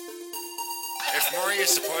If more of you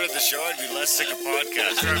supported the show, I'd be less sick of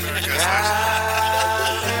podcasts. The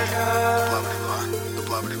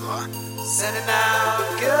blah blah blah. Sending out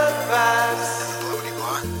good vibes. The blah blah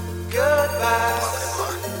blah. Good vibes.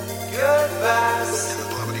 Good vibes. The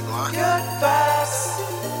blah blah blah. Good vibes.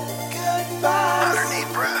 Good vibes.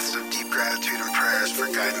 108 breaths of deep gratitude and prayers for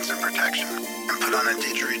guidance and protection. And put on a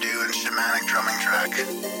didgeridoo and shamanic drumming track.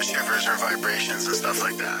 Shivers or vibrations and stuff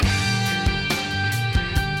like that.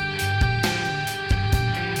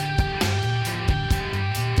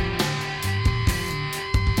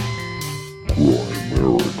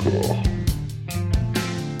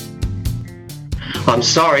 I'm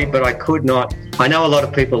sorry, but I could not. I know a lot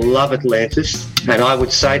of people love Atlantis, and I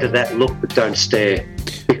would say to that, look but don't stare.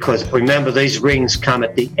 Because remember, these rings come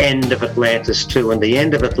at the end of Atlantis too, and the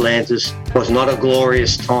end of Atlantis was not a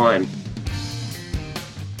glorious time.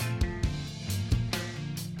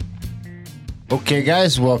 Okay,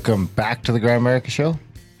 guys, welcome back to the Grimerica show.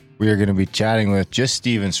 We are going to be chatting with just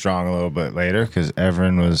Steven Strong a little bit later because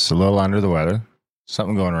Everin was a little under the weather.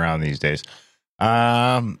 Something going around these days.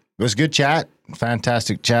 It was a good chat.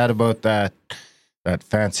 Fantastic chat about that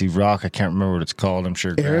fancy rock. I can't remember what it's called. I'm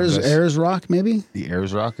sure Ayers Rock, maybe? The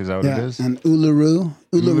Ayers Rock, is that what it is? And Uluru.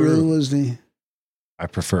 Uluru was the... I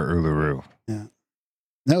prefer Uluru. Yeah.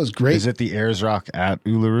 That was great. Is it the Ayers Rock at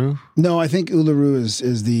Uluru? No, I think Uluru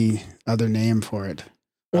is the other name for it.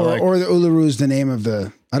 Or the Uluru is the name of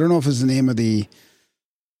the... I don't know if it's the name of the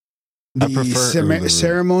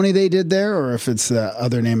ceremony they did there, or if it's the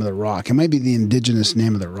other name of the rock. It might be the indigenous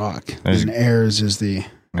name of the rock. And Ayers is the...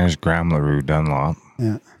 There's Gramlaroo Dunlop.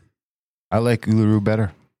 Yeah. I like Uluru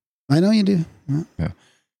better. I know you do. Yeah.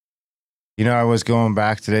 You know, I was going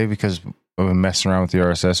back today because I've been messing around with the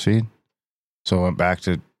RSS feed. So I went back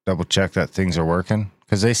to double check that things are working.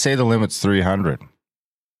 Because they say the limit's 300.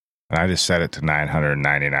 And I just set it to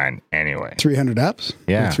 999 anyway. 300 apps?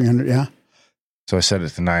 Yeah. Or 300, yeah. So I set it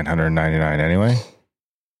to 999 anyway.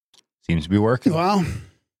 Seems to be working. Wow.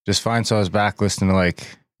 Just fine. So I was back listening to like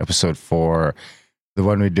episode 4, the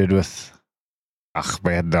one we did with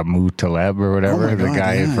Ahmed Taleb or whatever, the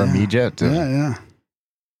guy from Egypt. Yeah. It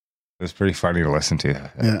was pretty funny to listen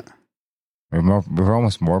to. Yeah. We're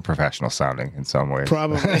almost more professional sounding in some ways.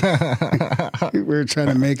 Probably. We were trying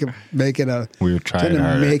to make it we were trying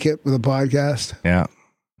to make it with a podcast. Yeah.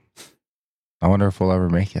 I wonder if we'll ever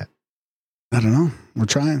make it. I don't know. We're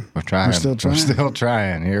trying. We're still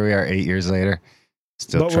trying. Here we are 8 years later.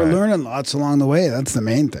 Still but trying. We're learning lots along the way. That's the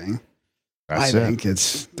main thing.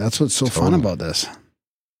 That's what's so fun about this.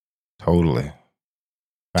 Totally.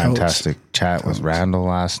 Fantastic chat with Randall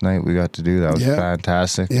last night. We got to do that. Was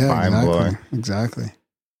fantastic. Yeah, mind-blowing. Exactly.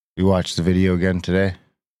 You watched the video again today?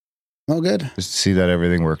 Oh, good. Just to see that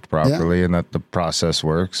everything worked properly and that the process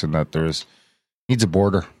works and that needs a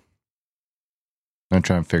border. I'm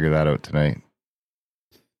trying to figure that out tonight.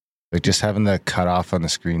 Like just having that cut off on the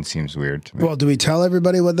screen seems weird to me. Well, do we tell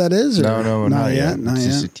everybody what that is? Or? No, not yet. Not it's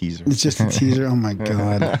yet. just a teaser. It's just a teaser. Oh my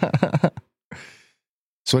God.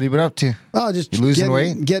 So what have you been up to? Oh, just you losing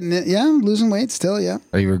weight? Getting it. Yeah, losing weight still, yeah.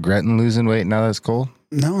 Are you regretting losing weight now that it's cold?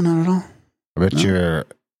 No, not at all. I bet you're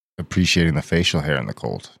appreciating the facial hair in the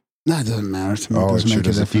cold. No, it doesn't matter to me. Oh, it sure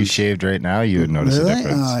does. If you shaved right now, you would notice a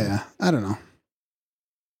difference. Oh, yeah. I don't know.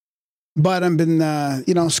 But I've been,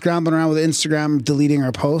 scrambling around with Instagram, deleting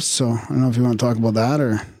our posts. So I don't know if you want to talk about that,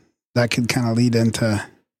 or that could kind of lead into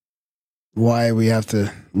why we have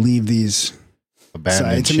to leave these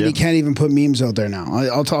sites. I mean, you can't even put memes out there now.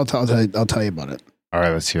 I'll tell you about it. All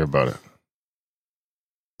right, let's hear about it.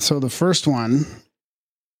 So the first one,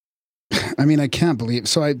 I mean, I can't believe.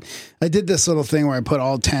 So I did this little thing where I put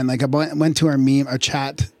all 10. Like I went to our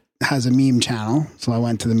chat has a meme channel. So I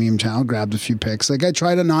went to the meme channel, grabbed a few pics. Like I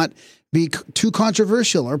try to not be too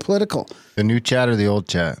controversial or political. The new chat or the old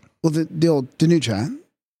chat? Well, the new chat.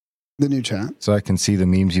 The new chat. So I can see the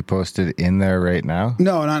memes you posted in there right now?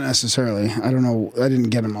 No, not necessarily. I don't know. I didn't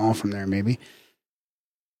get them all from there, maybe.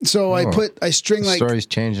 So I string like... Story's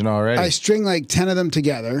changing already. I string like 10 of them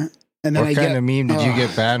together. And then what kind of meme did you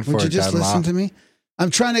get banned for? Would you just listen to me? I'm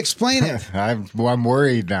trying to explain it. I'm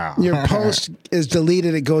worried now. Your post is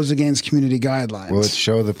deleted. It goes against community guidelines. Will it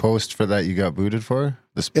show the post for that you got booted for?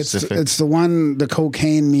 The specific? It's the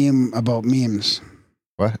cocaine meme about memes.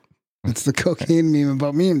 What? It's the cocaine meme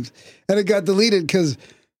about memes. And it got deleted because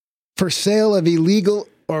for sale of illegal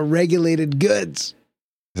or regulated goods.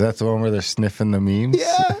 Is that the one where they're sniffing the memes?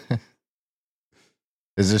 Yeah.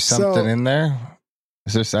 Is there something in there?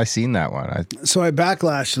 I seen that one. So I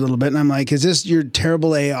backlashed a little bit and I'm like, is this your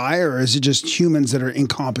terrible AI or is it just humans that are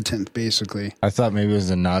incompetent, basically? I thought maybe it was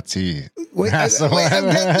a Nazi. I'm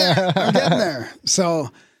getting there. So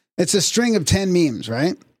It's a string of 10 memes,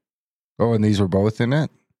 right? Oh, and these were both in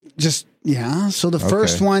it? Just, yeah. So the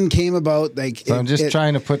first one came about like... So I'm just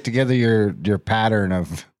trying to put together your pattern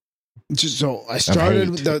of... So I started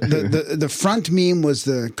with the front meme was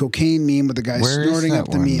the cocaine meme with the guy snorting up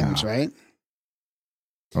the memes, right?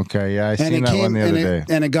 Okay, yeah, I seen that one the other day.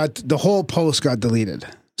 And the whole post got deleted.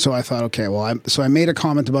 So I thought, okay, well, I made a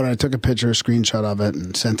comment about it. I took a picture, a screenshot of it,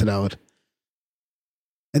 and sent it out.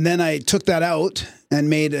 And then I took that out and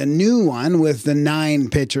made a new one with the 9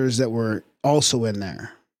 pictures that were also in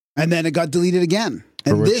there. And then it got deleted again.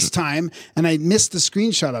 And this time, and I missed the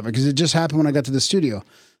screenshot of it because it just happened when I got to the studio.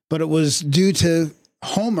 But it was due to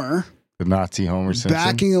Homer, the Nazi Homer Simpson,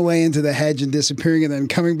 backing away into the hedge and disappearing, and then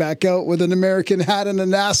coming back out with an American hat and a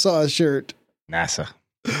NASA shirt. NASA.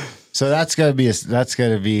 So that's gotta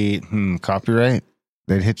be copyright.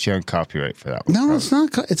 They'd hit you on copyright for that one. No, it's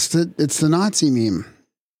not. It's the Nazi meme.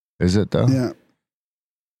 Is it though? Yeah.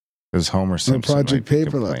 Because Homer Simpson. The Project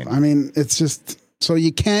Paperlip. I mean, it's just so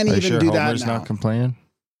you can't even do that Homer's now. not complaining.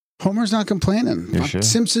 Homer's not complaining. You sure?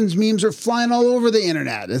 Simpsons memes are flying all over the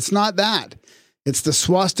internet. It's not that. It's the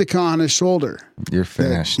swastika on his shoulder. You're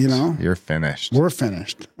finished. You're finished. We're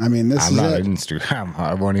finished. I mean, I'm not on Instagram.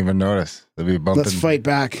 I won't even notice. They'll be bumping. Let's fight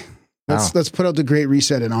back. Let's put out the Great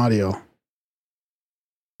Reset in audio.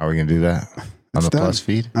 Are we gonna do that on the Plus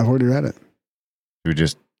feed? I've already read it. We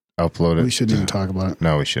just upload it. We shouldn't even talk about it.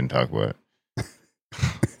 No, we shouldn't talk about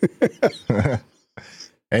it.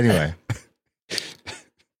 Anyway.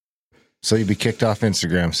 So you'd be kicked off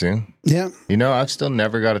Instagram soon? Yeah. I've still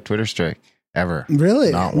never got a Twitter strike. Ever.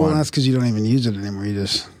 Really? Not well, one. That's because you don't even use it anymore. You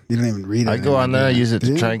don't even read it. I go on there, I use it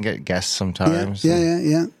to try and get guests sometimes.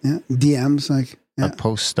 Yeah. DMs, like. Yeah. I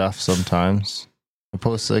post stuff sometimes. I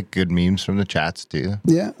post like good memes from the chats too.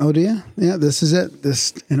 Yeah. Oh, do you? Yeah. This is it.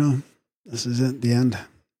 This is it. The end.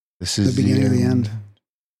 This is the beginning of the end.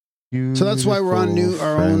 So that's why we're on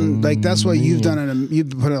our own. Like that's why you've done it.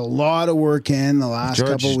 You've put a lot of work in the last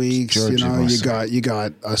couple weeks. You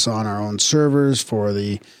got us on our own servers for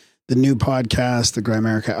the new podcast, the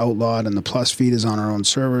Grimerica Outlawed, and the Plus feed is on our own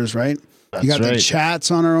servers, right? That's you got the chats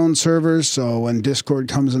on our own servers. So when Discord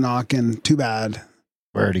comes a knocking, too bad.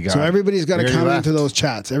 We already got. So everybody's got to come into those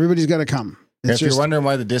chats. Everybody's got to come. If you're wondering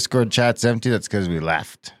why the Discord chat's empty, that's because we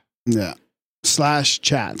left. Yeah.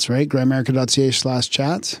 /chats, right?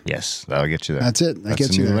 Grimerica.ca/chats. Yes, that'll get you there. That's it. That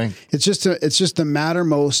gets a you there. Link. It's just the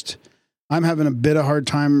mattermost. I'm having a bit of hard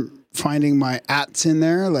time finding my @s in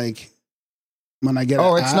there. Like when I get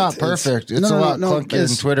it's not perfect. It's a lot clunkier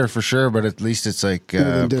than Twitter for sure, but at least it's like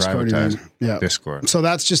Discord, privatized. Yeah. Discord. So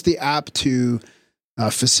that's just the app to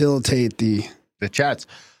facilitate the chats.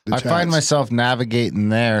 I find myself navigating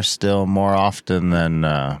there still more often than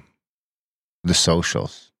the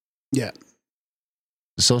socials. Yeah.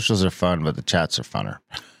 The socials are fun, but the chats are funner.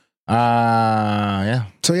 Yeah.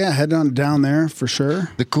 So yeah, head on down there for sure.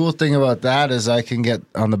 The cool thing about that is I can get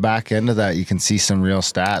on the back end of that. You can see some real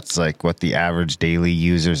stats, like what the average daily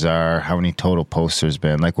users are, how many total posts there's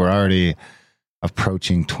been. Like we're already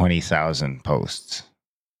approaching 20,000 posts.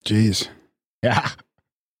 Jeez. Yeah.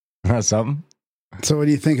 That's something. So what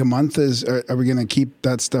do you think a month is? Are we going to keep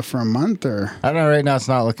that stuff for a month or? I don't know. Right now it's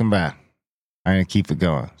not looking bad. I'm going to keep it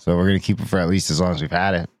going. So we're going to keep it for at least as long as we've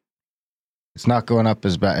had it. It's not going up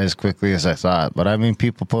as quickly as I thought, but I mean,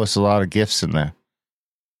 people post a lot of GIFs in there.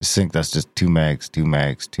 I just think that's just 2 megs, 2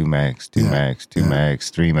 megs, 2 megs, 2 megs, 2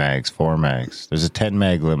 megs, 3 megs, 4 megs. There's a 10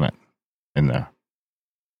 meg limit in there.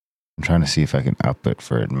 I'm trying to see if I can up it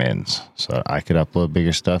for admins so I could upload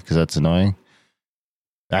bigger stuff because that's annoying.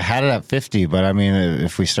 I had it at 50, but I mean,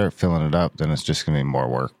 if we start filling it up, then it's just going to be more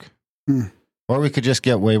work. Or we could just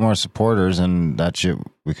get way more supporters and that shit,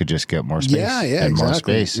 we could just get more space. Yeah, and exactly. more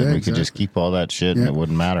space. And we could just keep all that shit and it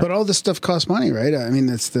wouldn't matter. But all this stuff costs money, right? I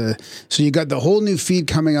mean, so you got the whole new feed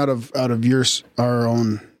coming out of our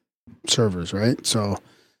own servers, right? So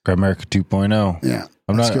Grimerica 2.0. Yeah.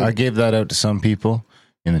 I gave that out to some people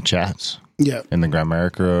in the chats. Yeah. In the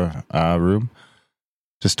Grimerica room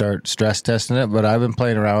to start stress testing it, but I've been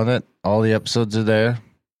playing around with it. All the episodes are there.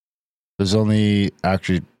 There's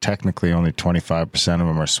technically only 25% of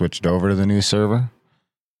them are switched over to the new server.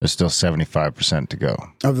 There's still 75% to go.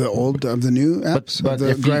 Of the new apps? But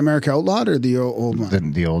the Grimerica Outlawed or the old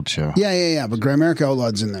one? The old show. Yeah. But Grimerica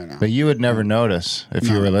Outlawed's in there now. But you would never notice if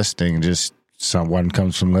you were listening. Just someone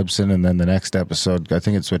comes from Libsyn and then the next episode, I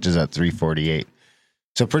think it switches at 3:48.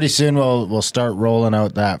 So pretty soon we'll start rolling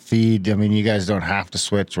out that feed. I mean, you guys don't have to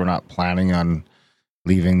switch. We're not planning on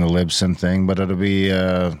leaving the Libsyn thing, but it'll be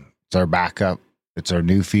it's our backup. It's our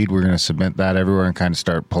new feed. We're going to submit that everywhere and kind of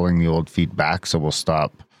start pulling the old feed back. So we'll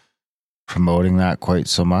stop promoting that quite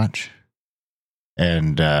so much.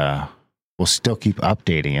 and we'll still keep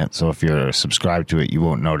updating it. So if you're subscribed to it, you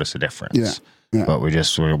won't notice a difference. Yeah. But we're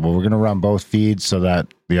going to run both feeds so that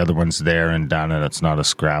the other one's there and done, and it's not a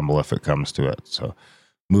scramble if it comes to it. So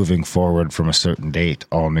moving forward from a certain date,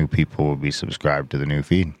 all new people will be subscribed to the new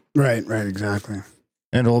feed. Right, exactly.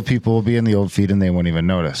 And old people will be in the old feed and they won't even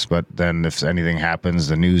notice. But then if anything happens,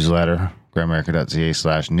 the newsletter,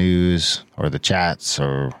 grimerica.ca/news, or the chats,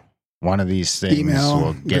 or one of these things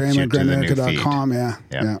will get you to the new feed.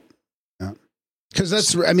 Yeah. Because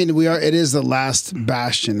it is the last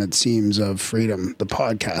bastion, it seems, of freedom, the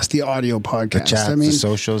podcast, the audio podcast. The chat, the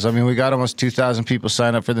socials. We got almost 2,000 people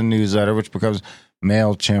sign up for the newsletter, which becomes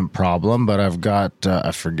MailChimp problem, but I've got,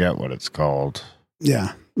 I forget what it's called.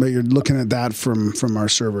 Yeah, but you're looking at that from our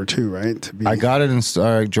server too, right? I got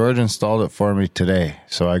it, George installed it for me today.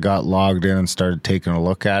 So I got logged in and started taking a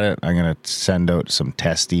look at it. I'm going to send out some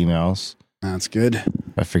test emails. That's good.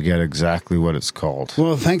 I forget exactly what it's called.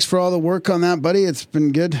 Well, thanks for all the work on that, buddy. It's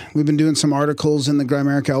been good. We've been doing some articles in the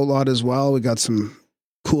Grimerica Outlawed as well. We got some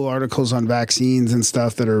cool articles on vaccines and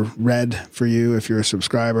stuff that are read for you if you're a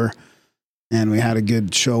subscriber. And we had a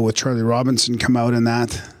good show with Charlie Robinson come out in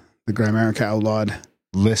that, the Grimerica Outlawed.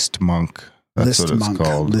 List Monk. That's what it's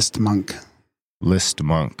called. List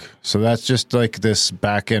Monk. So that's just like this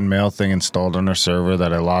back-end mail thing installed on our server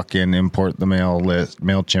that I lock in, import the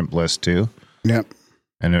MailChimp list to. Yep.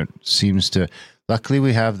 And it seems to... Luckily,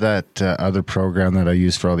 we have that other program that I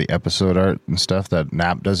use for all the episode art and stuff that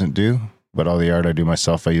Nap doesn't do. But all the art I do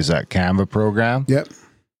myself, I use that Canva program. Yep.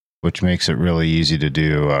 Which makes it really easy to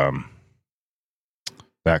do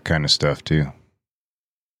that kind of stuff, too.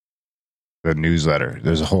 The newsletter.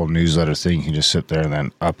 There's a whole newsletter thing. You can just sit there and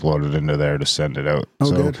then upload it into there to send it out.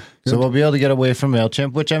 Oh, good. So we'll be able to get away from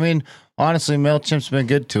MailChimp, which, honestly, MailChimp's been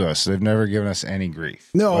good to us. They've never given us any grief.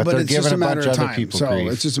 No, but it's just a matter of time.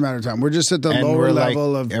 It's just a matter of time. We're just at the lower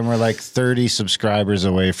level of... And we're like 30 subscribers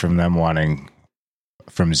away from them wanting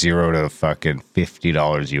from $0 to fucking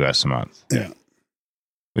 $50 US a month. Yeah.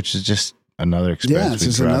 Which is just another expense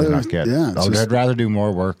we'd rather not get. Yeah, I'd rather do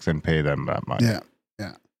more work than pay them that much. Yeah.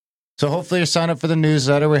 So hopefully you sign up for the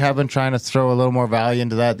newsletter. We have been trying to throw a little more value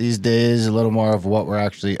into that these days, a little more of what we're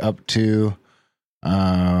actually up to.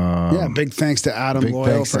 Big thanks to Adam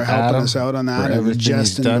Loyal for helping us out on that. And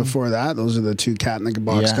Justin before that. Those are the two Cat in the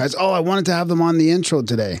Box guys. Oh, I wanted to have them on the intro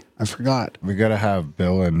today. I forgot. We got to have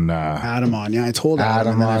Bill and Adam on. Yeah, I told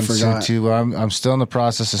Adam on I forgot. Too. I'm still in the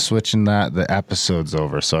process of switching the episodes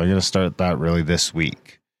over. So I'm going to start that really this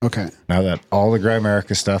week. Okay. Now that all the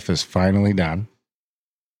Grimerica stuff is finally done.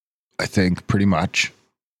 I think pretty much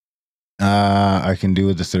I can do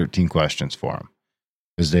with the 13 questions for them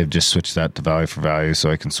because they've just switched that to value for value. So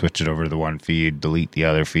I can switch it over to the one feed, delete the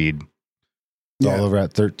other feed. It's all over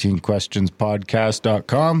at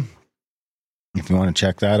 13questionspodcast.com. If you want to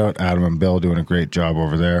check that out, Adam and Bill doing a great job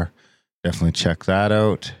over there. Definitely check that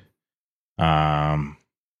out. What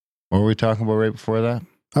were we talking about right before that?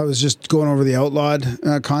 I was just going over the outlawed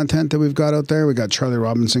content that we've got out there. We got Charlie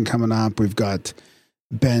Robinson coming up. We've got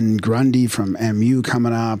Ben Grundy from MU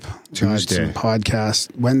coming up. Tuesday. Got some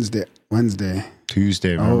podcast. Wednesday.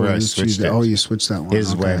 Tuesday. Remember I switched Tuesday. it. Oh, you switched that one.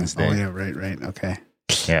 Is Wednesday. Oh, yeah, right. Okay.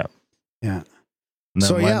 Yeah.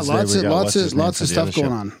 So Wednesday, lots of stuff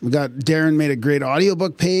going on. We got Darren made a great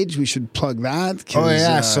audiobook page. We should plug that. Oh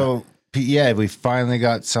yeah. So we finally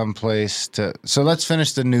got someplace to. So let's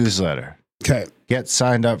finish the newsletter. Okay. Get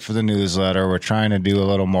signed up for the newsletter. We're trying to do a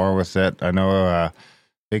little more with it. I know.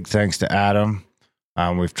 Big thanks to Adam.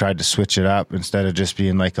 We've tried to switch it up instead of just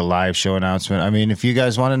being like a live show announcement. If you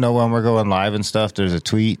guys want to know when we're going live and stuff, there's a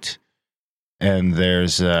tweet and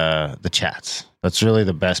there's the chats. That's really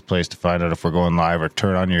the best place to find out if we're going live, or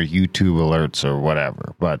turn on your YouTube alerts or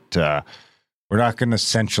whatever. But we're not going to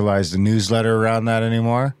centralize the newsletter around that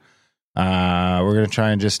anymore. We're going to try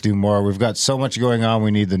and just do more. We've got so much going on. We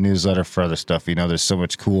need the newsletter for other stuff. There's so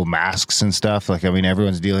much cool masks and stuff.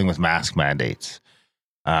 Everyone's dealing with mask mandates.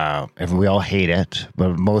 And we all hate it,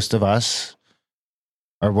 but most of us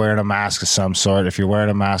are wearing a mask of some sort. If you're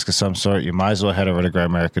wearing a mask of some sort, you might as well head over to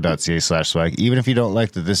grimerica.ca/swag. Even if you don't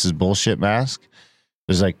like the This Is Bullshit mask,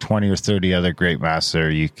 there's like 20 or 30 other great masks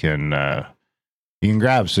there you can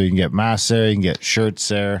grab. So you can get masks there, you can get shirts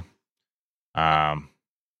there. I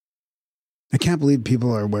can't believe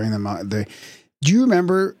people are wearing them out. Do you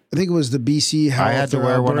remember? I think it was the BC Health, I had to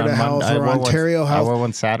wear Alberta one Health, or Ontario Health. I wore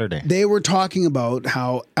one Saturday. They were talking about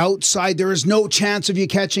how outside there is no chance of you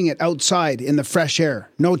catching it outside in the fresh air.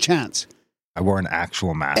 No chance. I wore an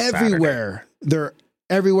actual mask everywhere. Saturday. They're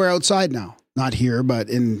everywhere outside now. Not here, but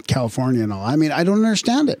in California and all. I don't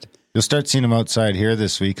understand it. You'll start seeing them outside here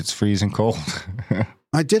this week. It's freezing cold.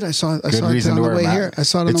 I did. I saw it on reason to the wear a way mask. here. I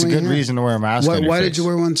saw it on It's the a way good here. reason to wear a mask on your Why face. did you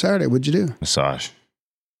wear one Saturday? What'd you do? Massage.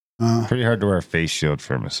 Oh, Pretty hard to wear a face shield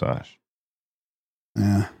for a massage.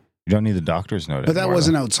 yeah. You don't need the doctor's note. But that anymore,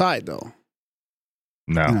 wasn't though. outside, though.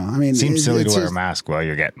 No. You know, I mean, Seems silly to it's wear a just- mask while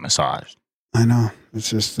you're getting massaged. I know.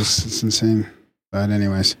 It's insane. But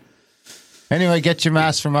anyways. Anyway, get your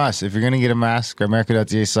mask from us. If you're going to get a mask,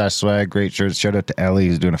 grimerica.ca/swag. Great shirts. Shout out to Ellie,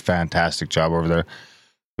 who's doing a fantastic job over there.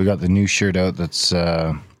 We got the new shirt out that's,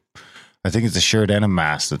 I think it's a shirt and a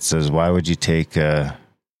mask that says, why would you take a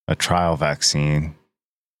trial vaccine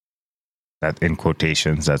that, in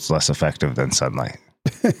quotations, that's less effective than sunlight?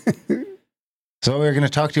 So we're going to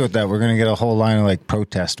talk to you about that. We're going to get a whole line of like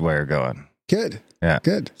protest wear going. Good. Yeah.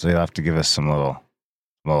 Good. So you'll have to give us some little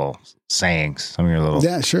sayings, some of your little,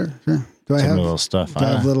 Yeah, sure. Do I some have little stuff. do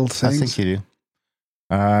I have little I things? think you do.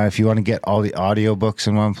 If you want to get all the audiobooks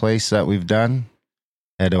in one place that we've done,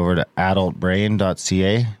 head over to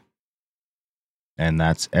adultbrain.ca. And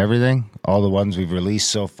that's everything. All the ones we've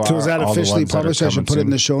released so far. So is that all the officially ones that are published? I should coming put it in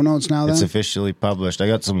soon. the show notes now then? It's officially published. I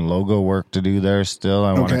got some logo work to do there still.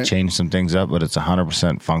 I want to Okay. change some things up, but it's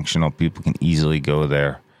 100% functional. People can easily go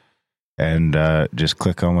there and just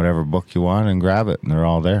click on whatever book you want and grab it, and they're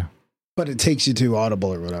all there. But it takes you to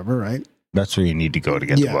Audible or whatever, right? That's where you need to go to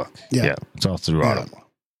get Yeah, the book. yeah. It's all through Yeah. Audible.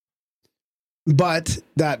 But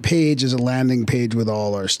that page is a landing page with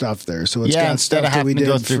all our stuff there. So it's got instead stuff of that we having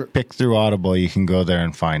to go did through, pick through Audible, you can go there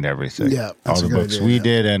and find everything. Yeah, all that's the a good books idea, we yeah.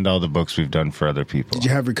 did and all the books we've done for other people. Did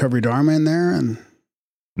you have Recovery Dharma in there? And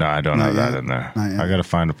No, I don't Not have that yet. in there. Not yet. I got to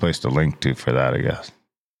find a place to link to for that, I guess.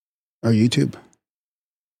 or YouTube?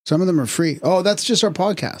 Some of them are free. Oh, that's just our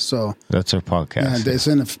podcast. So That's our podcast. yeah, it's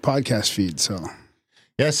in a podcast feed. So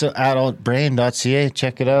Yeah, so adultbrain.ca,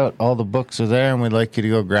 check it out. All the books are there, and we'd like you to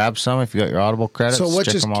go grab some if you got your Audible credits. So what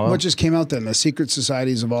check just them all out. what just came out then? The Secret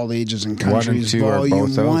Societies of All Ages and 1 and Countries, 2 are Volume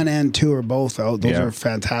both out. 1 and 2 are both out. Those Yeah. are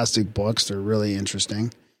fantastic books. They're really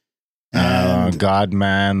interesting. And God,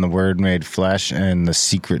 Man, The Word Made Flesh, and The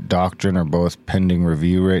Secret Doctrine are both pending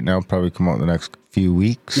review right now. Probably come out in the next few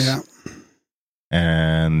weeks. yeah,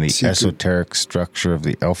 And The Secret- Esoteric Structure of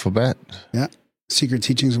the Alphabet. Secret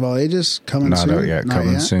Teachings of All Ages coming Not soon. out yet.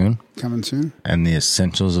 Coming soon. Coming soon. And The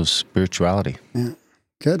Essentials of Spirituality.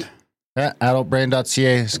 Good. Yeah,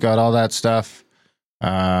 adultbrain.ca has got all that stuff.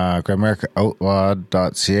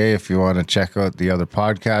 Grimericaoutlawed.ca if you want to check out the other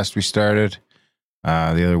podcast we started.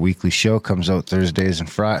 The other weekly show comes out Thursdays and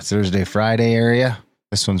Friday area.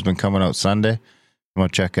 This one's been coming out Sunday. You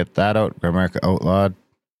want to check that out?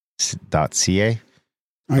 Grimericaoutlawed.ca.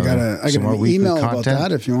 I got some more an weekly email about content.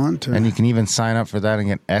 that if you want to. And you can even sign up for that and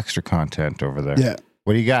get extra content over there. Yeah.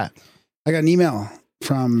 What do you got? I got an email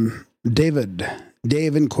from Dave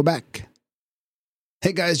in Quebec.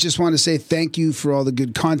 Hey guys, just want to say thank you for all the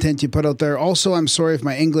good content you put out there. Also, I'm sorry if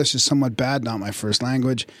my English is somewhat bad, not my first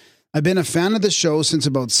language. I've been a fan of the show since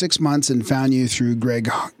about 6 months and found you through Greg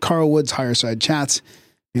Carlwood's Higherside Chats.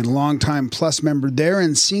 Been a long-time Plus member there,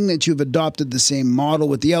 and seeing that you've adopted the same model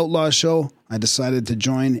with the Outlaw Show, I decided to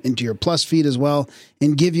join into your Plus feed as well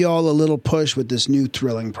and give you all a little push with this new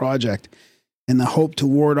thrilling project. In the hope to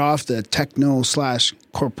ward off the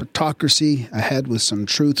techno/corporatocracy ahead with some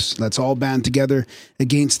truths, let's all band together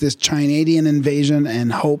against this Chinadian invasion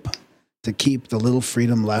and hope to keep the little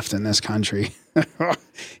freedom left in this country.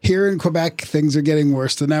 Here in Quebec, things are getting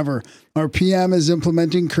worse than ever. Our PM is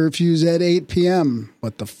implementing curfews at 8 p.m.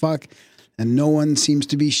 What the fuck? And no one seems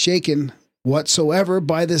to be shaken whatsoever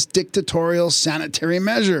by this dictatorial sanitary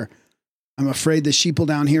measure. I'm afraid the sheeple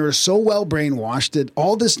down here are so well brainwashed that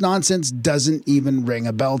all this nonsense doesn't even ring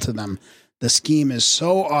a bell to them. The scheme is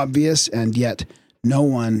so obvious, and yet no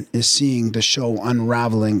one is seeing the show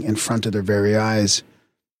unraveling in front of their very eyes.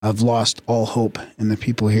 I've lost all hope in the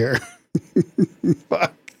people here.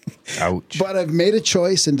 Fuck. Ouch. But I've made a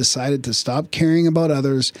choice and decided to stop caring about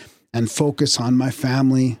others and focus on my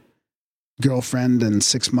family, girlfriend, and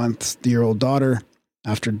 6-month-old daughter.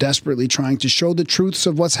 After desperately trying to show the truths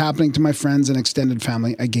of what's happening to my friends and extended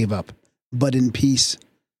family, I gave up, but in peace.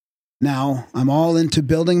 Now, I'm all into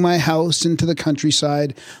building my house into the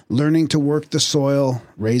countryside, learning to work the soil,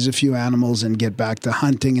 raise a few animals, and get back to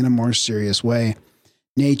hunting in a more serious way.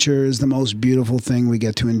 Nature is the most beautiful thing we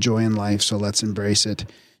get to enjoy in life, so let's embrace it.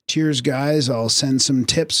 Cheers, guys. I'll send some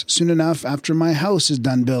tips soon enough after my house is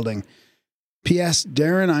done building. P.S.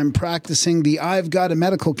 Darren, I'm practicing the I've got a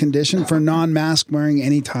medical condition for non-mask wearing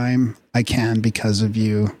anytime I can because of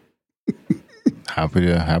you. Happy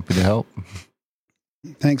to help.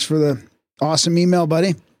 Thanks for the awesome email,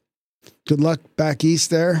 buddy. Good luck back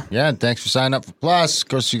east there. Yeah, and thanks for signing up for Plus. Of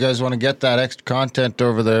course, you guys want to get that extra content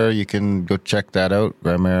over there, you can go check that out,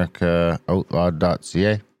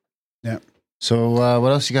 GrimericaOutlawed.ca. Yeah. So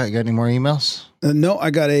what else you got? You got any more emails? No,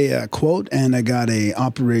 I got a quote and I got a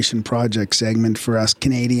Operation Project segment for us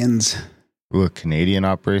Canadians. Ooh, a Canadian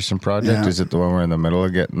Operation Project? Yeah. Is it the one we're in the middle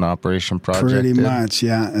of getting Operation Project? Pretty much,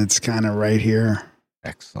 yeah. It's kind of right here.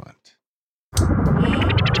 Excellent.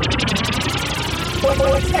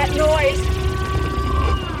 What's that noise?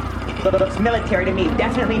 Looks military to me.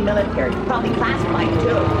 Definitely military. Probably classified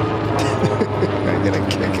too. I get a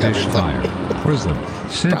kick out Fish of fire, prism,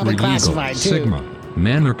 Silver Probably Eagle, classified, too. Sigma,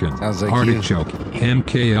 Mannequin, Sounds like Artichoke,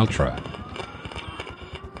 MK Ultra.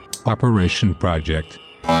 Operation Project.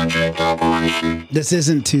 This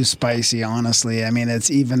isn't too spicy, honestly. I mean, it's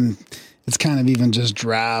kind of even just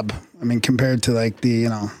drab. I mean, compared to like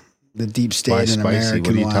the deep state Why and spicy? American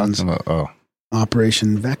What are you ones. talking about? Oh.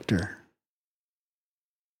 Operation Vector.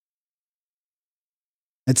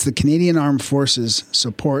 It's the Canadian Armed Forces'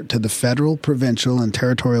 support to the federal, provincial, and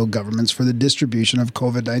territorial governments for the distribution of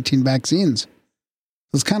COVID-19 vaccines.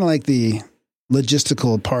 It's kind of like the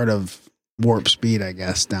logistical part of Warp Speed, I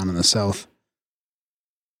guess, down in the south.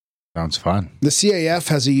 Sounds fun. The CAF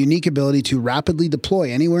has a unique ability to rapidly deploy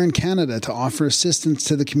anywhere in Canada to offer assistance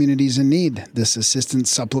to the communities in need. This assistance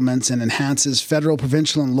supplements and enhances federal,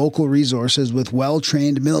 provincial, and local resources with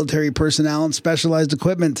well-trained military personnel and specialized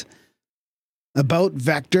equipment. About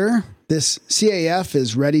Vector, this CAF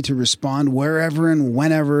is ready to respond wherever and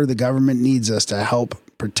whenever the government needs us to help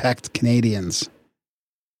protect Canadians.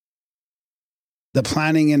 The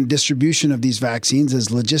planning and distribution of these vaccines is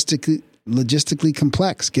logistically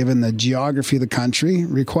complex, given the geography of the country,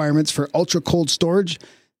 requirements for ultra-cold storage,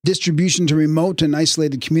 distribution to remote and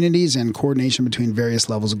isolated communities, and coordination between various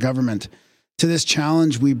levels of government. To this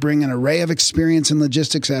challenge, we bring an array of experience and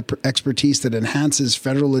logistics expertise that enhances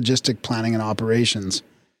federal logistic planning and operations.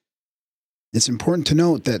 It's important to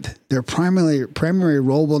note that their primary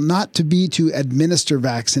role will not to be to administer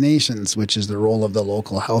vaccinations, which is the role of the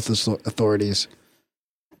local health authorities.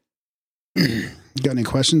 Got any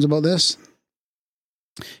questions about this?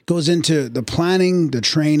 Goes into the planning, the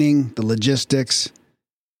training, the logistics,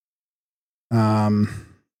 the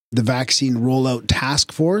vaccine rollout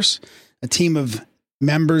task force. A team of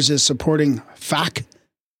members is supporting PHAC,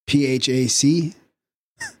 P-H-A-C.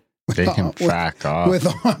 They can back off. With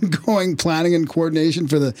ongoing planning and coordination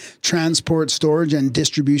for the transport, storage, and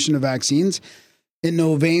distribution of vaccines. In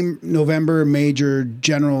November, Major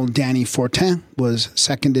General Danny Fortin was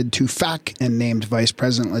seconded to PHAC and named Vice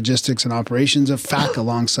President Logistics and Operations of PHAC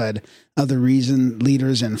alongside other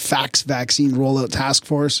leaders in PHAC's Vaccine Rollout Task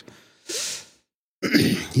Force.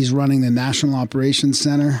 He's running the National Operations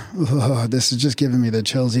Center. Oh, this is just giving me the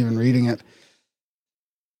chills even reading it.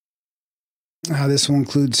 This will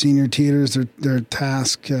include senior teachers. Their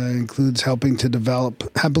task includes helping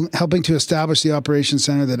to establish the operations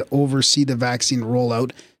center that oversee the vaccine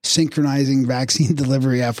rollout, synchronizing vaccine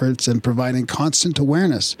delivery efforts, and providing constant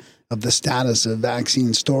awareness of the status of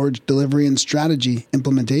vaccine storage, delivery, and strategy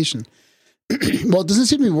implementation. Well, it doesn't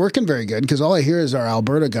seem to be working very good because all I hear is our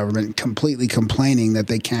Alberta government completely complaining that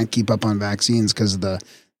they can't keep up on vaccines because of the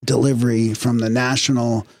delivery from the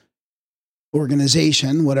national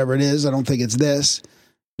organization, whatever it is. I don't think it's this.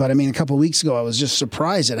 But I mean, a couple of weeks ago, I was just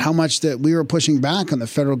surprised at how much that we were pushing back on the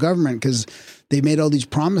federal government because they made all these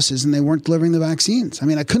promises and they weren't delivering the vaccines. I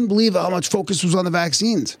mean, I couldn't believe how much focus was on the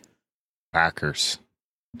vaccines. Backers.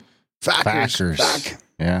 Fack.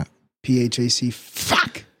 Yeah. P-H-A-C.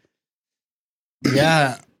 Fuck.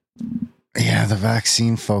 Yeah. Yeah, the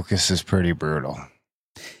vaccine focus is pretty brutal.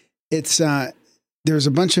 It's there's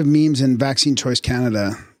a bunch of memes in Vaccine Choice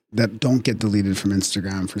Canada that don't get deleted from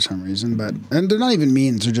Instagram for some reason, and they're not even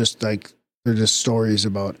memes, they're just stories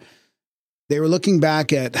about. They were looking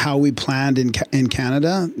back at how we planned in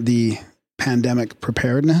Canada the pandemic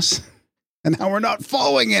preparedness and how we're not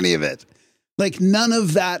following any of it. Like none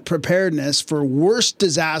of that preparedness for worst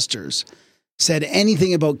disasters said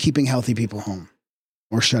anything about keeping healthy people home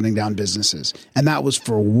or shutting down businesses. And that was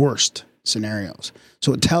for worst scenarios.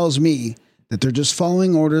 So it tells me that they're just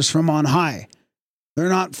following orders from on high. They're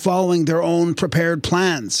not following their own prepared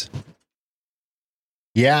plans.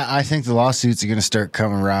 Yeah, I think the lawsuits are going to start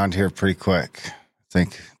coming around here pretty quick. I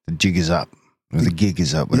think the jig is up, or the gig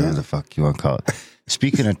is up, whatever the fuck you want to call it.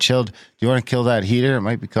 Speaking of chilled, do you want to kill that heater? It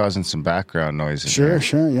might be causing some background noise. Sure,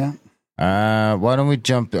 yeah. Why don't we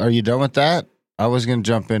jump? Are you done with that? I was going to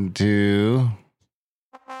jump into...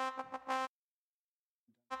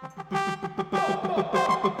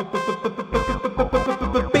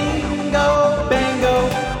 Bingo, bango,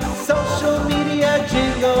 social media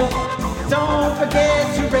jingle.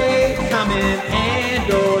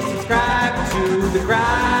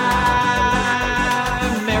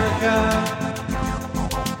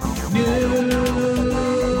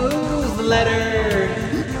 newsletter.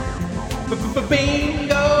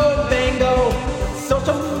 Bingo, bango,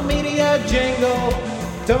 social media jingle.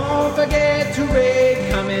 Don't forget to rate,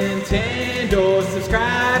 comment, and or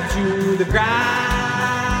subscribe to the Grimerica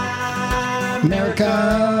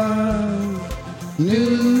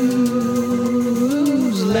newsletter.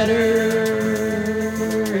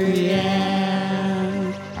 Yeah.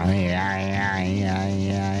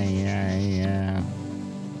 Yeah.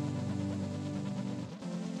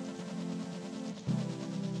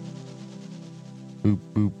 Boop,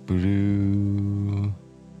 boop, doo.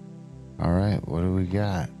 All right, what do we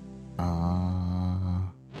got?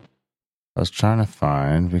 I was trying to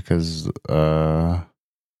find because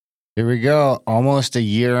here we go. Almost a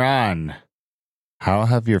year on. How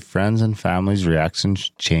have your friends and family's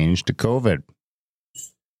reactions changed to COVID?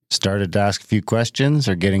 Started to ask a few questions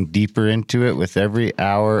or getting deeper into it with every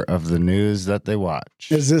hour of the news that they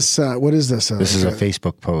watch. Is this, what is this? This is a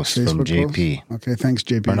Facebook post from JP. Post? Okay, thanks,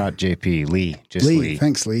 JP. Or not JP, Lee. Just Lee.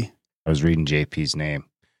 Thanks, Lee. I was reading JP's name.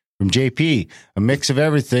 From JP, a mix of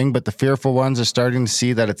everything, but the fearful ones are starting to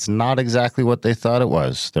see that it's not exactly what they thought it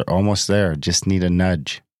was. They're almost there. Just need a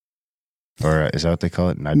nudge. Or is that what they call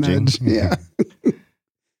it? Nudging? Nudge, yeah.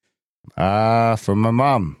 From my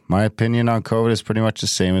mom, my opinion on COVID is pretty much the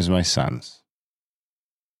same as my son's.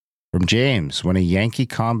 From James, when a Yankee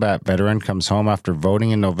combat veteran comes home after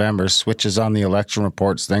voting in November, switches on the election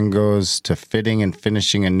reports, then goes to fitting and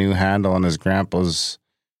finishing a new handle on his grandpa's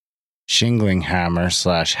shingling hammer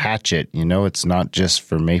 / hatchet, you know it's not just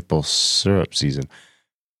for maple syrup season.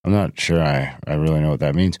 I'm not sure I really know what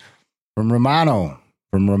that means. From Ramona,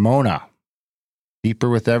 deeper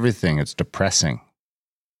with everything, it's depressing.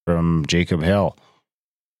 From Jacob Hill,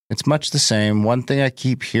 it's much the same. One thing I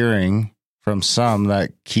keep hearing from some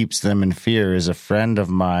that keeps them in fear is a friend of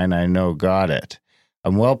mine I know got it.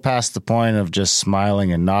 I'm well past the point of just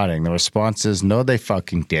smiling and nodding. The response is, no, they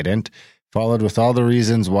fucking didn't. Followed with all the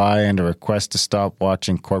reasons why and a request to stop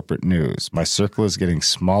watching corporate news. My circle is getting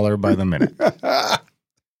smaller by the minute.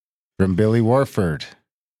 From Billy Warford.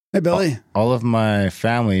 Hey, Billy. All of my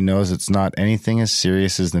family knows it's not anything as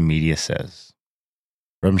serious as the media says.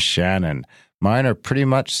 From Shannon. Mine are pretty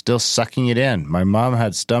much still sucking it in. My mom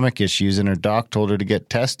had stomach issues and her doc told her to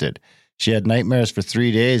get tested. She had nightmares for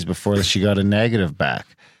 3 days before she got a negative back.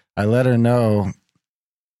 I let her know,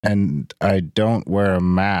 and I don't wear a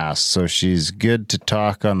mask, so she's good to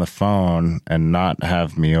talk on the phone and not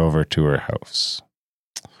have me over to her house.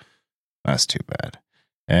 That's too bad.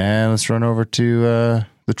 And let's run over to the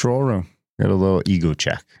troll room. Got a little ego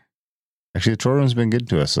check. Actually, the troll room's been good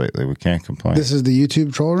to us lately. We can't complain. This is the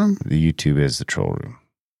YouTube troll room? The YouTube is the troll room.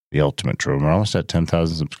 The ultimate troll room. We're almost at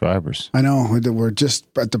 10,000 subscribers. I know. We're just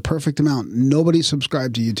at the perfect amount. Nobody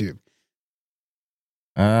subscribed to YouTube.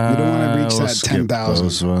 We don't want to reach that 10,000.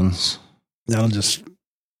 Those ones. That'll just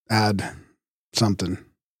add something.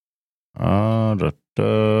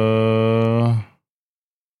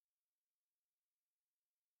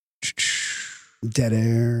 Dead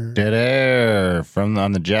air. Dead air from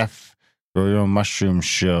on the Jeff Grow Your Own Mushroom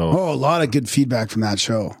show. Oh, a lot of good feedback from that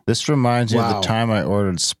show. This reminds me of the time I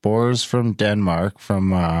ordered spores from Denmark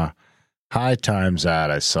from High Times ad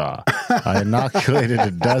I saw. I inoculated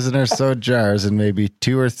a dozen or so jars and maybe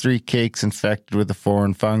 2 or 3 cakes infected with a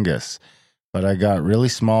foreign fungus, but I got really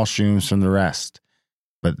small shrooms from the rest.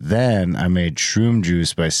 But then I made shroom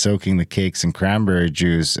juice by soaking the cakes in cranberry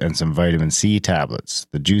juice and some vitamin C tablets.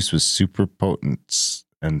 The juice was super potent,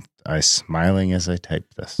 and I smiling as I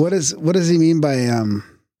typed this. What does he mean by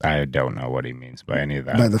I don't know what he means by any of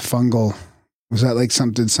that. By the fungal. Was that like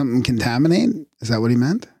something contaminate? Is that what he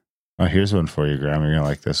meant? Oh, here's one for you, Graham. You're gonna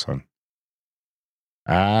like this one.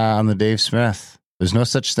 On the Dave Smith. There's no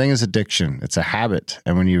such thing as addiction. It's a habit.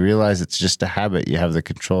 And when you realize it's just a habit, you have the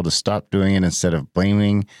control to stop doing it instead of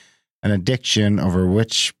blaming an addiction over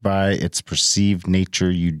which by its perceived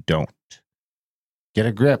nature you don't. Get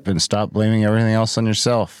a grip and stop blaming everything else on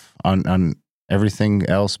yourself, on everything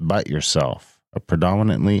else but yourself. A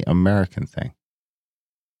predominantly American thing.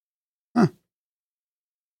 Huh.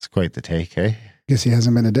 It's quite the take, eh? Guess he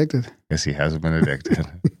hasn't been addicted.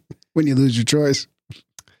 When you lose your choice.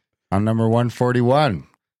 On number 141,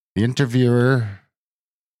 the interviewer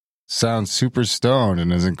sounds super stoned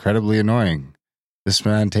and is incredibly annoying. This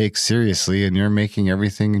man takes seriously and you're making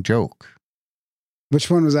everything a joke. Which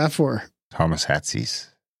one was that for? Thomas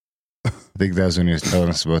Hatzies. I think that was when he was telling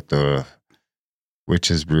us about the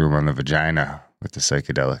witch's broom on the vagina with the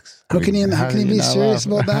psychedelics. How can he be serious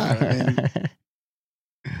about that?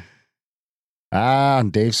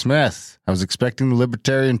 Dave Smith. I was expecting the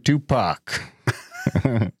libertarian Tupac.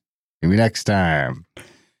 Maybe next time.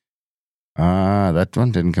 That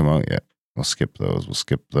one didn't come out yet. We'll skip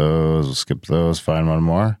those. Find one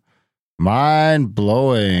more. Mind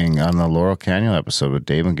blowing on the Laurel Canyon episode with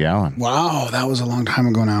Dave McGowan. Wow, that was a long time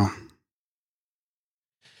ago now.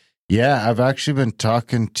 Yeah, I've actually been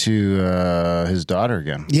talking to his daughter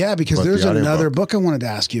again. Yeah, because there's another book I wanted to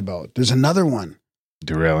ask you about. There's another one.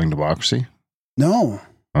 Derailing Democracy? No.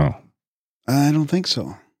 Oh. I don't think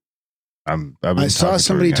so. I saw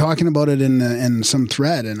somebody talking about it in some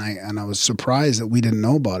thread, and I was surprised that we didn't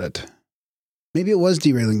know about it. Maybe it was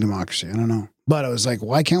Derailing Democracy. I don't know. But I was like,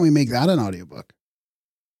 why can't we make that an audiobook?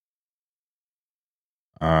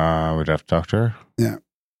 We'd have to talk to her. Yeah.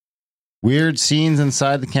 Weird Scenes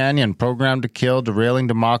Inside the Canyon, Programmed to Kill, Derailing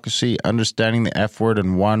Democracy, Understanding the F Word,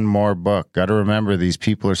 and one more book. Got to remember, these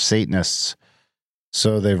people are Satanists.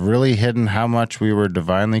 So they've really hidden how much we were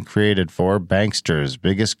divinely created for. Banksters,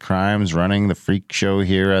 biggest crimes running the freak show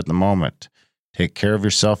here at the moment. Take care of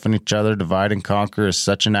yourself and each other. Divide and conquer is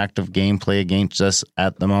such an active gameplay against us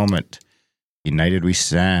at the moment. United we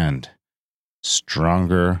stand.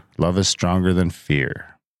 Stronger. Love is stronger than fear.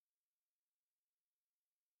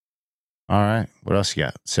 All right. What else you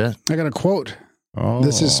got? That's it? I got a quote. Oh.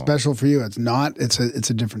 This is special for you. It's not. It's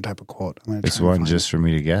a different type of quote. It's one just for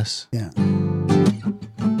me to guess? Yeah.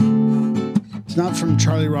 It's not from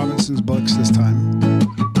Charlie Robinson's books this time.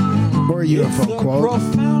 Or a UFO quote.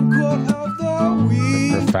 Profound quote of the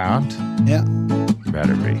week. Profound? Yeah.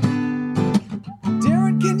 Better be.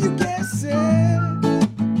 Darren, can you guess it?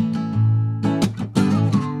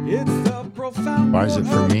 It's the profound Why is it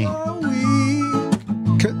for me?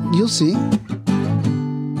 You'll see.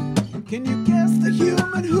 Can you guess the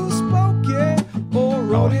human who spoke it or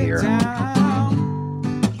wrote it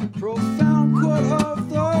down? Profound quote of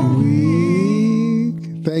the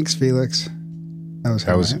week. Thanks, Felix.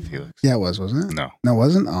 That wasn't Felix. Yeah, it was, wasn't it? No. No, it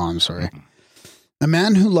wasn't? Oh, I'm sorry. A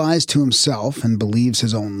man who lies to himself and believes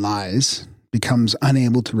his own lies becomes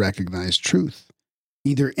unable to recognize truth,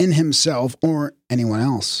 either in himself or anyone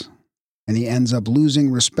else. And he ends up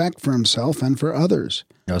losing respect for himself and for others.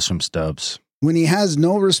 That was from Stubbs. When he has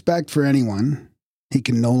no respect for anyone, he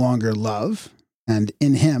can no longer love, and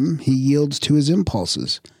in him, he yields to his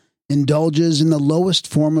impulses, indulges in the lowest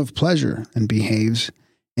form of pleasure, and behaves,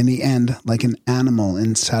 in the end, like an animal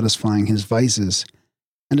in satisfying his vices.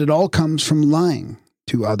 And it all comes from lying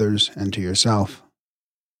to others and to yourself.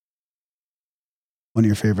 One of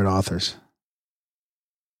your favorite authors?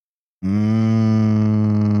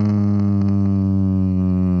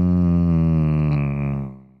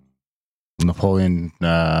 Napoleon,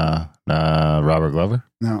 Robert Glover?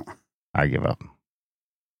 No. I give up.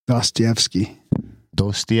 Dostoevsky.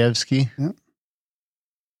 Yep.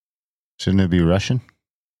 Shouldn't it be Russian?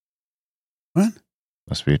 What?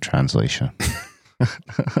 Must be a translation.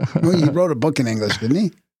 Well, he wrote a book in English, didn't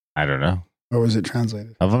he? I don't know. Or was it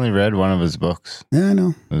translated? I've only read one of his books. Yeah, I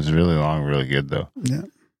know. It was really long, really good, though. Yeah.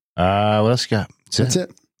 What else you got? That's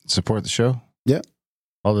it. Support the show? Yeah.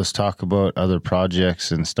 All this talk about other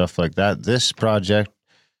projects and stuff like that. This project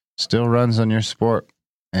still runs on your support.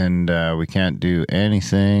 And we can't do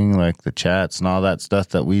anything like the chats and all that stuff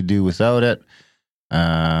that we do without it.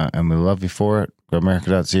 And we love you for it.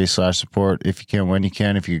 Grimerica.ca/support. If you can, when you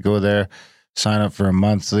can. If you go there, sign up for a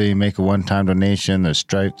monthly, make a one-time donation. There's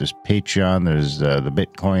Stripe, there's Patreon, there's the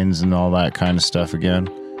Bitcoins and all that kind of stuff again.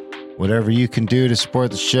 Whatever you can do to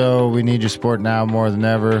support the show, we need your support now more than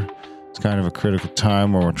ever. It's kind of a critical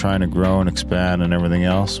time where we're trying to grow and expand and everything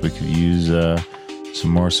else. We could use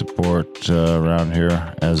some more support around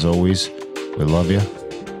here. As always, we love you.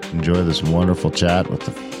 Enjoy this wonderful chat with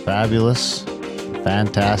the fabulous,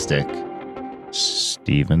 fantastic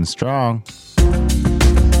Stephen Strong.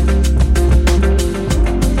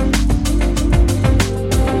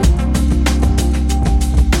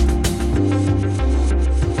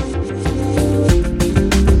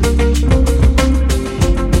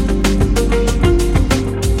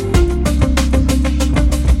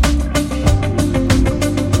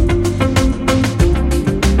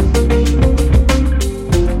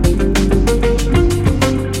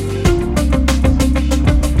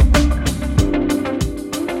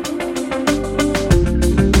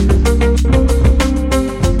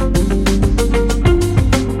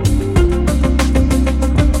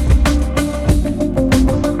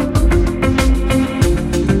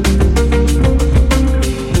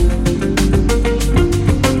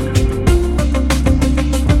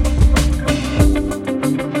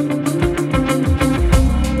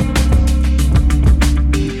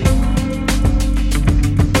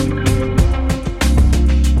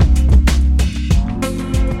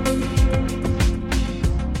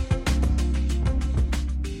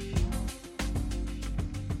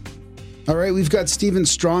 right, we've got Stephen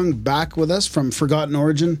Strong back with us from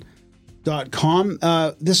ForgottenOrigin.com.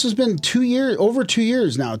 This has been over 2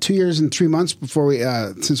 years now, 2 years and 3 months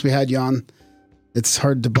since we had you on. It's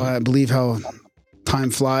hard to believe how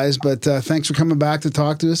time flies, but thanks for coming back to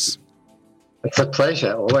talk to us. It's a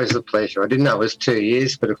pleasure, always a pleasure. I didn't know it was 2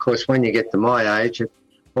 years, but of course, when you get to my age, it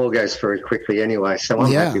all goes very quickly anyway, so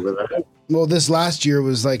I'm happy with it. Well, this last year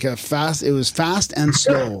was like it was fast and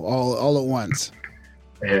slow all at once.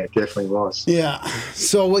 Yeah, it definitely was. Yeah.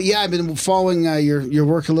 So, I've been following your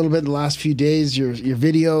work a little bit in the last few days, your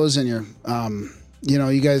videos and your,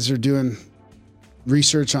 you guys are doing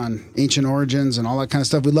research on ancient origins and all that kind of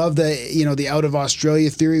stuff. We love the out of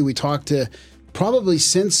Australia theory. We talked to, probably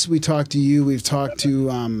since we talked to you, we've talked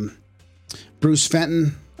to Bruce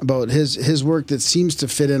Fenton about his work that seems to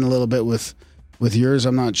fit in a little bit with yours.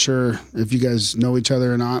 I'm not sure if you guys know each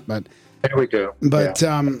other or not, but yeah, we do. But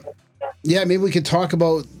maybe we could talk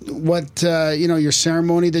about what your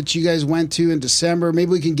ceremony that you guys went to in December.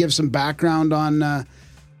 Maybe we can give some background on that.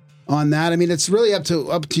 I mean, it's really up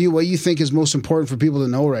to you. What you think is most important for people to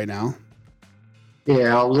know right now?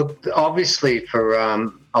 Yeah, look, obviously for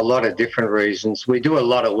a lot of different reasons. We do a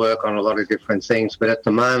lot of work on a lot of different things, but at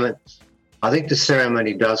the moment, I think the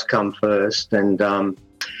ceremony does come first. And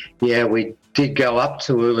we did go up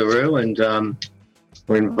to Uluru and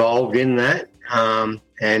we're involved in that.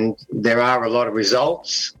 And there are a lot of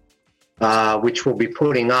results, which we'll be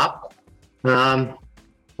putting up. Where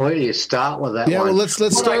do you start with that? Yeah, well, let's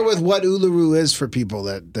start with what Uluru is for people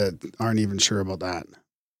that aren't even sure about that.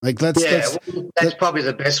 That's probably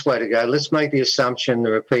the best way to go. Let's make the assumption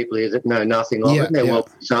there are people here that know nothing of it, and there will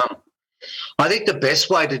be some. I think the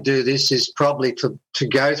best way to do this is probably to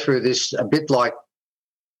go through this a bit like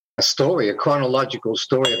a story, a chronological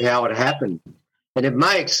story of how it happened. And it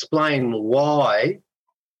may explain why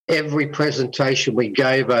every presentation we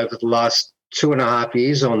gave over the last 2.5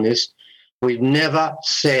 years on this, we've never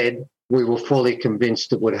said we were fully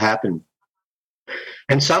convinced it would happen.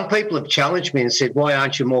 And some people have challenged me and said, why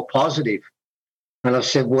aren't you more positive? And I've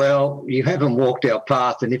said, well, you haven't walked our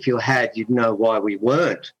path, and if you had, you'd know why we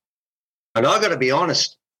weren't. And I've got to be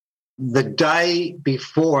honest, the day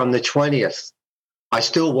before, on the 20th, I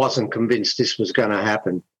still wasn't convinced this was going to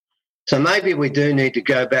happen. So maybe we do need to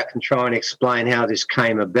go back and try and explain how this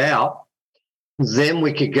came about. Then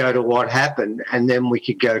we could go to what happened, and then we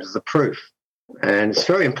could go to the proof. And it's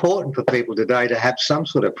very important for people today to have some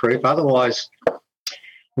sort of proof. Otherwise,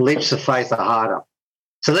 leaps of faith are harder.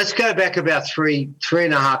 So let's go back about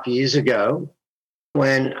 3.5 years ago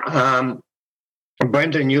when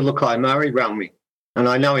Brendan Ulukai Murray rang me, and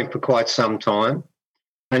I know him for quite some time.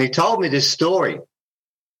 And he told me this story.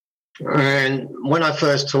 And when I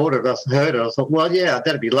first heard it, I thought, well, yeah,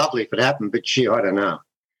 that'd be lovely if it happened, but gee, I don't know.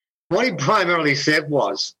 What he primarily said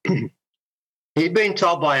was he'd been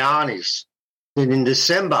told by Arnie's that in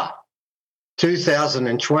December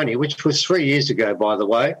 2020, which was 3 years ago, by the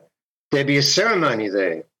way, there'd be a ceremony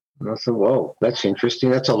there. And I thought, whoa, that's interesting.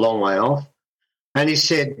 That's a long way off. And he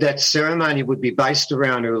said that ceremony would be based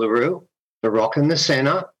around Uluru, the rock in the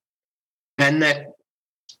centre, and that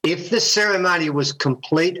if the ceremony was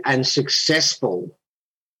complete and successful,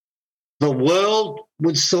 the world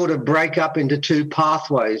would sort of break up into two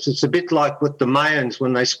pathways. It's a bit like with the Mayans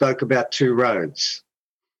when they spoke about two roads.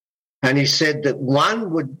 And he said that one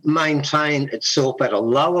would maintain itself at a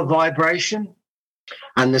lower vibration,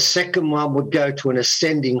 and the second one would go to an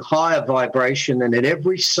ascending higher vibration, and that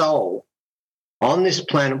every soul on this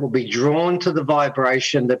planet will be drawn to the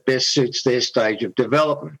vibration that best suits their stage of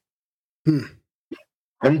development.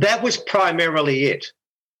 And that was primarily it.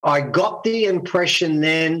 I got the impression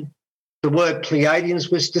then the word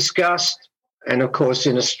Pleiadians was discussed. And, of course,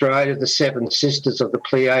 in Australia, the Seven Sisters of the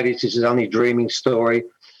Pleiades is the only dreaming story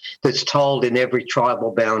that's told in every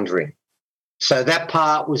tribal boundary. So that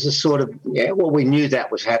part was a sort of, we knew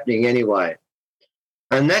that was happening anyway.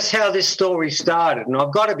 And that's how this story started. And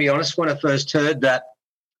I've got to be honest, when I first heard that,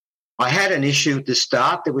 I had an issue at the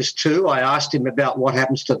start. There was two. I asked him about what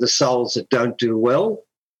happens to the souls that don't do well,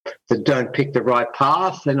 that don't pick the right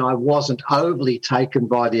path, and I wasn't overly taken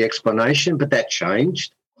by the explanation, but that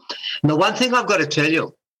changed. And the one thing I've got to tell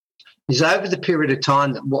you is over the period of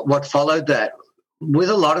time, what followed that, with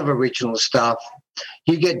a lot of original stuff,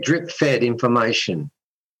 you get drip-fed information.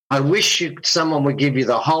 I wish someone would give you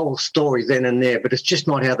the whole story then and there, but it's just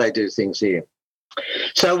not how they do things here.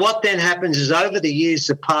 So what then happens is over the years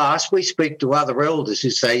that pass, we speak to other elders who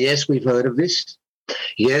say, yes, we've heard of this.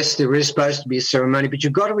 Yes, there is supposed to be a ceremony, but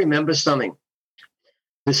you've got to remember something.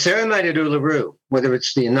 The ceremony at Uluru, whether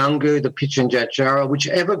it's the Anangu, the Pitjantjatjara,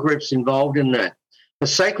 whichever group's involved in that, the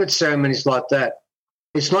sacred ceremonies like that,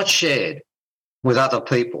 it's not shared. with other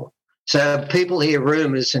people. So people hear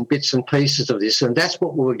rumours and bits and pieces of this, and that's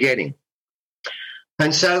what we were getting.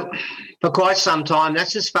 And so for quite some time,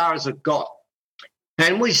 that's as far as it got.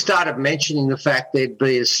 And we started mentioning the fact there'd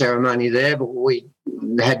be a ceremony there, but we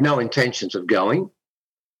had no intentions of going.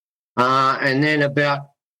 And then about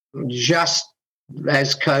just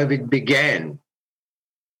as COVID began,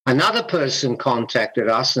 another person contacted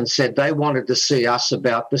us and said they wanted to see us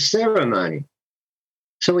about the ceremony.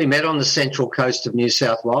 So we met on the central coast of New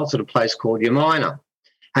South Wales at a place called Yamina.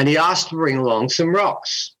 And he asked to bring along some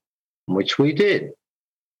rocks, which we did.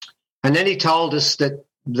 And then he told us that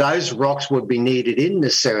those rocks would be needed in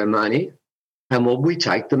the ceremony, and would we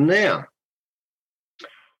take them now?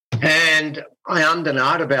 And I ummed and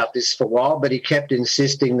ahed about this for a while, but he kept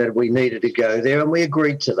insisting that we needed to go there, and we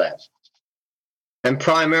agreed to that. And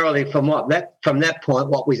primarily from that point,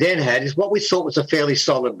 what we then had is what we thought was a fairly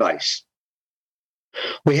solid base.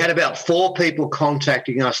 We had about 4 people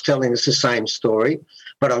contacting us telling us the same story,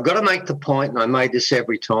 but I've got to make the point, and I made this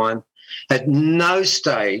every time, at no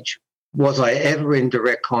stage was I ever in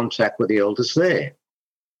direct contact with the elders there.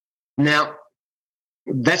 Now,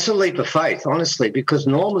 that's a leap of faith, honestly, because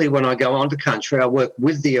normally when I go onto country, I work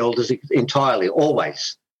with the elders entirely,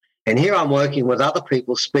 always. And here I'm working with other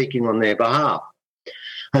people speaking on their behalf.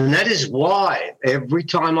 And that is why every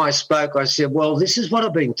time I spoke, I said, well, this is what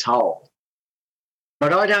I've been told.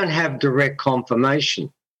 But I don't have direct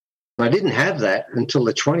confirmation. I didn't have that until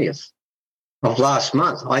the 20th of last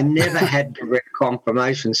month. I never had direct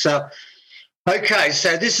confirmation. So, okay,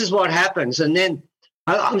 so this is what happens. And then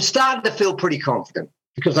I'm starting to feel pretty confident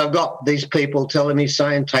because I've got these people telling me,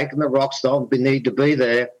 saying, taking the rocks, they'll need to be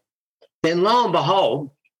there. Then lo and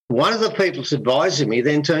behold, one of the people that's advising me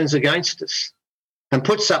then turns against us and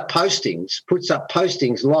puts up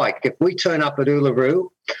postings like, if we turn up at Uluru,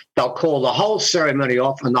 they'll call the whole ceremony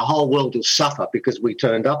off and the whole world will suffer because we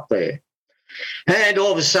turned up there. And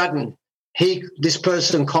all of a sudden, this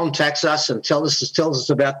person contacts us and tells us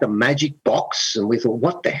about the magic box, and we thought,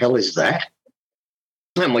 what the hell is that?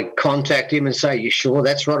 And we contact him and say, you sure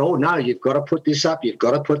that's right? Oh, no, you've got to put this up. You've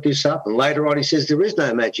got to put this up. And later on he says there is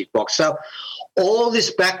no magic box. So all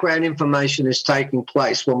this background information is taking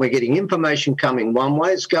place. When we're getting information coming one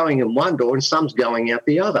way, it's going in one door and some's going out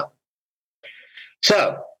the other.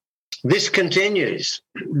 So this continues.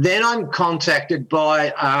 Then I'm contacted by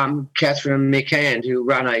Catherine and Mick Hand, who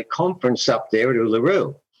run a conference up there at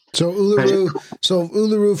Uluru. So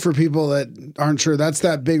Uluru, for people that aren't sure, that's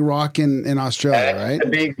that big rock in Australia, right? The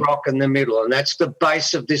big rock in the middle, and that's the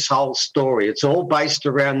base of this whole story. It's all based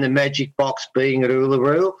around the magic box being at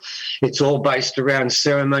Uluru. It's all based around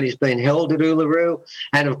ceremonies being held at Uluru.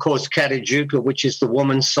 And, of course, Katajuka, which is the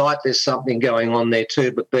woman's site, there's something going on there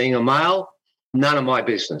too. But being a male, none of my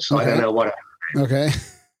business. Okay. I don't know what happened. Okay.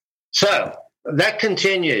 So that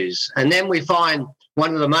continues. And then we find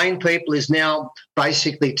one of the main people is now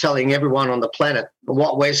basically telling everyone on the planet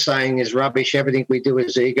what we're saying is rubbish. Everything we do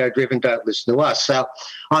is ego-driven. Don't listen to us. So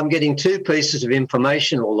I'm getting 2 pieces of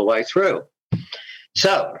information all the way through.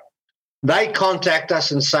 So they contact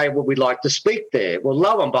us and say, well, we'd like to speak there. Well,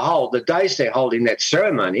 lo and behold, the days they're holding that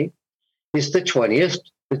ceremony is the 20th,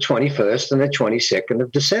 the 21st, and the 22nd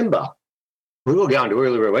of December. We were going to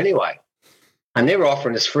Uluru anyway. And they're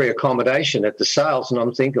offering us free accommodation at the sales. And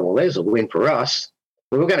I'm thinking, well, there's a win for us.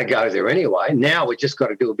 We were going to go there anyway. Now we've just got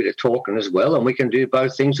to do a bit of talking as well, and we can do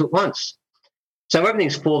both things at once. So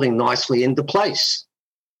everything's falling nicely into place.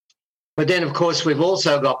 But then, of course, we've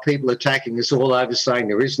also got people attacking us all over saying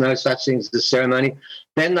there is no such thing as the ceremony.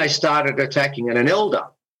 Then they started attacking, and an elder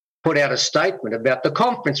put out a statement about the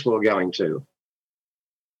conference we were going to.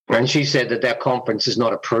 And she said that conference is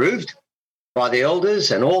not approved by the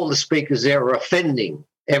elders, and all the speakers there are offending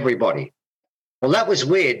everybody. Well, that was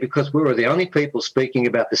weird because we were the only people speaking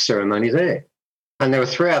about the ceremony there. And there were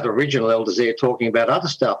 3 other original elders there talking about other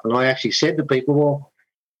stuff. And I actually said to people, well,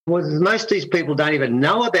 most of these people don't even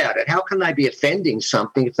know about it. How can they be offending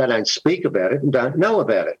something if they don't speak about it and don't know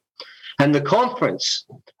about it? And the conference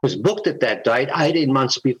was booked at that date 18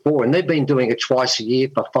 months before, and they've been doing it twice a year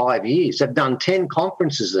for 5 years. They've done 10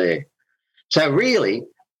 conferences there. So really,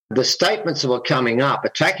 the statements that were coming up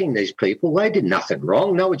attacking these people, they did nothing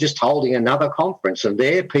wrong. They were just holding another conference, and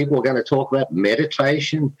there people were going to talk about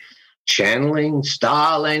meditation, channeling,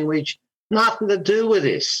 star language, nothing to do with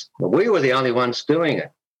this. But we were the only ones doing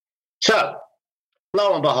it. So,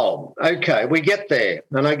 lo and behold, okay, we get there,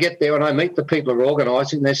 and I get there and I meet the people who are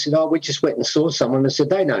organising, and they said, oh, we just went and saw someone. They said,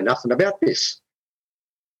 they know nothing about this.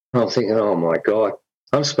 I'm thinking, oh, my God.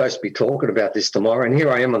 I'm supposed to be talking about this tomorrow, and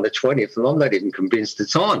here I am on the 20th, and I'm not even convinced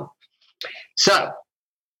it's on. So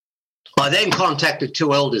I then contacted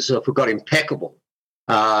two elders who have got impeccable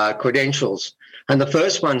credentials. And the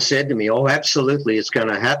first one said to me, oh, absolutely, it's going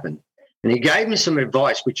to happen. And he gave me some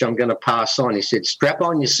advice, which I'm going to pass on. He said, strap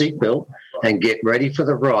on your seatbelt and get ready for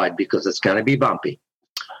the ride because it's going to be bumpy.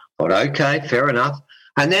 I thought, okay, fair enough.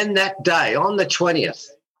 And then that day, on the 20th,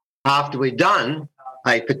 after we'd done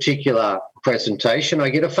a particular presentation, I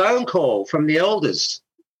get a phone call from the elders.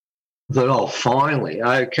 I thought, oh, finally,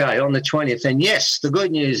 okay, on the 20th. And yes, the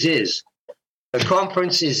good news is the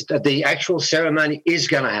conference is, the actual ceremony is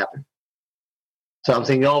going to happen. So I'm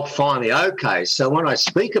thinking, oh, finally, okay. So when I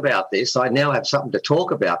speak about this, I now have something to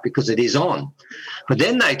talk about because it is on. But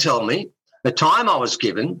then they tell me the time I was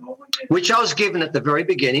given, which I was given at the very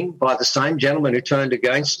beginning by the same gentleman who turned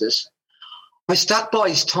against us. I stuck by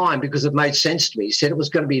his time because it made sense to me. He said it was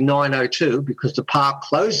going to be 9:02 because the park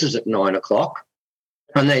closes at 9 o'clock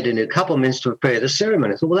and they need a couple of minutes to prepare the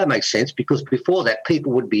ceremony. I thought, well, that makes sense because before that,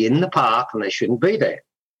 people would be in the park and they shouldn't be there.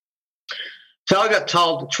 So I got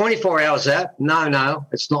told 24 hours out, no,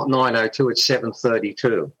 it's not 9:02, it's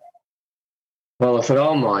 7:32. Well, I thought,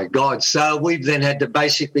 oh, my God. So we've then had to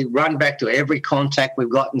basically run back to every contact we've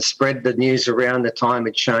got and spread the news around. The time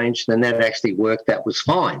had changed, and that actually worked. That was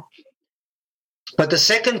fine. But the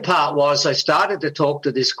second part was I started to talk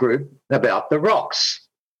to this group about the rocks.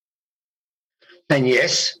 And,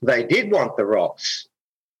 yes, they did want the rocks.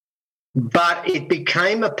 But it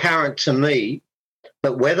became apparent to me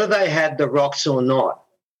that whether they had the rocks or not,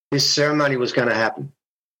 this ceremony was going to happen.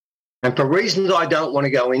 And for reasons I don't want to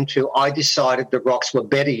go into, I decided the rocks were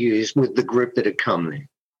better used with the group that had come there.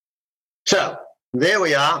 So there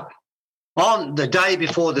we are. On the day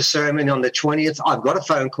before the ceremony, on the 20th, I've got a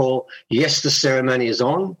phone call. Yes, the ceremony is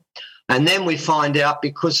on. And then we find out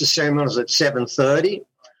because the ceremony is at 7:30,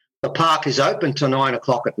 the park is open till 9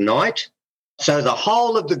 o'clock at night. So the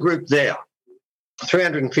whole of the group there,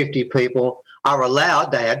 350 people, are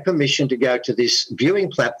allowed, they had permission to go to this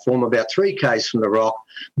viewing platform about 3 k's from the rock,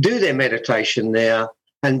 do their meditation there,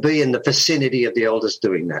 and be in the vicinity of the elders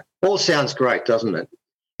doing that. All sounds great, doesn't it?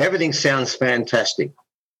 Everything sounds fantastic.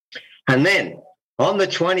 And then on the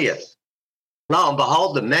 20th, lo and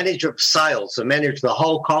behold, the manager of sales, the manager of the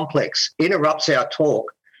whole complex, interrupts our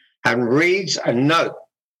talk and reads a note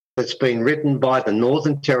that's been written by the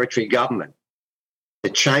Northern Territory government.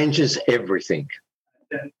 It changes everything.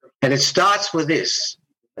 And it starts with this.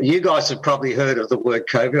 You guys have probably heard of the word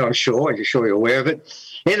COVID, I'm sure. I'm sure you're aware of it.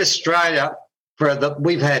 In Australia,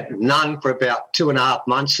 we've had none for about 2.5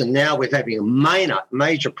 months, and now we're having a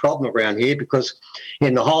major problem around here because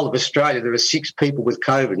in the whole of Australia there are 6 people with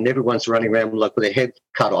COVID and everyone's running around like with their head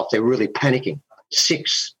cut off. They're really panicking.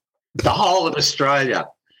 6. The whole of Australia.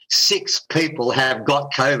 6 people have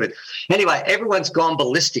got COVID. Anyway, everyone's gone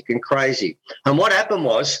ballistic and crazy. And what happened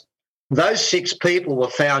was those 6 people were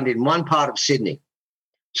found in one part of Sydney.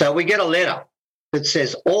 So we get a letter that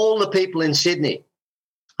says all the people in Sydney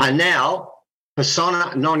are now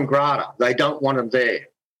persona non grata. They don't want them there.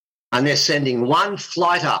 And they're sending one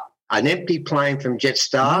flight up, an empty plane from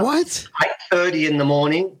Jetstar. What? 8:30 in the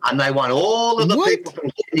morning, and they want all of the people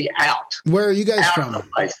from Sydney out. Where are you guys from?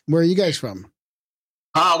 Where are you guys from?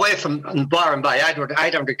 We're from Byron Bay,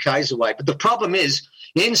 800 k's away. But the problem is,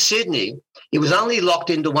 in Sydney, it was only locked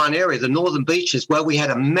into one area, the Northern Beaches, where we had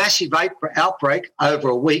a massive outbreak over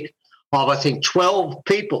a week of, I think, 12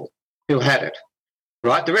 people who had it,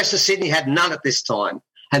 right? The rest of Sydney had none at this time,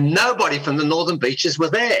 and nobody from the Northern Beaches were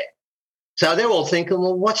there. So they're all thinking,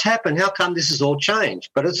 well, what's happened? How come this has all changed?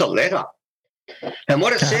 But it's a letter. And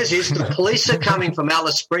what it says is the police are coming from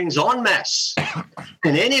Alice Springs en masse,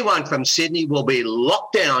 and anyone from Sydney will be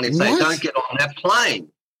locked down if they don't get on that plane.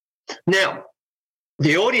 Now,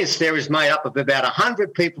 the audience there is made up of about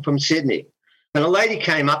 100 people from Sydney. And a lady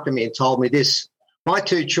came up to me and told me this, my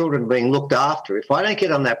 2 children are being looked after. If I don't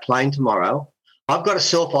get on that plane tomorrow, I've got to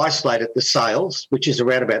self-isolate at the sales, which is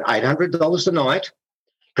around about $800 a night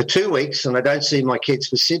for 2 weeks, and I don't see my kids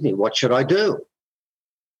for Sydney. What should I do?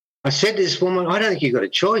 I said to this woman, I don't think you've got a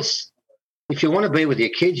choice. If you want to be with your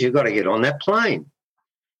kids, you've got to get on that plane.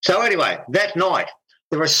 So anyway, that night,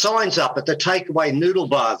 there are signs up at the takeaway noodle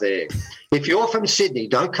bar there. If you're from Sydney,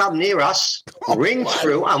 don't come near us. Ring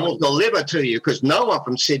through and we'll deliver to you because no one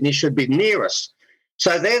from Sydney should be near us.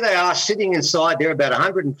 So there they are sitting inside. There are about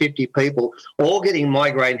 150 people all getting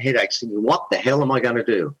migraine headaches thinking, what the hell am I going to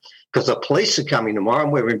do? Because the police are coming tomorrow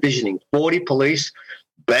and we're envisioning 40 police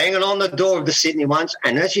banging on the door of the Sydney ones.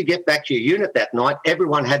 And as you get back to your unit that night,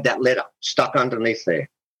 everyone had that letter stuck underneath there.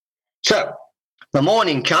 So the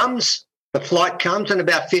morning comes, the flight comes, and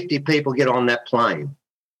about 50 people get on that plane.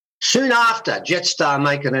 Soon after, Jetstar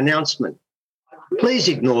make an announcement. Please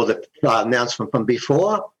ignore the announcement from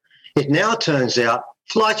before. It now turns out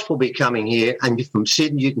flights will be coming here, and from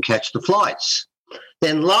Sydney you can catch the flights.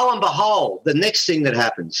 Then lo and behold, the next thing that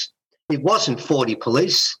happens, it wasn't 40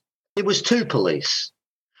 police, it was 2 police.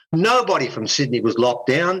 Nobody from Sydney was locked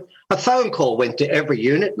down. A phone call went to every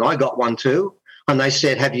unit, and I got one too, and they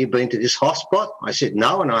said, have you been to this hotspot? I said,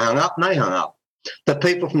 no, and I hung up, and they hung up. The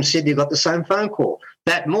people from Sydney got the same phone call.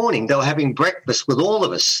 That morning, they were having breakfast with all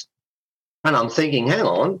of us. And I'm thinking, hang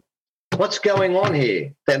on, what's going on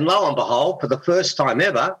here? Then lo and behold, for the first time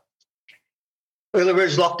ever,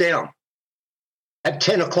 Uluru's locked down at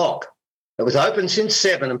 10 o'clock. It was open since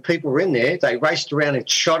 7 and people were in there. They raced around and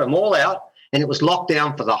shot them all out, and it was locked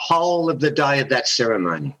down for the whole of the day of that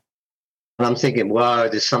ceremony. And I'm thinking, whoa,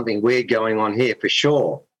 there's something weird going on here for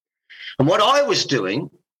sure. And what I was doing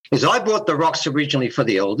is I brought the rocks originally for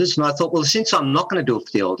the elders, and I thought, well, since I'm not going to do it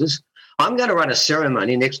for the elders, I'm going to run a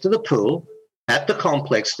ceremony next to the pool at the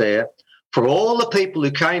complex there for all the people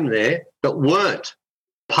who came there that weren't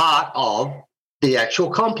part of the actual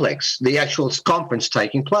complex, the actual conference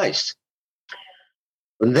taking place.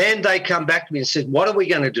 And then they come back to me and said, what are we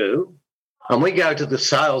going to do? And we go to the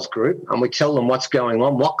sales group and we tell them what's going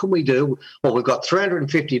on. What can we do? Well, we've got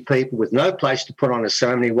 350 people with no place to put on a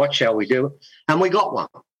ceremony. What shall we do? And we got one.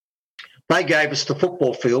 They gave us the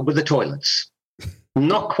football field with the toilets.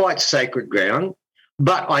 Not quite sacred ground,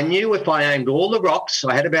 but I knew if I aimed all the rocks,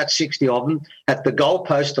 I had about 60 of them, at the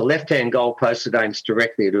goalpost, the left-hand goalpost that aims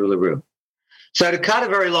directly at Uluru. So to cut a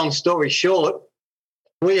very long story short,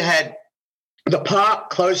 we had the park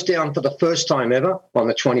closed down for the first time ever on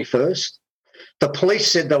the 21st. The police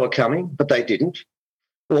said they were coming, but they didn't.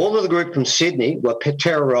 All of the group from Sydney were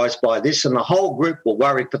terrorised by this, and the whole group were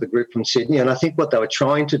worried for the group from Sydney. And I think what they were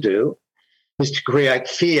trying to do is to create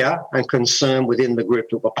fear and concern within the group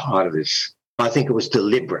that were part of this. I think it was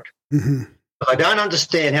deliberate. Mm-hmm. I don't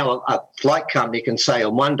understand how a flight company can say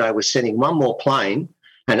on one day we're sending one more plane,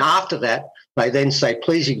 and after that they then say,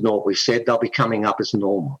 please ignore what we said, they'll be coming up as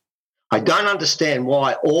normal. I don't understand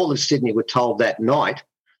why all of Sydney were told that night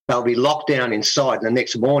they'll be locked down inside, and the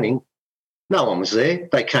next morning no one was there.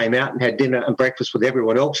 They came out and had dinner and breakfast with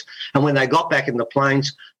everyone else, and when they got back in the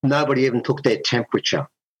planes, nobody even took their temperature.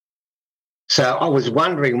 So I was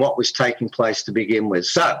wondering what was taking place to begin with.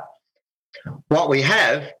 So what we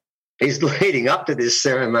have is, leading up to this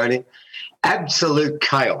ceremony, absolute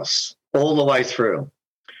chaos all the way through.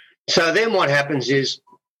 So then what happens is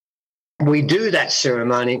we do that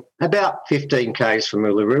ceremony about 15 k's from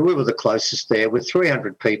Uluru. We were the closest there with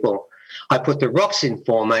 300 people. I put the rocks in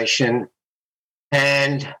formation,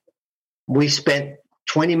 and we spent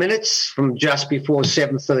 20 minutes from just before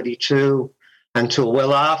 7:32 until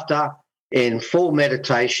well after in full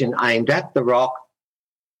meditation aimed at the rock,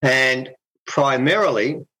 and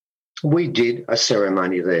primarily we did a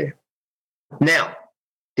ceremony there. Now,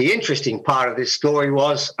 the interesting part of this story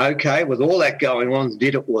was, okay, with all that going on,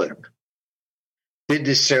 did it work? Did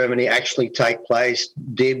this ceremony actually take place?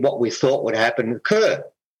 Did what we thought would happen occur?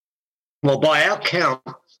 Well, by our count,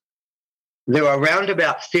 there are around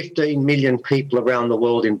about 15 million people around the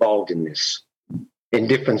world involved in this, in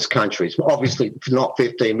different countries. Obviously, not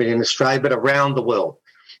 15 million in Australia, but around the world.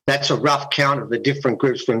 That's a rough count of the different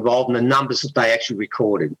groups were involved and the numbers that they actually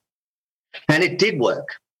recorded. And it did work.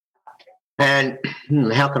 And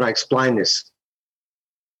how can I explain this?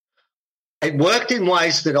 It worked in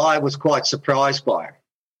ways that I was quite surprised by.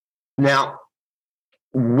 Now,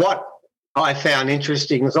 what I found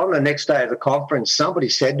interesting was on the next day of the conference, somebody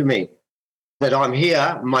said to me that I'm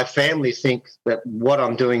here, my family think that what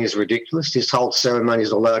I'm doing is ridiculous. This whole ceremony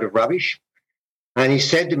is a load of rubbish. And he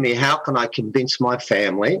said to me, how can I convince my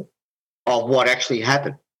family of what actually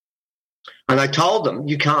happened? And I told them,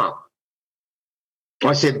 you can't.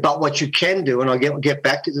 I said, but what you can do, and I'll get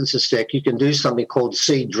back to this in a sec, you can do something called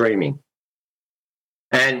seed dreaming.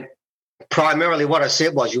 And primarily what I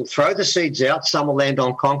said was, you'll throw the seeds out, some will land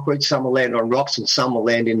on concrete, some will land on rocks, and some will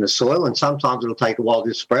land in the soil, and sometimes it'll take a while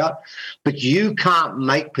to sprout. But you can't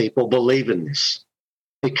make people believe in this.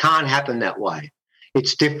 It can't happen that way.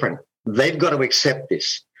 It's different. They've got to accept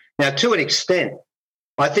this. Now, to an extent,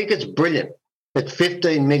 I think it's brilliant that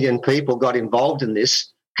 15 million people got involved in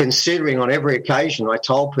this, considering on every occasion I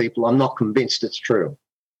told people I'm not convinced it's true.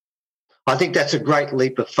 I think that's a great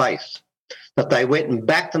leap of faith, that they went and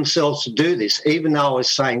backed themselves to do this, even though I was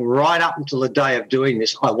saying right up until the day of doing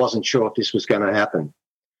this, I wasn't sure if this was going to happen.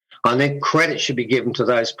 I think credit should be given to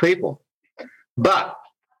those people. But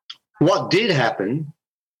what did happen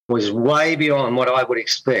was way beyond what I would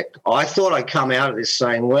expect. I thought I'd come out of this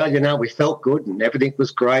saying, well, you know, we felt good and everything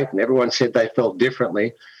was great and everyone said they felt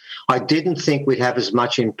differently. I didn't think we'd have as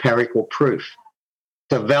much empirical proof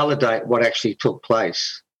to validate what actually took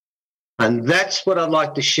place. And that's what I'd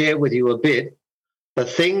like to share with you a bit. The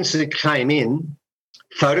things that came in,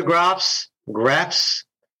 photographs, graphs,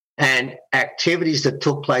 and activities that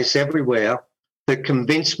took place everywhere that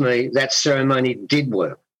convinced me that ceremony did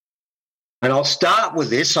work. And I'll start with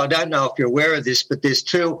this. I don't know if you're aware of this, but there's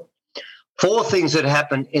 4 things that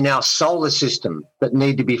happen in our solar system that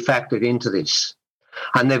need to be factored into this.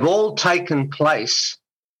 And they've all taken place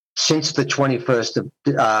since the 21st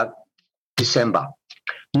of December.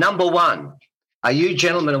 Number 1, are you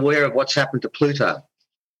gentlemen aware of what's happened to Pluto?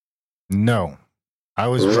 No. I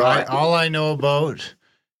was right. All I know about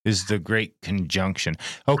is the Great Conjunction.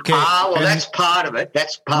 Okay. Well, that's part of it.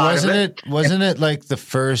 That's part of it. Wasn't it like the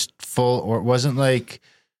first full, or it wasn't like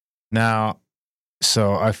now?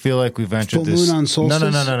 So I feel like we've entered full this. Moon on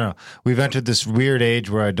solstice? No. We've entered this weird age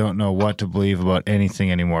where I don't know what to believe about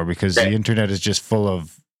anything anymore because the internet is just full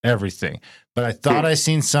of everything. But I thought I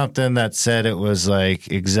seen something that said it was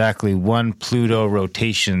like exactly 1 Pluto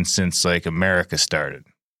rotation since like America started.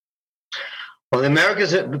 Well,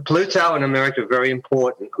 Pluto and America are very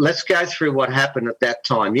important. Let's go through what happened at that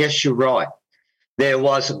time. Yes, you're right. There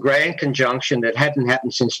was a grand conjunction that hadn't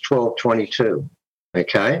happened since 1222,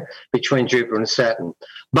 okay, between Jupiter and Saturn.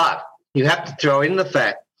 But you have to throw in the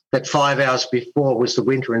fact that 5 hours before was the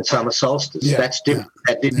winter and summer solstice. Yeah, that's different.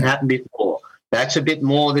 Yeah, that didn't happen before. That's a bit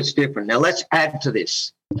more that's different. Now, let's add to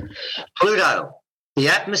this. Pluto. The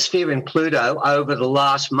atmosphere in Pluto over the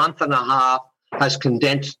last month and a half has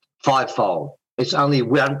condensed 5-fold. It's only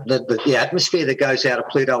the atmosphere that goes out of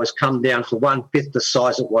Pluto has come down to 1/5 the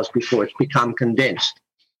size it was before. It's become condensed.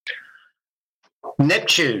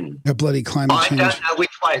 Neptune. A bloody climate change. I don't know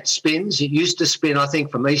which way it spins. It used to spin, I think,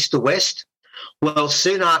 from east to west. Well,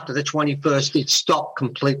 soon after the 21st, it stopped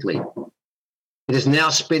completely. It is now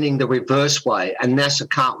spinning the reverse way, and NASA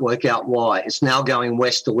can't work out why. It's now going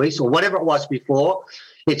west to east, or whatever it was before.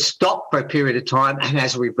 It stopped for a period of time and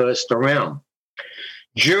has reversed around.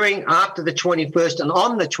 After the 21st and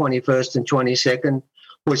on the 21st and 22nd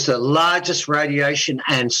was the largest radiation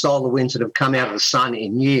and solar winds that have come out of the sun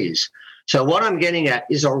in years. So what I'm getting at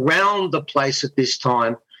is around the place at this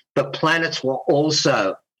time, the planets were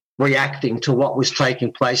also reacting to what was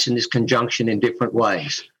taking place in this conjunction in different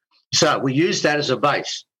ways. So we use that as a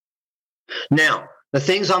base. Now, the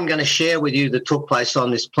things I'm going to share with you that took place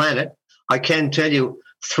on this planet, I can tell you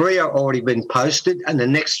 3 are already been posted, and the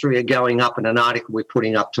next 3 are going up in an article we're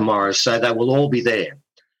putting up tomorrow, so they will all be there.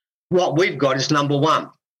 What we've got is number 1.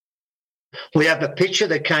 We have a picture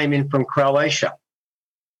that came in from Croatia.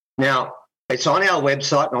 Now, it's on our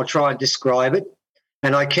website, and I'll try and describe it.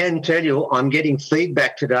 And I can tell you I'm getting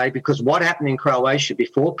feedback today because what happened in Croatia,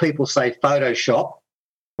 before people say Photoshop,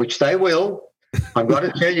 which they will, I've got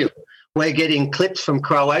to tell you, we're getting clips from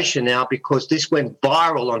Croatia now because this went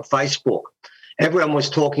viral on Facebook. Everyone was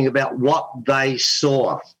talking about what they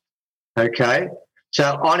saw, okay?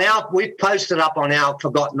 So we've posted up on our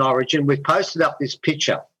Forgotten Origin, we've posted up this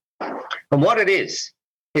picture. And what it is,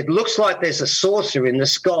 it looks like there's a saucer in the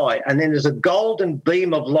sky and then there's a golden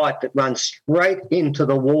beam of light that runs straight into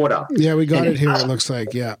the water. Yeah, we got it here, it looks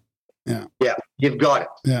like, yeah. Yeah, you've got it.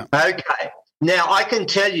 Yeah. Okay. Now, I can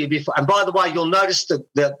tell you before, and by the way, you'll notice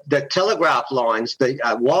the telegraph lines, the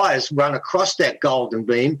wires run across that golden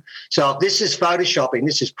beam. So if this is photoshopping,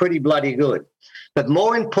 this is pretty bloody good. But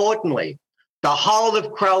more importantly, the whole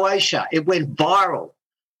of Croatia, it went viral.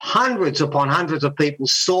 Hundreds upon hundreds of people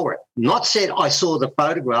saw it. Not said I saw the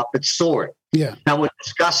photograph, but saw it. Yeah. And we're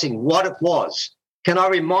discussing what it was. Can I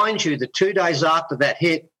remind you that 2 days after that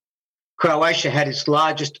hit, Croatia had its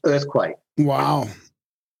largest earthquake. Wow.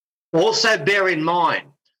 Also bear in mind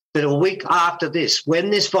that a week after this, when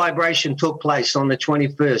this vibration took place on the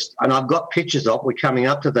 21st, and I've got pictures of, we're coming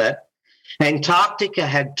up to that, Antarctica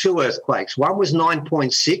had 2 earthquakes. One was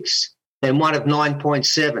 9.6 and one of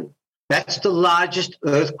 9.7. That's the largest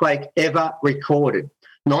earthquake ever recorded.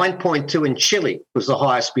 9.2 in Chile was the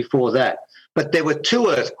highest before that. But there were 2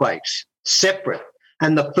 earthquakes separate,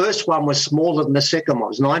 and the first one was smaller than the second one.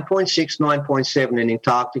 It was 9.6, 9.7 in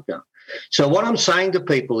Antarctica. So what I'm saying to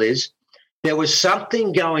people is there was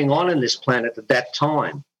something going on in this planet at that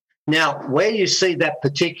time. Now, where you see that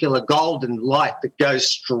particular golden light that goes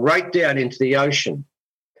straight down into the ocean,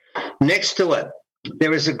 next to it,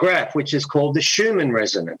 there is a graph which is called the Schumann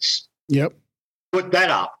resonance. Yep. Put that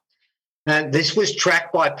up. And this was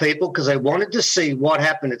tracked by people because they wanted to see what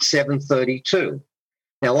happened at 7:32.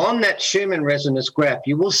 Now, on that Schumann resonance graph,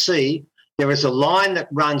 you will see there is a line that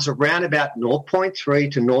runs around about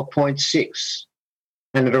 0.3 to 0.6.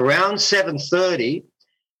 And at around 7:30,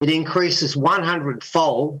 it increases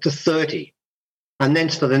 100-fold to 30. And then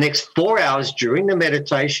for the next 4 hours during the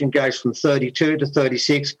meditation, goes from 32 to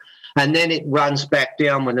 36. and then it runs back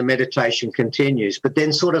down when the meditation continues. But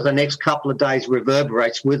then sort of the next couple of days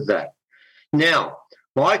reverberates with that. Now,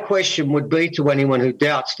 my question would be to anyone who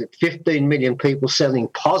doubts that 15 million people sending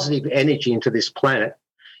positive energy into this planet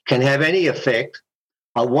can have any effect.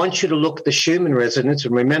 I want you to look at the Schumann resonance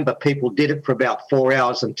and remember people did it for about 4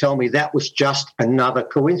 hours and tell me that was just another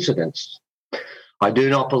coincidence. I do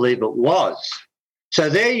not believe it was. So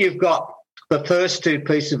there you've got the first two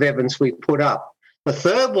pieces of evidence we put up. The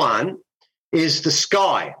third one is the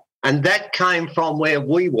sky, and that came from where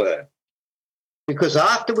we were. Because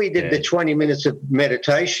after we did the 20 minutes of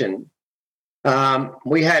meditation,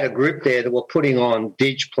 we had a group there that were putting on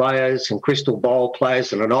didge players and crystal bowl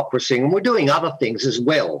players and an opera singer, and we're doing other things as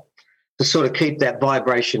well to sort of keep that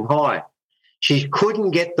vibration high. She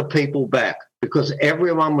couldn't get the people back because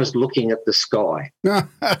everyone was looking at the sky.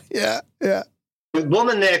 Yeah. The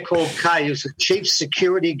woman there called Kay, who's the chief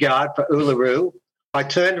security guard for Uluru, I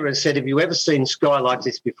turned to her and said, "Have you ever seen sky like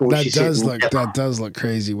this before?" That she does said, look "Never." that does look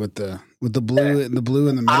crazy with the blue the blue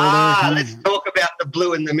in the middle there. Let's talk about the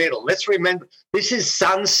blue in the middle. Let's remember this is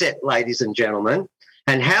sunset, ladies and gentlemen,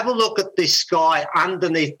 and have a look at this sky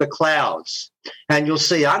underneath the clouds, and you'll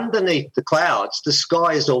see underneath the clouds the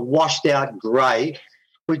sky is a washed out grey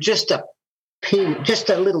with just a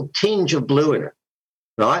little tinge of blue in it.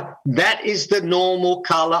 Right? That is the normal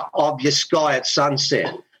colour of your sky at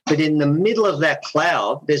sunset. But in the middle of that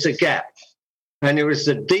cloud, there's a gap. And there is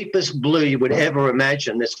the deepest blue you would ever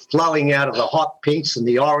imagine that's flowing out of the hot pinks and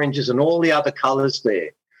the oranges and all the other colours there.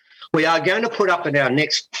 We are going to put up in our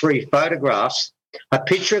next 3 photographs a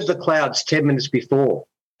picture of the clouds 10 minutes before.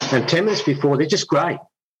 And 10 minutes before, they're just grey.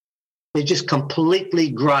 They're just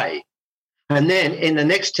completely grey. And then in the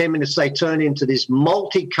next 10 minutes, they turn into this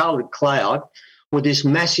multicoloured cloud with this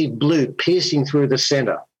massive blue piercing through the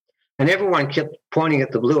centre. And everyone kept pointing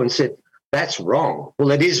at the blue and said, "That's wrong."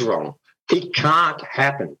 Well, it is wrong. It can't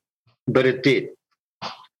happen, but it did.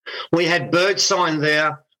 We had bird sign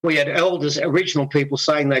there. We had elders, original people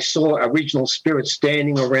saying they saw original spirits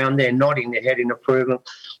standing around there, nodding their head in approval.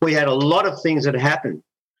 We had a lot of things that happened.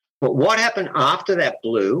 But what happened after that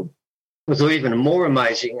blue was even more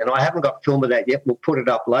amazing, and I haven't got film of that yet. We'll put it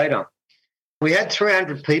up later. We had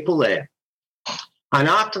 300 people there. And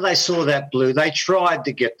after they saw that blue, they tried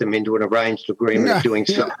to get them into an arranged agreement of doing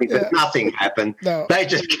something, but nothing happened. No. They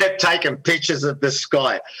just kept taking pictures of the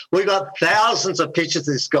sky. We got thousands of pictures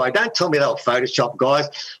of the sky. Don't tell me they were Photoshop, guys.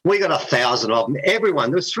 We got 1,000 of them.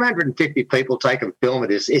 Everyone. There was 350 people taking film of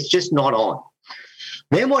this. It's just not on.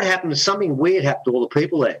 Then what happened is something weird happened to all the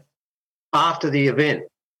people there after the event.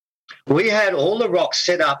 We had all the rocks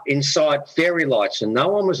set up inside fairy lights, and no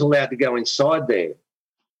one was allowed to go inside there.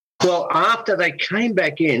 Well, after they came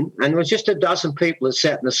back in, and there was just a dozen people that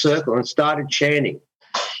sat in a circle and started chanting,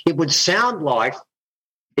 it would sound like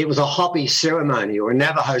it was a Hopi ceremony or a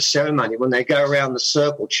Navajo ceremony when they go around the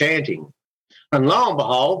circle chanting. And lo and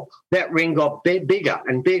behold, that ring got bigger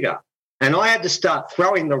and bigger. And I had to start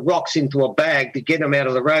throwing the rocks into a bag to get them out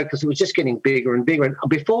of the road because it was just getting bigger and bigger. And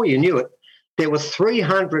before you knew it, there were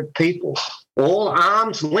 300 people, all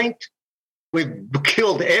arms linked. We've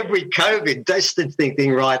killed every COVID distancing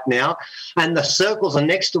thing right now, and the circles are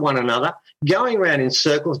next to one another, going around in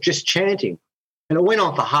circles, just chanting. And it went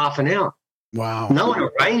on for half an hour. Wow. No one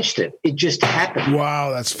arranged it. It just happened.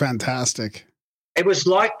 Wow, that's fantastic. It was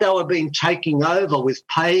like they were being taken over with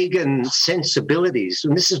pagan sensibilities.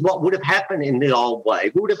 And this is what would have happened in the old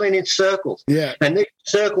way. We would have been in circles. Yeah. And these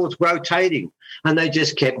circles rotating, and they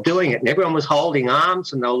just kept doing it. And everyone was holding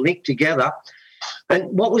arms, and they were linked together. And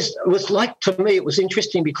what was like to me, it was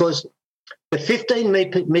interesting because the 15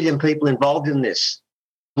 million people involved in this,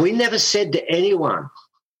 we never said to anyone,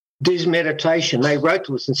 do meditation. They wrote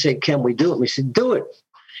to us and said, "Can we do it?" And we said, "Do it."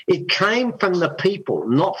 It came from the people,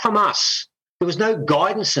 not from us. There was no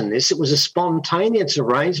guidance in this. It was a spontaneous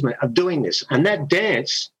arrangement of doing this. And that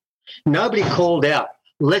dance, nobody called out,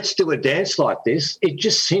 "Let's do a dance like this." It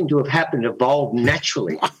just seemed to have happened, evolved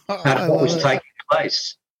naturally out of what was taking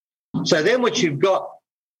place. So then what you've got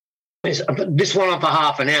is this went on for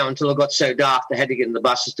half an hour until it got so dark they had to get in the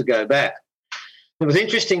buses to go back. It was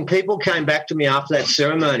interesting. People came back to me after that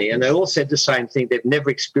ceremony and they all said the same thing. They've never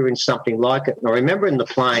experienced something like it. And I remember in the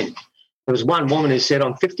plane, there was one woman who said,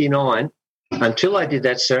 "I'm 59. Until I did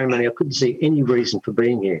that ceremony, I couldn't see any reason for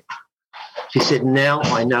being here." She said, "Now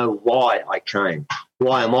I know why I came,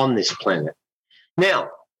 why I'm on this planet."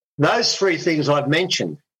 Now, those 3 things I've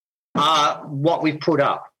mentioned are what we put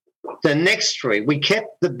up. The next 3, we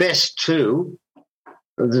kept the best 2.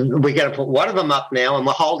 We're going to put one of them up now, and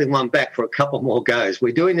we're holding one back for a couple more goes.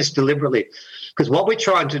 We're doing this deliberately because what we're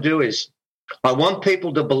trying to do is I want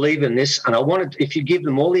people to believe in this, and I want if you give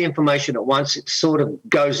them all the information at once, it sort of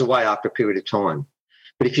goes away after a period of time.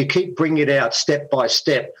 But if you keep bringing it out step by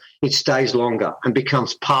step, it stays longer and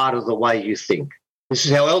becomes part of the way you think. This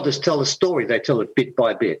is how elders tell a story. They tell it bit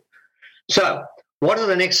by bit. So what are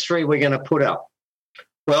the next three we're going to put up?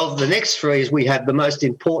 Well, the next three is we have the most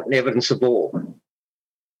important evidence of all.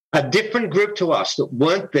 A different group to us that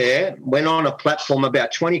weren't there went on a platform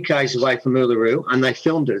about 20 k's away from Uluru, and they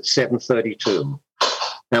filmed it at 7:32.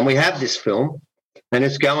 And we have this film, and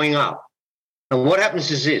it's going up. And what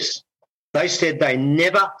happens is this. They said they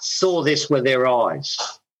never saw this with their eyes.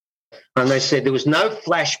 And they said there was no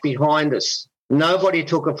flash behind us. Nobody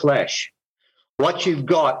took a flash. What you've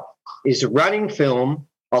got is a running film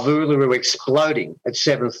of Uluru exploding at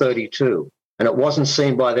 7:32, and it wasn't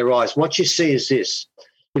seen by their eyes. What you see is this.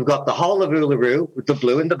 You've got the whole of Uluru with the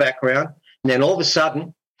blue in the background, and then all of a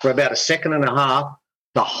sudden, for about a second and a half,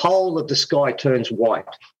 the whole of the sky turns white.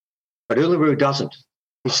 But Uluru doesn't.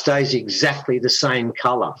 It stays exactly the same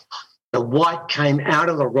colour. The white came out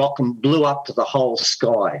of the rock and blew up to the whole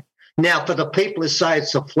sky. Now, for the people who say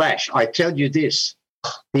it's a flash, I tell you this.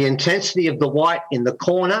 The intensity of the white in the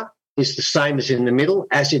corner is the same as in the middle,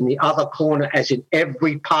 as in the other corner, as in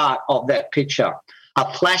every part of that picture.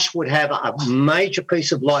 A flash would have a major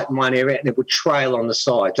piece of light in one area and it would trail on the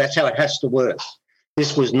sides. That's how it has to work.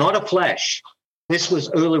 This was not a flash. This was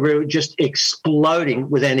Uluru just exploding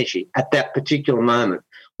with energy at that particular moment.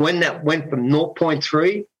 When that went from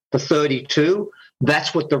 0.3 to 32,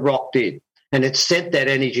 that's what the rock did. And it sent that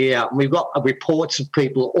energy out. And we've got reports of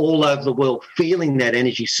people all over the world feeling that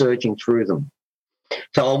energy surging through them.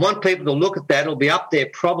 So I want people to look at that. It'll be up there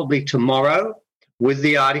probably tomorrow with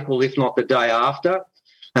the article, if not the day after.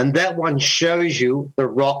 And that one shows you the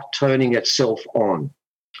rock turning itself on.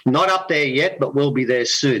 Not up there yet, but we'll be there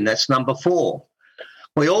soon. That's number 4.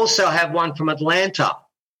 We also have one from Atlanta,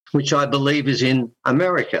 which I believe is in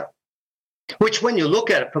America, which when you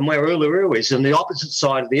look at it from where Uluru is on the opposite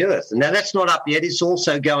side of the earth. And now that's not up yet. It's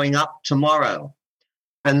also going up tomorrow.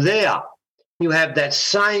 And there you have that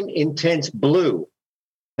same intense blue,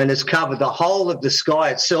 and it's covered the whole of the sky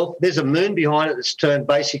itself. There's a moon behind it that's turned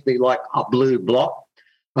basically like a blue block,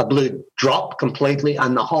 a blue drop completely,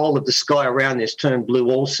 and the whole of the sky around this turned blue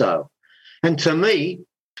also. And to me,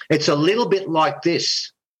 it's a little bit like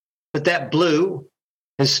this, but that blue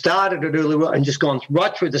has started at Uluru and just gone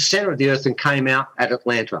right through the center of the earth and came out at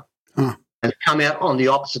Atlanta and come out on the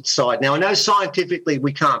opposite side. Now, I know scientifically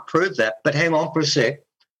we can't prove that, but hang on for a sec.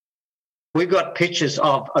 We've got pictures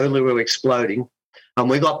of Uluru exploding, and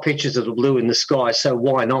we got pictures of the blue in the sky, so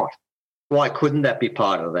why not? Why couldn't that be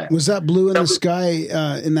part of that? Was that blue in the sky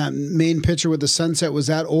in that main picture with the sunset, was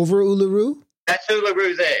that over Uluru? That's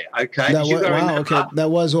Uluru there, okay? That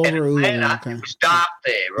was over Uluru. Okay. It was dark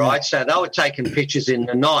there, right? So they were taking pictures in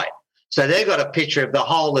the night. So they got a picture of the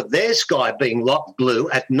whole of their sky being locked blue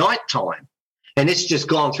at nighttime. And it's just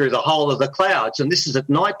gone through the whole of the clouds, and this is at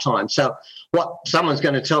nighttime. So what someone's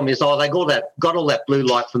going to tell me is, they got all that blue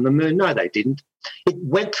light from the moon. No, they didn't. It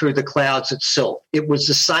went through the clouds itself. It was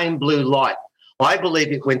the same blue light. I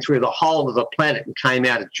believe it went through the whole of the planet and came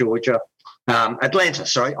out of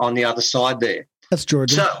Atlanta, on the other side there. That's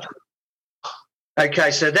Georgia.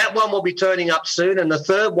 So that one will be turning up soon, and the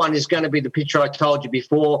third one is going to be the picture I told you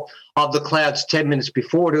before of the clouds 10 minutes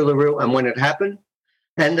before Uluru and when it happened.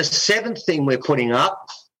 And the 7th thing we're putting up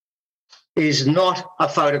is not a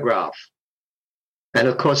photograph. And,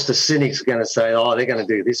 of course, the cynics are going to say, they're going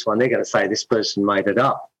to do this one. They're going to say this person made it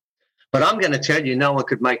up. But I'm going to tell you no one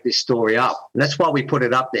could make this story up. And that's why we put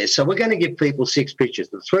it up there. So we're going to give people 6 pictures.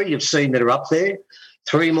 The 3 you've seen that are up there,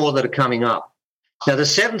 3 more that are coming up. Now, the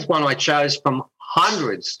 7th one I chose from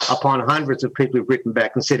hundreds upon hundreds of people who've written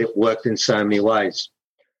back and said it worked in so many ways.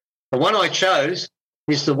 The one I chose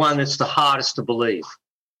is the one that's the hardest to believe.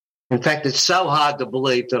 In fact, it's so hard to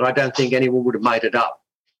believe that I don't think anyone would have made it up.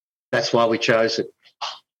 That's why we chose it.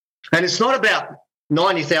 And it's not about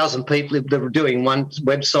 90,000 people that were doing one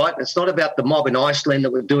website. It's not about the mob in Iceland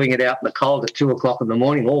that were doing it out in the cold at 2 o'clock in the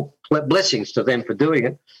morning. All blessings to them for doing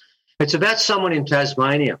it. It's about someone in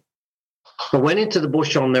Tasmania who went into the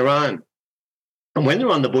bush on their own. And when they're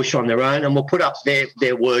on the bush on their own, and we'll put up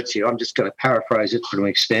their words here, I'm just going to paraphrase it to an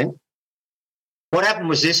extent. What happened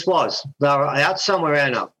was they were out somewhere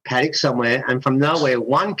in a paddock somewhere, and from nowhere,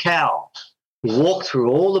 one cow walked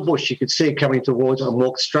through all the bush. You could see it coming towards her and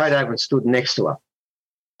walked straight over and stood next to her.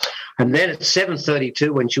 And then at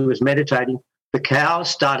 7:32, when she was meditating, the cow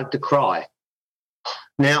started to cry.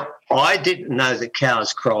 Now, I didn't know that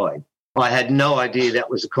cows cried. I had no idea that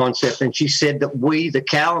was a concept. And she said that we, the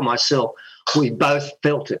cow and myself, we both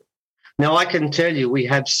felt it. Now, I can tell you we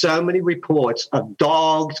have so many reports of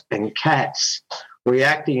dogs and cats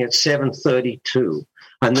reacting at 7:32.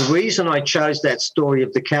 And the reason I chose that story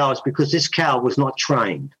of the cow is because this cow was not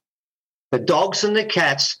trained. The dogs and the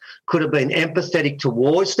cats could have been empathetic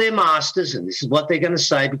towards their masters, and this is what they're going to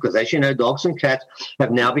say, because as you know, dogs and cats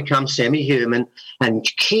have now become semi-human and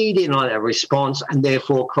keyed in on a response and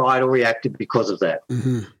therefore cried or reacted because of that.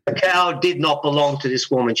 Mm-hmm. The cow did not belong to this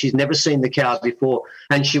woman. She's never seen the cow before,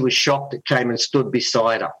 and she was shocked it came and stood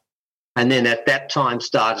beside her, and then at that time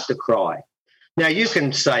started to cry. Now, you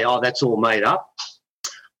can say, oh, that's all made up.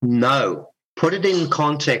 No. Put it in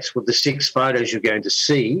context with the 6 photos you're going to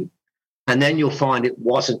see, and then you'll find it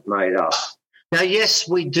wasn't made up. Now, yes,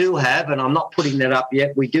 we do have, and I'm not putting that up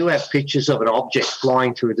yet, we do have pictures of an object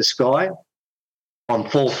flying through the sky on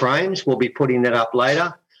 4 frames. We'll be putting that up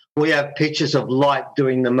later. We have pictures of light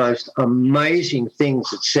doing the most amazing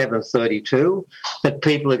things at 7:32 that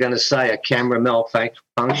people are going to say are camera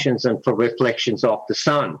malfunctions and for reflections off the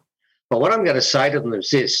sun. But what I'm going to say to them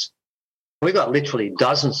is this. We've got literally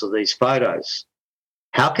dozens of these photos.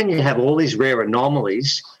 How can you have all these rare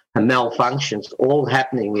anomalies and malfunctions all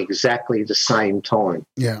happening exactly the same time?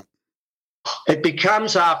 Yeah. It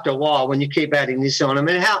becomes, after a while, when you keep adding this on, I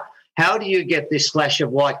mean, how do you get this flash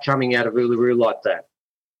of light coming out of Uluru like that?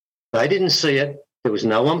 They didn't see it. There was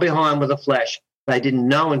no one behind with a flash. They didn't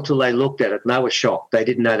know until they looked at it, and they were shocked. They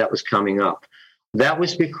didn't know that was coming up. That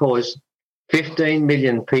was because 15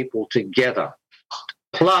 million people together,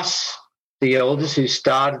 plus the elders who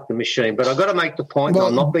started the machine. But I've got to make the point,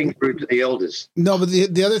 I'm not being rude to the elders. No, but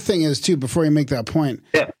the other thing is, too, before you make that point,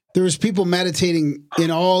 there was people meditating in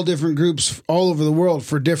all different groups all over the world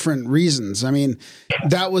for different reasons. I mean,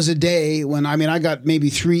 that was a day when, I got maybe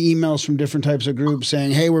 3 emails from different types of groups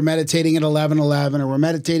saying, hey, we're meditating at 11:11, or we're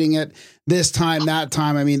meditating at this time, that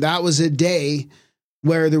time. I mean, that was a day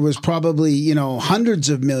where there was probably, hundreds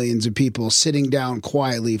of millions of people sitting down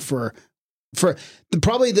quietly for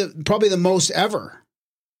probably the most ever.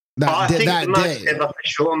 I think the most ever for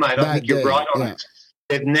sure, mate. I think you're right on it.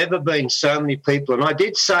 There've never been so many people. And I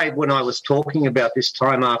did say when I was talking about this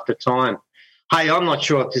time after time, hey, I'm not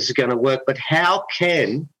sure if this is going to work, but how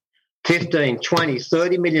can 15, 20,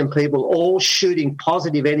 30 million people all shooting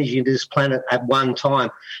positive energy into this planet at one time,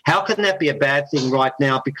 how can that be a bad thing right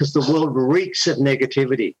now? Because the world reeks of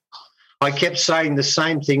negativity. I kept saying the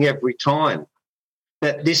same thing every time,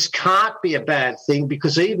 that this can't be a bad thing,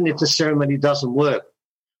 because even if the ceremony doesn't work,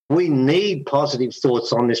 we need positive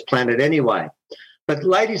thoughts on this planet anyway. But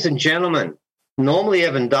ladies and gentlemen, normally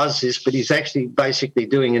Evan does this, but he's actually basically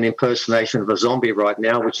doing an impersonation of a zombie right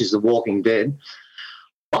now, which is The Walking Dead.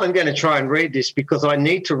 I'm going to try and read this because I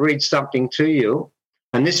need to read something to you,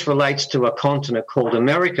 and this relates to a continent called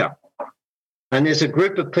America. And there's a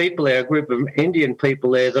group of people there, a group of Indian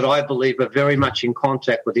people there that I believe are very much in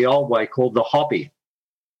contact with the old way, called the Hopi.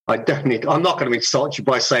 I'm not going to insult you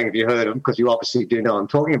by saying if you heard them, because you obviously do know what I'm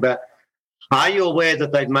talking about. Are you aware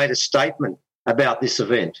that they've made a statement about this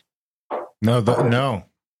event? No.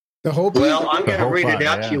 The Hopi? Well, I'm going to read it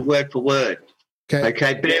out to you word for word.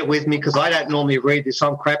 Okay, bear with me, because I don't normally read this.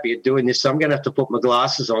 I'm crappy at doing this, so I'm going to have to put my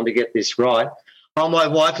glasses on to get this right. Oh, my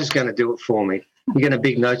wife is going to do it for me. You're going to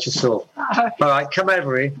big note yourself. All right, come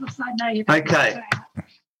over here. Okay.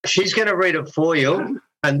 She's going to read it for you,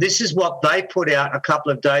 and this is what they put out a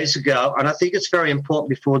couple of days ago, and I think it's very important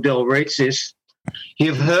before Del reads this.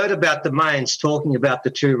 You've heard about the Mayans talking about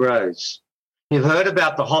the 2 roads. You've heard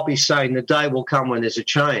about the Hopi saying the day will come when there's a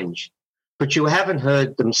change, but you haven't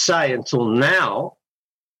heard them say until now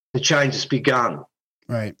the change has begun.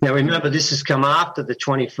 Right. Now, remember, this has come after the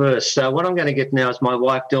 21st. So what I'm going to get now is my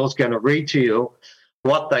wife, Del's going to read to you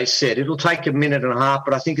what they said. It'll take a minute and a half,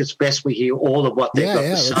 but I think it's best we hear all of what they've got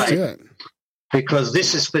to say. Let's do it. Because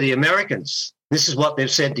this is for the Americans. This is what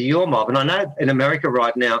they've said to your mob. And I know in America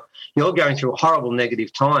right now, you're going through horrible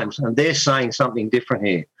negative times, and they're saying something different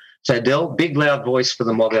here. So, Del, big, loud voice for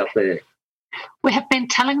the mob out there. We have been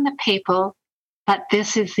telling the people that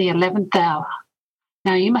this is the 11th hour.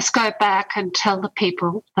 Now, you must go back and tell the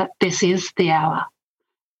people that this is the hour,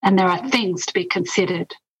 and there are things to be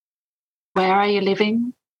considered. Where are you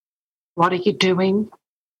living? What are you doing?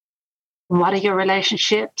 What are your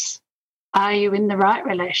relationships? Are you in the right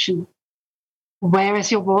relation? Where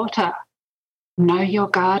is your water? Know your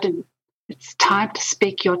garden. It's time to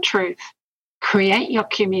speak your truth. Create your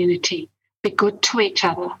community. Be good to each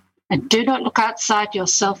other. And do not look outside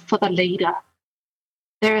yourself for the leader.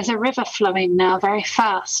 There is a river flowing now very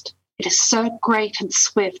fast. It is so great and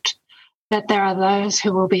swift that there are those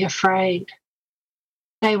who will be afraid.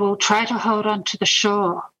 They will try to hold on to the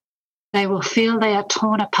shore. They will feel they are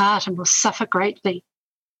torn apart and will suffer greatly.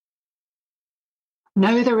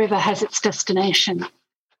 Know the river has its destination.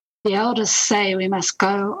 The elders say we must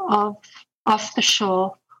go off the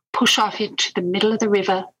shore, push off into the middle of the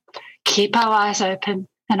river, keep our eyes open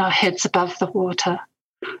and our heads above the water.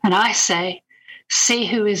 And I say, see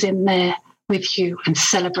who is in there with you and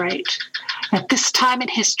celebrate. At this time in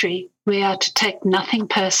history, we are to take nothing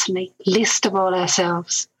personally, least of all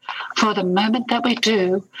ourselves. For the moment that we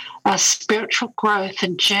do, our spiritual growth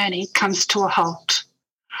and journey comes to a halt.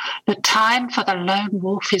 The time for the lone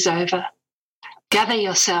wolf is over. Gather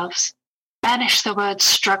yourselves. Banish the word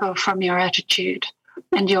struggle from your attitude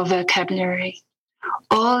and your vocabulary.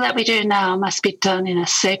 All that we do now must be done in a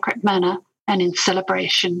sacred manner and in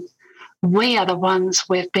celebration. We are the ones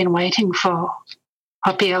we've been waiting for.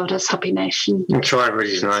 Hopi Elders, Hopi Nation. I'm trying to read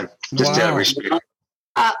his name. Just out of respect.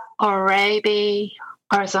 Orabi,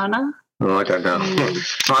 Arizona. Oh, I don't know.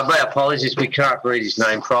 My apologies, we can't read his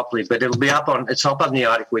name properly, but it'll be it's up on the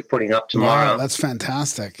article we're putting up tomorrow. Wow, that's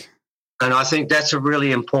fantastic. And I think that's a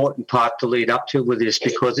really important part to lead up to with this,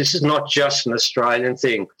 because this is not just an Australian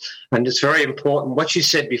thing. And it's very important. What you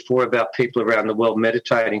said before about people around the world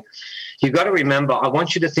meditating, you've got to remember, I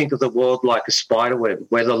want you to think of the world like a spider web,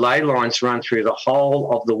 where the ley lines run through the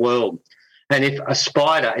whole of the world. And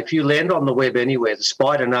if you land on the web anywhere, the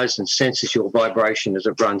spider knows and senses your vibration as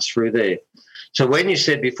it runs through there. So when you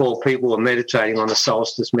said before people were meditating on the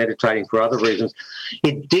solstice, meditating for other reasons,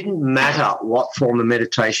 it didn't matter what form of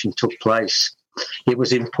meditation took place. It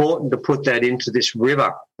was important to put that into this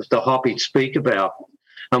river that the Hopi speak about.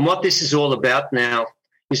 And what this is all about now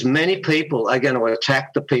is many people are going to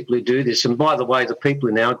attack the people who do this. And by the way, the people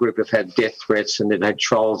in our group have had death threats and they've had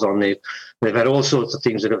trolls on there. They've had all sorts of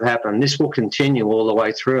things that have happened. This will continue all the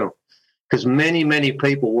way through because many, many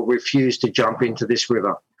people will refuse to jump into this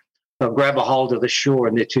river. They'll grab a hold of the shore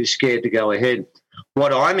and they're too scared to go ahead.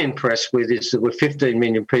 What I'm impressed with is that we're 15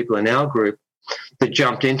 million people in our group that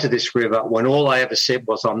jumped into this river when all I ever said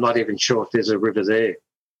was, I'm not even sure if there's a river there.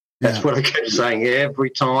 That's what I kept saying every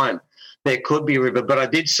time. There could be a river. But I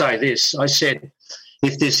did say this. I said,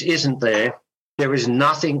 if this isn't there, there is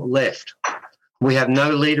nothing left. We have no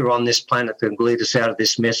leader on this planet that can lead us out of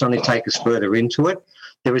this mess, only take us further into it.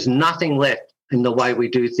 There is nothing left in the way we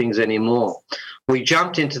do things anymore. We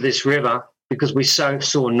jumped into this river because we saw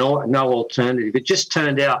no alternative. It just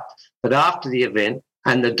turned out that after the event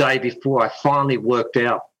and the day before, I finally worked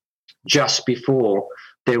out just before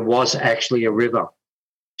there was actually a river.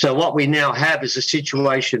 So what we now have is a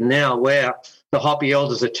situation now where the Hopi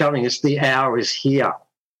elders are telling us the hour is here.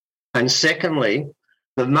 And secondly,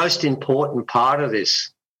 the most important part of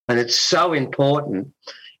this, and it's so important,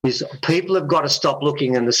 is people have got to stop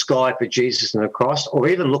looking in the sky for Jesus and the cross or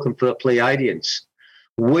even looking for the Pleiadians.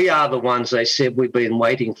 We are the ones they said we've been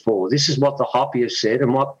waiting for. This is what the Hopi have said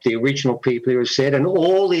and what the original people have said, and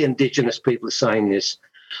all the indigenous people are saying this.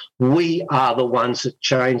 We are the ones that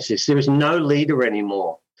change this. There is no leader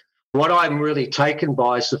anymore. What I'm really taken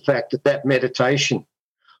by is the fact that that meditation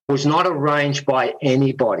was not arranged by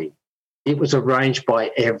anybody. It was arranged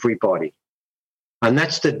by everybody. And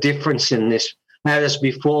that's the difference in this. As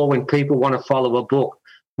before, when people want to follow a book,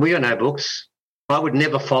 we are no books. I would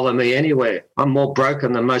never follow me anywhere. I'm more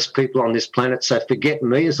broken than most people on this planet, so forget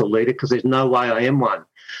me as a leader because there's no way I am one.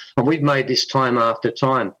 And we've made this time after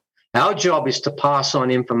time. Our job is to pass on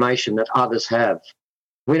information that others have.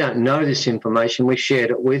 We don't know this information. We shared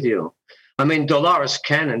it with you. I mean, Dolores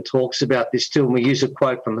Cannon talks about this too, and we use a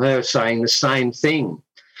quote from her saying the same thing.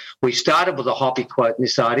 We started with a Hopi quote in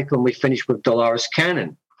this article, and we finished with Dolores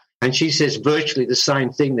Cannon. And she says virtually the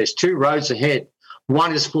same thing. There's two roads ahead.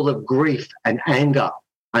 One is full of grief and anger,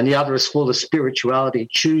 and the other is full of spirituality.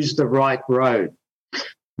 Choose the right road.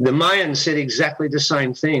 The Mayans said exactly the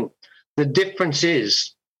same thing. The difference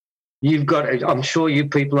is you've got, I'm sure you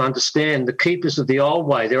people understand, the keepers of the old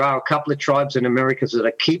way. There are a couple of tribes in America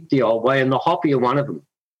that keep the old way, and the Hopi are one of them.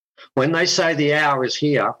 When they say the hour is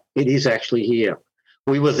here, it is actually here.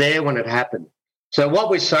 We were there when it happened. So what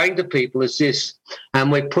we're saying to people is this,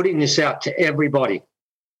 and we're putting this out to everybody.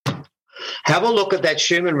 Have a look at that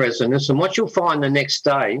Schumann resonance, and what you'll find the next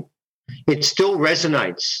day, it still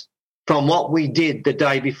resonates from what we did the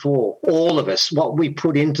day before, all of us, what we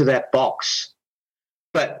put into that box.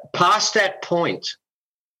 But past that point,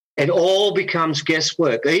 it all becomes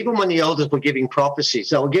guesswork. Even when the elders were giving prophecies,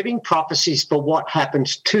 they were giving prophecies for what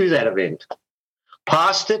happens to that event.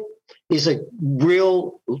 Past it is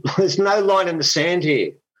there's no line in the sand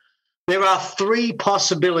here. There are three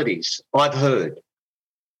possibilities I've heard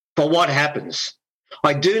for what happens.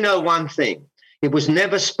 I do know one thing. It was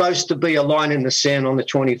never supposed to be a line in the sand on the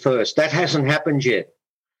 21st. That hasn't happened yet.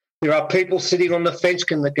 There are people sitting on the fence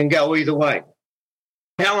that can go either way.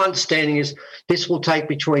 Our understanding is this will take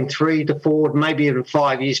between 3 to 4, maybe even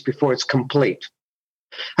 5 years before it's complete.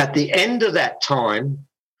 At the end of that time,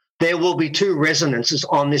 there will be 2 resonances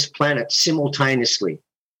on this planet simultaneously.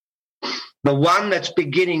 The one that's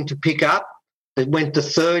beginning to pick up, that went to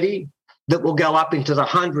 30, that will go up into the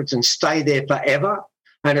hundreds and stay there forever,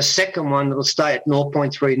 and a second one that will stay at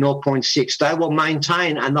 0.3, 0.6. They will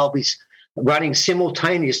maintain and they'll be running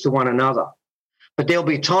simultaneous to one another. But there'll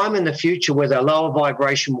be time in the future where the lower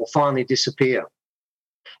vibration will finally disappear.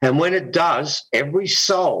 And when it does, every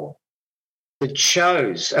soul that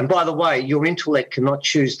chose, and by the way, your intellect cannot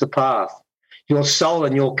choose the path. Your soul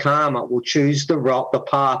and your karma will choose the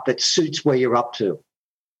path that suits where you're up to.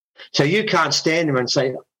 So you can't stand there and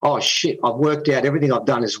say, oh, shit, I've worked out everything I've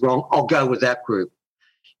done is wrong. I'll go with that group.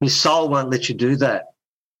 Your soul won't let you do that.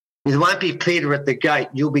 It won't be Peter at the gate.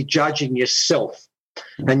 You'll be judging yourself.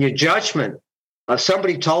 And your judgment,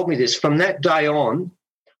 somebody told me this, from that day on,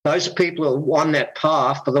 those people who are on that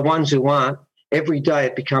path, for the ones who aren't, every day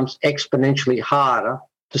it becomes exponentially harder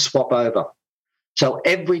to swap over. So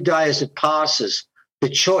every day as it passes, the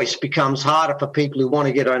choice becomes harder for people who want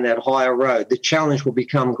to get on that higher road. The challenge will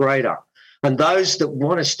become greater. And those that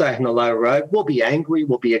want to stay on the low road will be angry,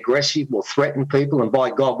 will be aggressive, will threaten people, and by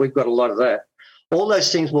God, we've got a lot of that. All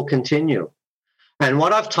those things will continue. And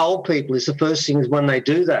what I've told people is the first thing is when they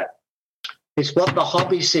do that, it's what the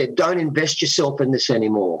Hopi said, don't invest yourself in this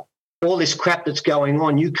anymore. All this crap that's going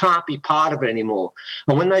on, you can't be part of it anymore.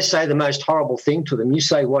 And when they say the most horrible thing to them, you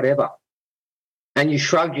say whatever. And you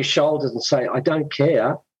shrug your shoulders and say, I don't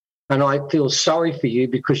care, and I feel sorry for you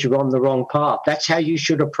because you're on the wrong path. That's how you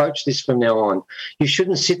should approach this from now on. You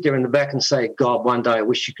shouldn't sit there in the back and say, God, one day I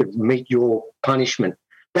wish you could meet your punishment.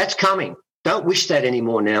 That's coming. Don't wish that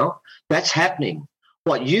anymore now. That's happening.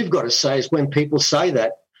 What you've got to say is when people say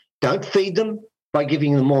that, don't feed them by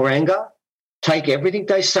giving them more anger. Take everything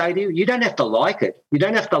they say to you. You don't have to like it. You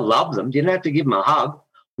don't have to love them. You don't have to give them a hug.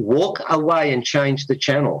 Walk away and change the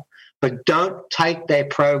channel. But don't take their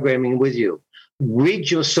programming with you. Rid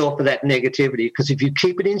yourself of that negativity, because if you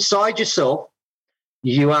keep it inside yourself,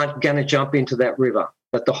 you aren't going to jump into that river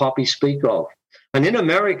that the Hopi speak of. And in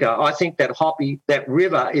America, I think that that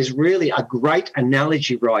river is really a great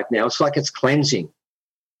analogy right now. It's like it's cleansing.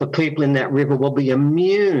 The people in that river will be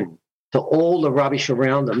immune to all the rubbish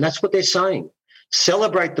around them. That's what they're saying.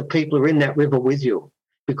 Celebrate the people who are in that river with you,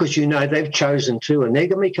 because you know they've chosen to, and they're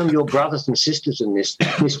going to become your brothers and sisters in this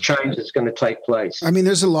change that's going to take place. I mean,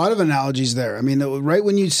 there's a lot of analogies there. I mean, right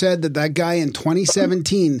when you said that guy in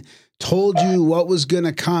 2017 told you what was going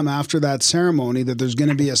to come after that ceremony, that there's going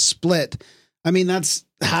to be a split. I mean, that's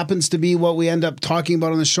happens to be what we end up talking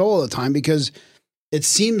about on the show all the time, because it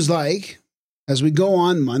seems like as we go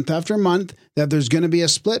on month after month that there's going to be a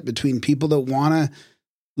split between people that want to,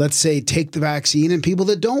 let's say, take the vaccine and people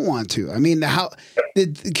that don't want to. I mean,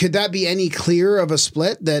 could that be any clearer of a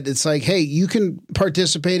split, that it's like, hey, you can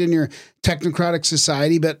participate in your technocratic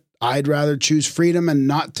society, but I'd rather choose freedom and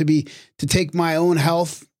not to take my own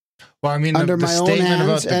health. Well, I mean, the statement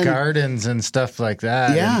about the gardens and stuff like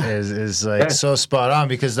that is like so spot on,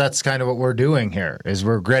 because that's kind of what we're doing here, is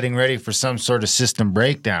we're getting ready for some sort of system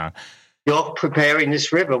breakdown. You're preparing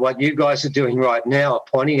this river. What you guys are doing right now are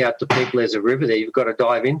pointing out to people there's a river there. You've got to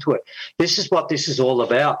dive into it. This is what this is all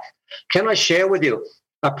about. Can I share with you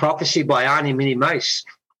a prophecy by Arnie Minnie Mace,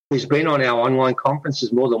 who's been on our online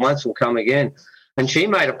conferences more than once, will come again. And she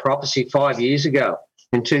made a prophecy 5 years ago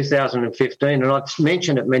in 2015. And I've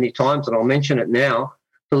mentioned it many times, and I'll mention it now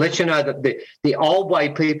to let you know that the old way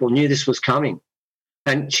people knew this was coming.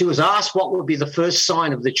 And she was asked what would be the first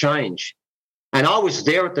sign of the change. And I was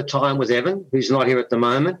there at the time with Evan, who's not here at the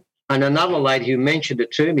moment, and another lady who mentioned it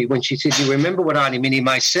to me when she said, do you remember what Arnie Minnie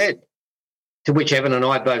Mace said? To which Evan and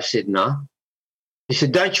I both said, no. He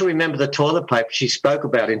said, don't you remember the toilet paper she spoke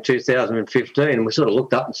about in 2015? And we sort of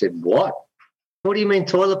looked up and said, what? What do you mean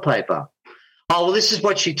toilet paper? Oh, well, this is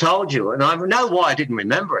what she told you. And I know why I didn't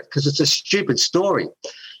remember it, because it's a stupid story.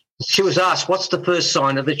 She was asked, what's the first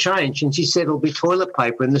sign of the change? And she said, it'll be toilet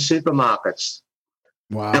paper in the supermarkets.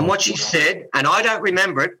 Wow. And what she said, and I don't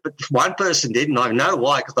remember it, but one person did, and I know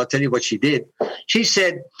why, because I'll tell you what she did. She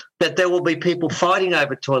said that there will be people fighting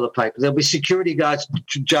over toilet paper. There'll be security guards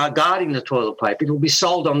guarding the toilet paper. It'll be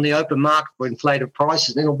sold on the open market for inflated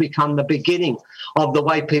prices, and it'll become the beginning of the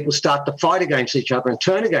way people start to fight against each other and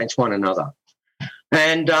turn against one another.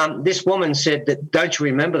 And this woman said that, don't you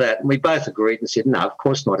remember that? And we both agreed and said, no, of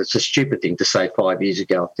course not. It's a stupid thing to say 5 years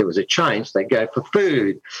ago. If there was a change, they'd go for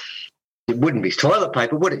food. It wouldn't be toilet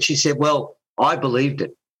paper, would it? She said, well, I believed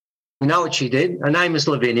it. You know what she did? Her name is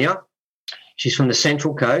Lavinia. She's from the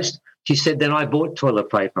Central Coast. She said, then I bought toilet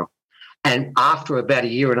paper. And after about a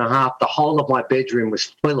year and a half, the whole of my bedroom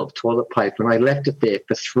was full of toilet paper. And I left it there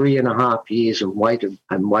for 3.5 years and waited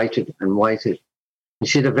and waited and waited. He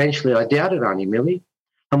said, eventually I doubted Auntie Millie.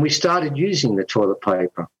 And we started using the toilet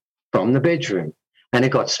paper from the bedroom. And it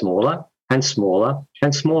got smaller and smaller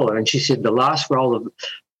and smaller. And she said the last roll of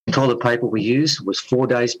toilet paper we used was 4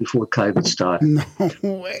 days before COVID started.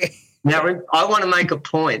 No way. Now, I want to make a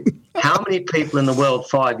point. How many people in the world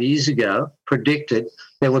 5 years ago predicted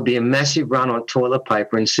there would be a massive run on toilet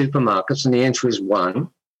paper in supermarkets? And the answer is 1.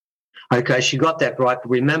 Okay, she got that right. But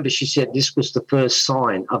remember, she said this was the first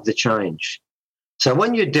sign of the change. So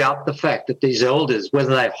when you doubt the fact that these elders,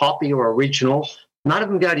 whether they're Hopi or original, none of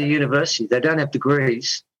them go to university. They don't have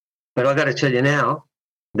degrees. But I've got to tell you now,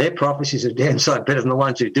 their prophecies are damn sight better than the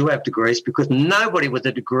ones who do have degrees, because nobody with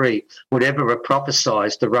a degree would ever have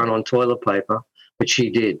prophesied the run on toilet paper, but she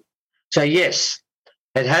did. So, yes,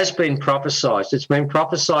 it has been prophesied. It's been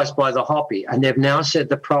prophesied by the Hopi, and they've now said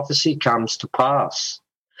the prophecy comes to pass.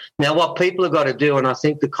 Now, what people have got to do, and I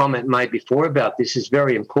think the comment made before about this is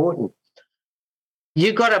very important,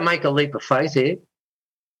 you've got to make a leap of faith here.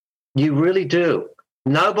 You really do.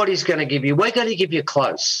 Nobody's going to give you, we're going to give you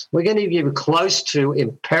close. We're going to give you close to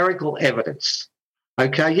empirical evidence.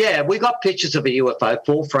 Okay, yeah, we got pictures of a UFO,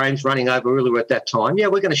 4 frames running over Uluru at that time. Yeah,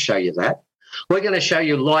 we're going to show you that. We're going to show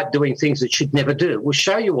you light doing things it should never do. We'll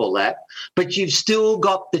show you all that, but you've still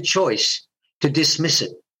got the choice to dismiss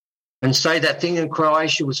it and say that thing in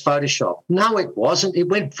Croatia was Photoshop. No, it wasn't. It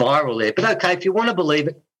went viral there. But okay, if you want to believe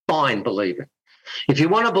it, fine, believe it. If you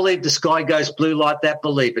want to believe the sky goes blue like that,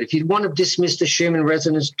 believe it. If you want to dismiss the human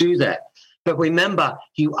resonance, do that. But remember,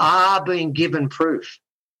 you are being given proof.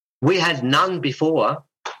 We had none before.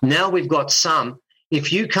 Now we've got some.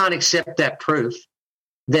 If you can't accept that proof,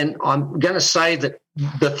 then I'm going to say that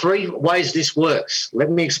the 3 ways this works, let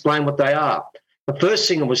me explain what they are. The first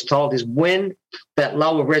thing I was told is when that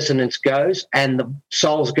lower resonance goes and the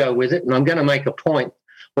souls go with it, and I'm going to make a point,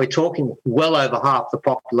 we're talking well over half the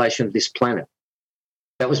population of this planet.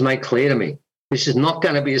 That was made clear to me. This is not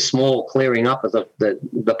going to be a small clearing up of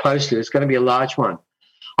the poster. It's going to be a large one.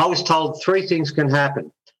 I was told 3 things can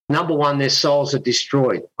happen. Number 1, their souls are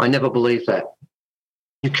destroyed. I never believed that.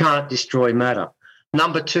 You can't destroy matter.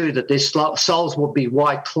 Number 2, that their souls will be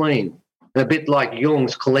wiped clean. A bit like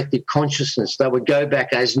Jung's collective consciousness. They would go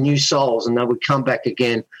back as new souls and they would come back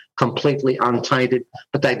again completely untainted,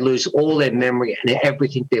 but they'd lose all their memory and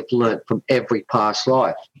everything they've learned from every past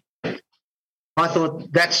life. I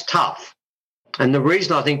thought that's tough. And the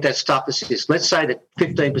reason I think that's tough is this. Let's say that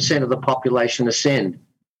 15% of the population ascend.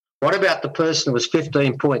 What about the person who was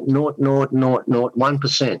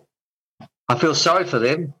 15.00001%? I feel sorry for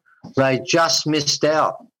them. They just missed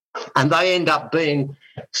out. And they end up being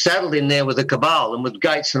saddled in there with a cabal and with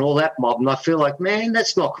Gates and all that mob. And I feel like, man,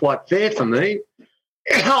 that's not quite fair for me.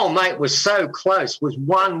 Oh, mate, was so close, was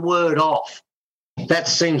 1 word off. That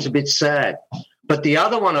seems a bit sad. But the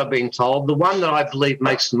other one I've been told, the one that I believe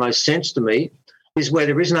makes the most sense to me, is where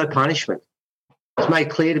there is no punishment. It's made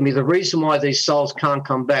clear to me the reason why these souls can't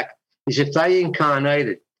come back is if they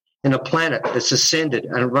incarnated in a planet that's ascended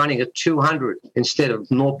and running at 200 instead of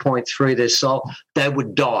 0.3 their soul, they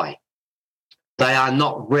would die. They are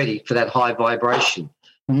not ready for that high vibration.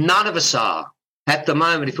 None of us are. At the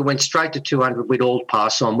moment, if it went straight to 200, we'd all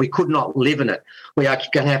pass on. We could not live in it. We are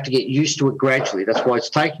going to have to get used to it gradually. That's why it's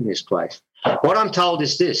taking this place. What I'm told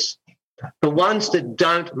is this. The ones that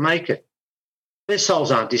don't make it, their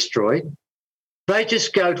souls aren't destroyed. They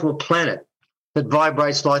just go to a planet that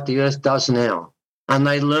vibrates like the Earth does now, and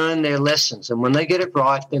they learn their lessons. And when they get it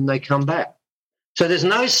right, then they come back. So there's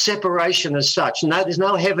no separation as such. No, there's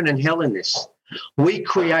no heaven and hell in this. We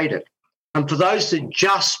create it. And for those that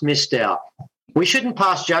just missed out, we shouldn't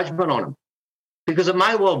pass judgment on them, because it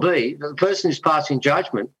may well be that the person who's passing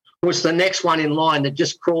judgment was the next one in line that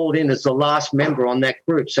just crawled in as the last member on that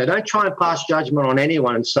group. So don't try and pass judgment on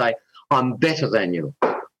anyone and say, I'm better than you.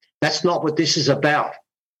 That's not what this is about.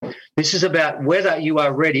 This is about whether you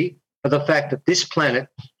are ready for the fact that this planet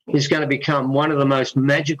is going to become one of the most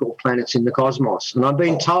magical planets in the cosmos. And I've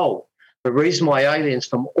been told the reason why aliens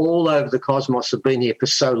from all over the cosmos have been here for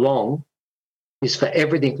so long is for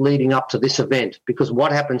everything leading up to this event, because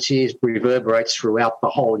what happens here reverberates throughout the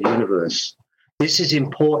whole universe. This is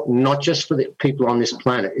important not just for the people on this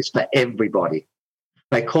planet, it's for everybody.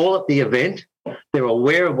 They call it the event. They're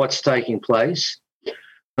aware of what's taking place.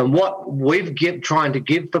 And what we've trying to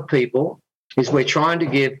give for people is we're trying to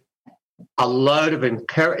give a load of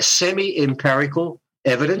semi-empirical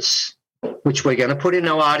evidence, which we're going to put in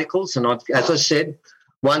our articles. And as I said,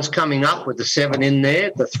 one's coming up with the 7 in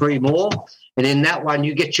there, the 3 more. And in that one,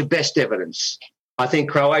 you get your best evidence. I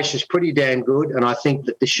think Croatia's pretty damn good, and I think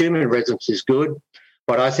that the Schumann resonance is good.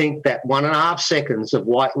 But I think that 1.5 seconds of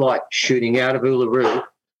white light shooting out of Uluru,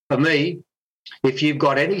 for me, if you've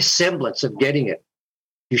got any semblance of getting it,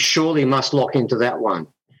 you surely must lock into that one.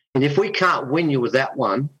 And if we can't win you with that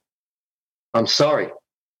one, I'm sorry.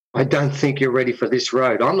 I don't think you're ready for this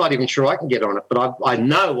road. I'm not even sure I can get on it, but I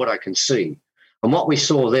know what I can see. And what we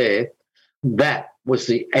saw there, that was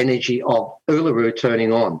the energy of Uluru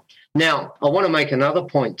turning on. Now, I want to make another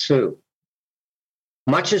point too.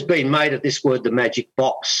 Much has been made of this word, the magic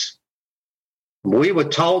box. We were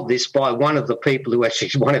told this by one of the people who actually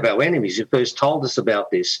is one of our enemies who first told us about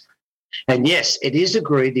this. And yes, it is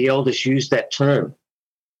agreed the elders used that term.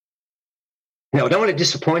 Now, I don't want to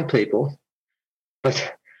disappoint people,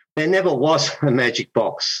 but there never was a magic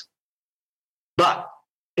box. But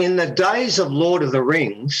in the days of Lord of the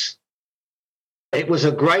Rings, it was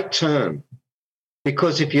a great term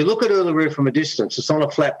because if you look at Uluru from a distance, it's on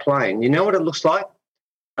a flat plain. You know what it looks like?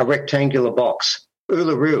 A rectangular box.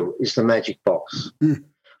 Uluru is the magic box. And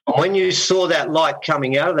when you saw that light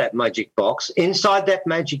coming out of that magic box, inside that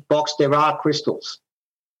magic box there are crystals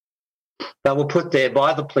that were put there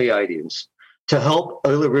by the Pleiadians to help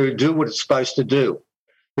Uluru do what it's supposed to do.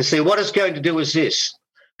 You see, what it's going to do is this.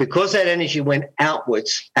 Because that energy went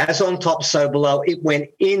outwards, as on top, so below, it went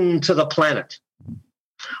into the planet.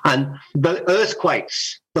 And the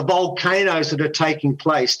earthquakes, the volcanoes that are taking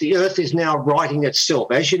place, the Earth is now righting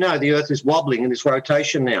itself. As you know, the Earth is wobbling in its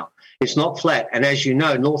rotation now. It's not flat. And as you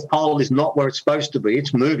know, North Pole is not where it's supposed to be.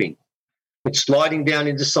 It's moving. It's sliding down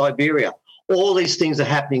into Siberia. All these things are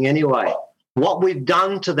happening anyway. What we've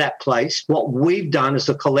done to that place, what we've done as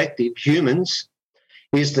a collective, humans,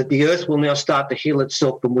 is that the Earth will now start to heal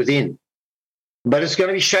itself from within. But it's going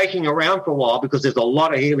to be shaking around for a while because there's a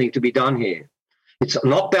lot of healing to be done here. It's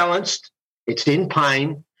not balanced, it's in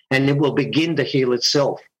pain, and it will begin to heal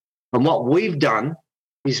itself. And what we've done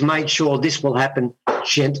is made sure this will happen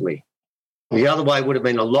gently. The other way would have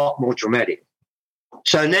been a lot more dramatic.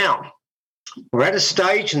 So now, we're at a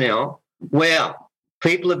stage now where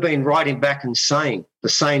people have been writing back and saying the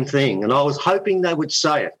same thing, and I was hoping they would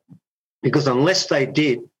say it, because unless they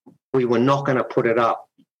did, we were not going to put it up.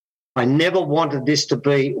 I never wanted this to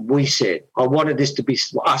be we said. I wanted this to be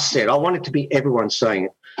us said. I wanted to be everyone saying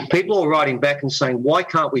it. People are writing back and saying, why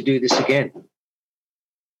can't we do this again?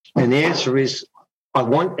 And the answer is, I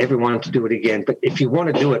want everyone to do it again. But if you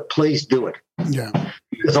want to do it, please do it. Yeah.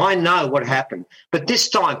 Because I know what happened. But this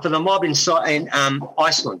time, for the mob in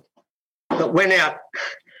Iceland that went out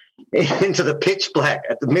into the pitch black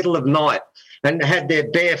at the middle of night and had their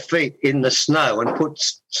bare feet in the snow and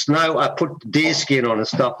put deer skin on and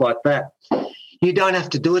stuff like that. You don't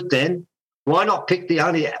have to do it then. Why not pick the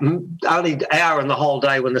only hour in the whole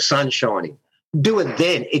day when the sun's shining? Do it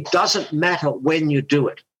then. It doesn't matter when you do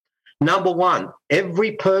it. Number one,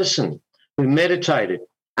 every person who meditated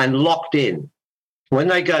and locked in, when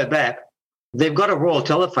they go back, they've got a royal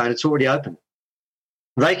telephone. It's already open.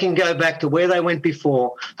 They can go back to where they went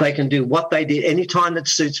before. They can do what they did any time that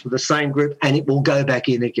suits for the same group, and it will go back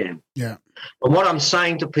in again. Yeah. And what I'm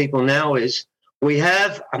saying to people now is we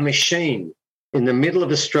have a machine in the middle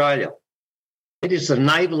of Australia. It is the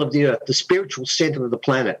navel of the Earth, the spiritual center of the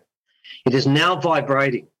planet. It is now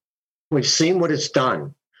vibrating. We've seen what it's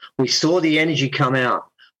done. We saw the energy come out.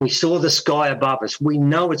 We saw the sky above us. We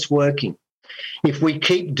know it's working. If we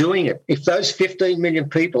keep doing it, if those 15 million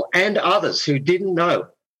people and others who didn't know,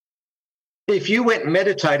 if you went and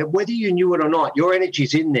meditated, whether you knew it or not, your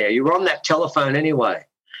energy's in there. You're on that telephone anyway.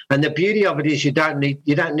 And the beauty of it is you don't need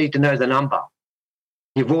to know the number.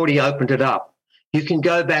 You've already opened it up. You can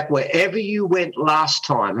go back wherever you went last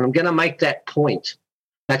time. And I'm going to make that point.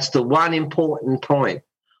 That's the one important point.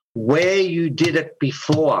 Where you did it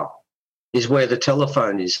before is where the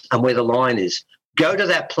telephone is and where the line is. Go to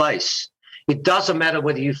that place. It doesn't matter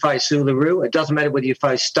whether you face Uluru. It doesn't matter whether you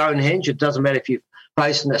face Stonehenge. It doesn't matter if you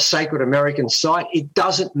face a sacred American site. It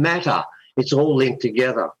doesn't matter. It's all linked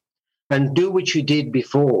together. And do what you did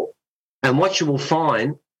before. And what you will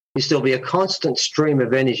find is there'll be a constant stream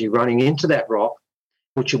of energy running into that rock,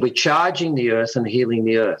 which will be charging the earth and healing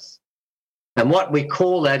the earth. And what we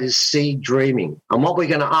call that is seed dreaming. And what we're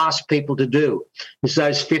going to ask people to do is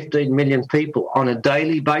those 15 million people on a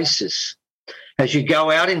daily basis, as you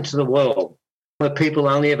go out into the world where people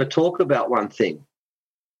only ever talk about one thing,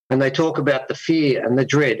 and they talk about the fear and the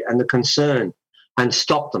dread and the concern, and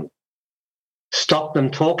stop them. Stop them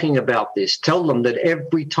talking about this. Tell them that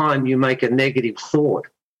every time you make a negative thought,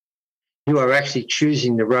 you are actually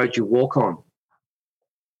choosing the road you walk on.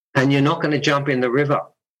 And you're not going to jump in the river,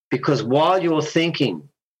 because while you're thinking,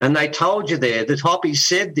 and they told you there, the Hopi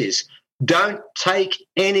said this, don't take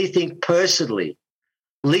anything personally,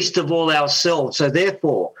 least of all ourselves. So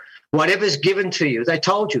therefore, whatever's given to you, they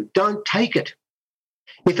told you, don't take it.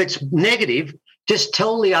 If it's negative, just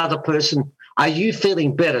tell the other person, are you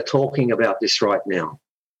feeling better talking about this right now?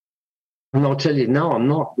 And they'll tell you, no, I'm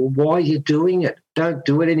not. Well, why are you doing it? Don't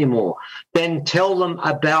do it anymore. Then tell them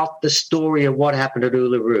about the story of what happened at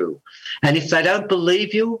Uluru. And if they don't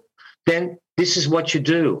believe you, then this is what you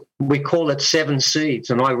do. We call it 7 seeds.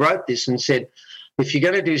 And I wrote this and said, if you're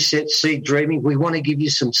going to do seed dreaming, we want to give you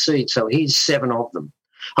some seeds. So here's 7 of them.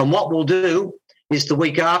 And what we'll do is the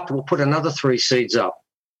week after, we'll put another 3 seeds up,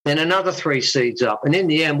 then another 3 seeds up. And in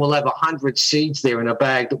the end, we'll have 100 seeds there in a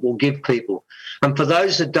bag that we'll give people. And for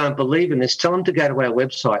those that don't believe in this, tell them to go to our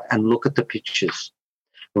website and look at the pictures,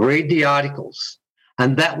 read the articles,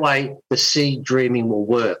 and that way the seed dreaming will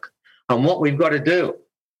work. And what we've got to do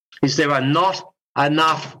is there are not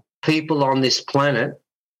enough people on this planet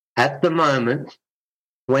at the moment.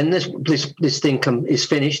 When this thing is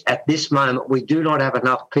finished, at this moment, we do not have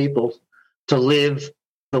enough people to live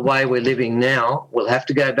the way we're living now. We'll have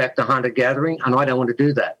to go back to hunter-gathering, and I don't want to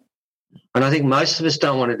do that. And I think most of us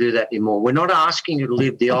don't want to do that anymore. We're not asking you to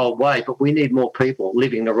live the old way, but we need more people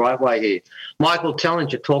living the right way here. Michael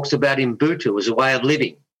Tellinger talks about Ubuntu as a way of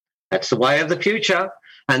living. That's the way of the future,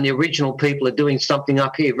 and the original people are doing something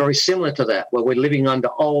up here very similar to that, where we're living under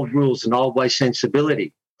old rules and old way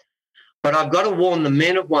sensibility. But I've got to warn the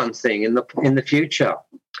men of one thing in the future.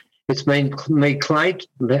 It's been made clear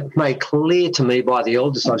to me by the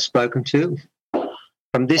elders I've spoken to.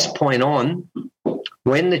 From this point on,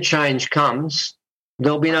 when the change comes,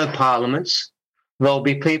 there'll be no parliaments. There'll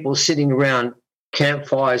be people sitting around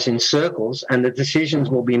campfires in circles, and the decisions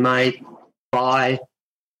will be made by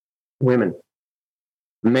women.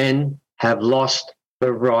 Men have lost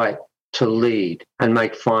the right to lead and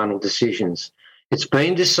make final decisions. It's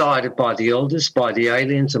been decided by the elders, by the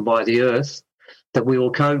aliens, and by the earth that we will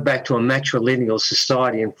go back to a matrilineal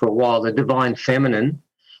society, and for a while the divine feminine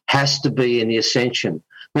has to be in the ascension.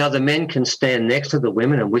 Now, the men can stand next to the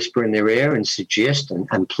women and whisper in their ear and suggest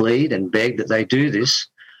and plead and beg that they do this.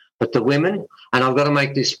 But the women, and I've got to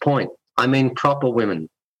make this point, I mean proper women.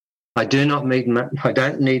 I don't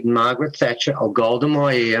need Margaret Thatcher or Golda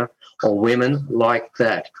Meir or women like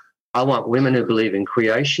that. I want women who believe in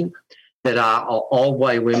creation, that are old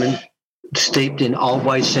way women steeped in old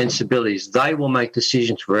way sensibilities. They will make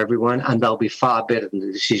decisions for everyone, and they'll be far better than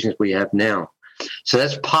the decisions we have now. So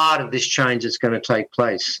that's part of this change that's going to take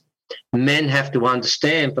place. Men have to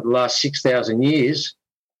understand for the last 6,000 years,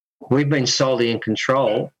 we've been solely in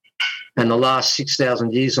control, and the last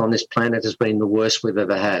 6,000 years on this planet has been the worst we've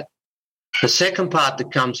ever had. The second part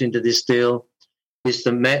that comes into this deal is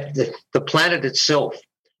the planet itself.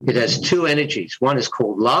 It has 2 energies. One is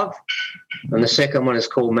called love, and the second one is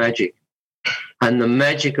called magic. And the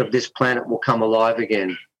magic of this planet will come alive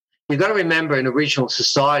again. You've got to remember, in original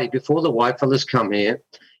society, before the white fellas come here,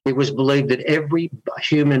 it was believed that every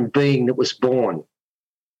human being that was born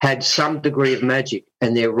had some degree of magic,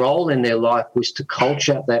 and their role in their life was to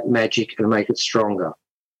culture that magic and make it stronger.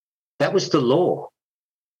 That was the law.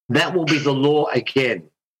 That will be the law again.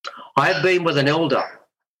 I have been with an elder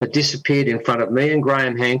that disappeared in front of me and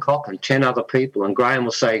Graham Hancock and 10 other people, and Graham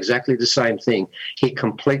will say exactly the same thing. He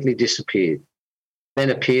completely disappeared. Then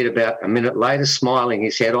appeared about a minute later, smiling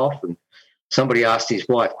his head off, and somebody asked his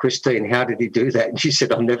wife, Christine, how did he do that? And she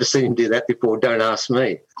said, I've never seen him do that before, don't ask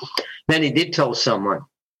me. Then he did tell someone,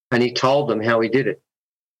 and he told them how he did it.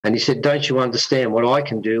 And he said, don't you understand what I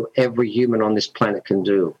can do, every human on this planet can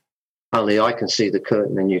do. Only I can see the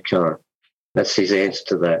curtain and you can't. That's his answer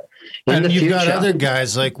to that. And you've got other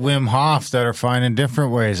guys like Wim Hof that are finding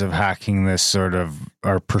different ways of hacking this sort of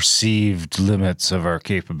our perceived limits of our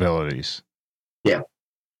capabilities. Yeah.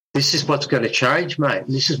 This is what's going to change, mate.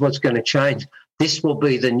 This is what's going to change. This will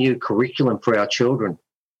be the new curriculum for our children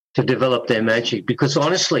to develop their magic. Because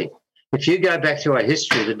honestly, if you go back to our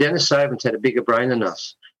history, the Denisovans had a bigger brain than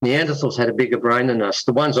us. Neanderthals had a bigger brain than us.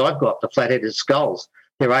 The ones I've got, the flat-headed skulls,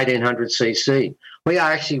 they're 1800 cc. We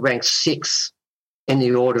are actually ranked 6 in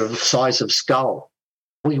the order of size of skull.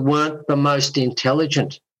 We weren't the most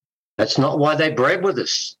intelligent. That's not why they bred with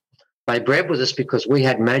us. They bred with us because we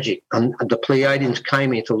had magic, and the Pleiadians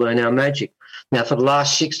came here to learn our magic. Now, for the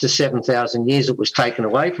last 6,000 to 7,000 years, it was taken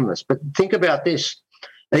away from us. But think about this.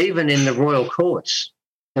 Even in the royal courts,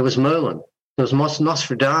 there was Merlin, there was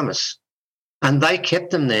Nostradamus, and they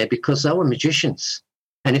kept them there because they were magicians.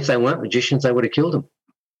 And if they weren't magicians, they would have killed them.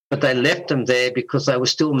 But they left them there because they were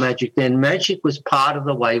still magic then. Magic was part of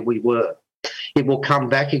the way we were. It will come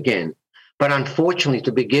back again. But unfortunately,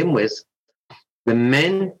 to begin with, the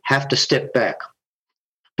men have to step back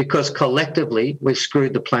because collectively we've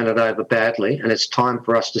screwed the planet over badly, and it's time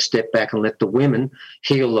for us to step back and let the women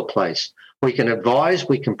heal the place. We can advise,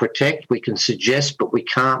 we can protect, we can suggest, but we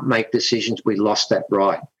can't make decisions. We lost that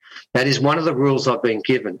right. That is one of the rules I've been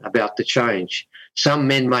given about the change. Some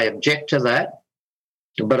men may object to that,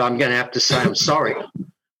 but I'm going to have to say I'm sorry.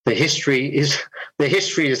 The history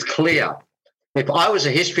is clear. If I was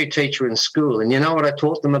a history teacher in school, and you know what I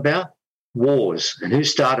taught them about? Wars, and who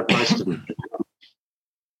started most of them,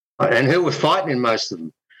 and who were fighting in most of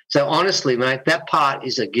them. So honestly, mate, that part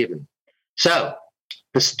is a given. So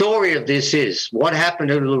the story of this is what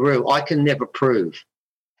happened at Uluru. I can never prove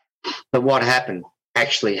that what happened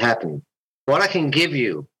actually happened. What I can give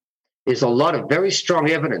you is a lot of very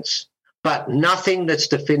strong evidence, but nothing that's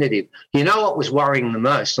definitive. You know what was worrying the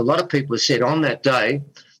most? A lot of people have said on that day,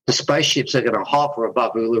 the spaceships are going to hover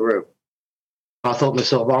above Uluru. I thought to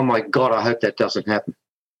myself, oh, my God, I hope that doesn't happen.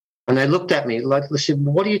 And they looked at me like, they said,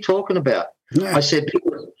 what are you talking about? Yeah. I said,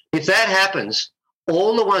 if that happens,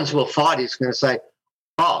 all the ones who will fight is going to say,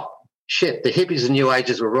 oh, shit, the hippies and New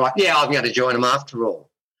Agers were right. Yeah, I'm going to join them after all.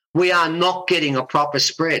 We are not getting a proper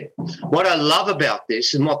spread. What I love about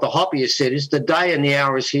this and what the Hopi has said is the day and the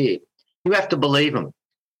hour is here. You have to believe them.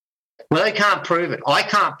 Well, they can't prove it. I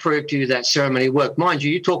can't prove to you that ceremony worked. Mind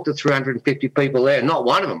you, you talked to 350 people there. Not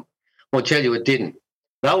one of them will tell you it didn't.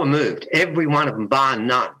 They were moved, every one of them, bar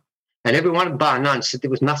none. And every one of them, bar none, said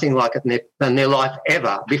there was nothing like it in their life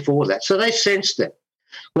ever before that. So they sensed it.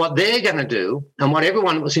 What they're going to do, and what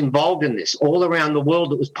everyone that was involved in this, all around the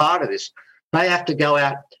world that was part of this, they have to go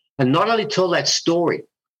out and not only tell that story,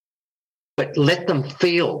 but let them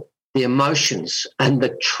feel the emotions and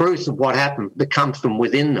the truth of what happened that comes from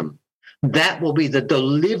within them. That will be the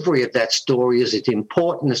delivery of that story is as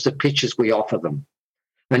important as the pictures we offer them.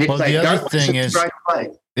 And if they the don't, other thing is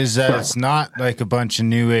that it's not like a bunch of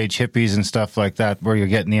new age hippies and stuff like that where you're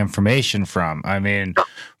getting the information from. I mean,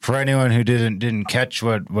 for anyone who didn't catch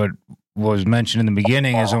what was mentioned in the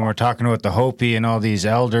beginning is when we're talking about the Hopi and all these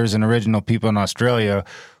elders and original people in Australia,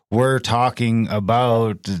 we're talking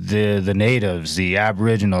about the natives, the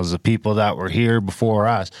Aboriginals, the people that were here before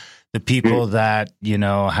us, the people that, you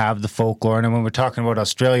know, have the folklore. And when we're talking about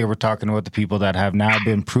Australia, we're talking about the people that have now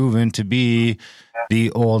been proven to be the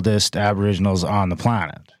oldest Aboriginals on the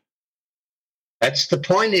planet. That's the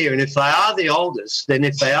point here. And if they are the oldest, then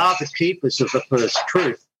if they are the keepers of the first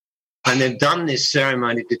truth, and they've done this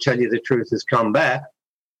ceremony to tell you the truth has come back,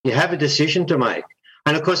 you have a decision to make.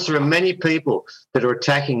 And, of course, there are many people that are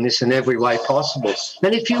attacking this in every way possible.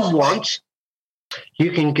 And if you want,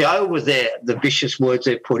 you can go with the vicious words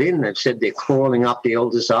they've put in. They've said they're crawling up the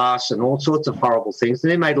elder's ass and all sorts of horrible things.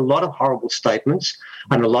 And they made a lot of horrible statements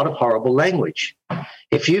and a lot of horrible language.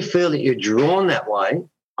 If you feel that you're drawn that way,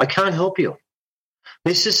 I can't help you.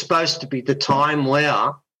 This is supposed to be the time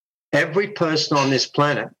where every person on this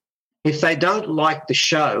planet, if they don't like the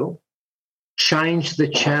show, change the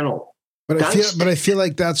channel. But I feel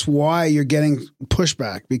like that's why you're getting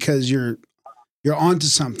pushback, because you're onto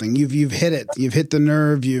something. You've hit it. You've hit the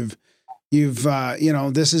nerve. You've you know,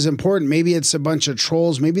 this is important. Maybe it's a bunch of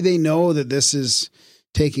trolls. Maybe they know that this is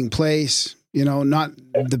taking place. You know, not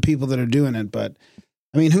the people that are doing it, but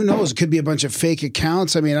I mean, who knows? It could be a bunch of fake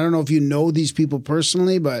accounts. I mean, I don't know if you know these people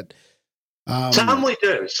personally, but some we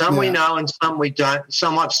do, some we know, and some we don't.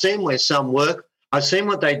 Some I've seen where some work. I've seen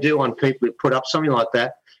what they do on people who put up something like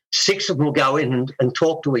that. 6 of them will go in and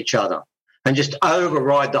talk to each other and just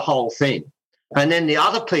override the whole thing. And then the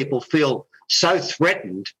other people feel so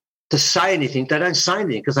threatened to say anything, they don't say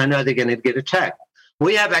anything because they know they're going to get attacked.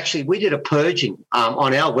 We did a purging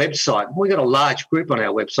on our website. We got a large group on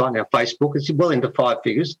our website and our Facebook. It's well into 5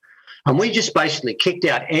 figures. And we just basically kicked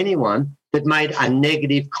out anyone that made a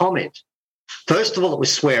negative comment. First of all, it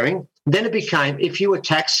was swearing. Then it became, if you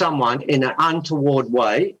attack someone in an untoward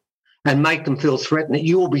way and make them feel threatened, that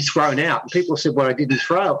you will be thrown out. And people said, well, I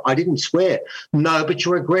didn't swear. No, but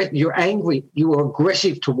you're angry. You were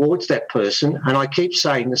aggressive towards that person. And I keep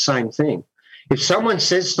saying the same thing. If someone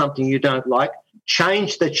says something you don't like,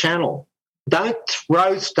 change the channel. Don't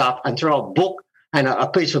throw stuff and throw a book and a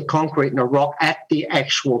piece of concrete and a rock at the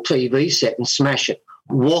actual TV set and smash it.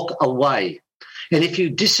 Walk away. And if you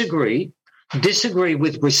disagree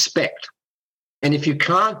with respect. And if you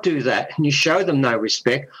can't do that and you show them no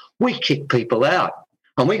respect, we kick people out.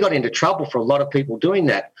 And we got into trouble for a lot of people doing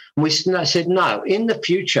that. And we said, no, in the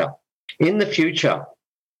future,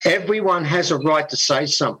 everyone has a right to say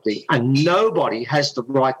something and nobody has the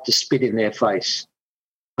right to spit in their face.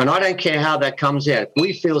 And I don't care how that comes out. If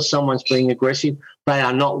we feel someone's being aggressive, they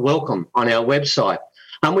are not welcome on our website.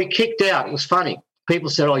 And we kicked out. It was funny. People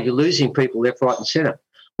said, oh, you're losing people left, right and centre.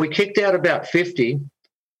 We kicked out about 50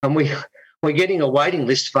 And we're getting a waiting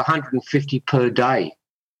list of 150 per day,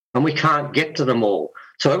 and we can't get to them all.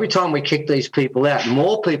 So every time we kick these people out,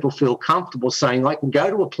 more people feel comfortable saying, I can go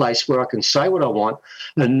to a place where I can say what I want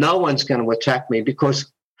and no one's going to attack me,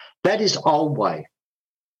 because that is old way.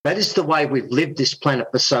 That is the way we've lived this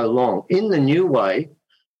planet for so long. In the new way,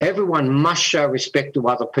 everyone must show respect to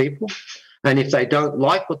other people. And if they don't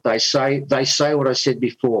like what they say what I said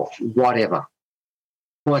before, whatever.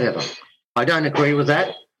 I don't agree with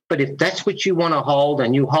that. But if that's what you want to hold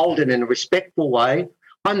and you hold it in a respectful way,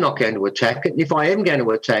 I'm not going to attack it. And if I am going to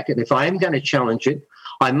attack it, if I am going to challenge it,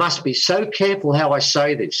 I must be so careful how I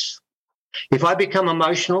say this. If I become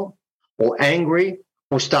emotional or angry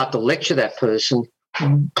or start to lecture that person,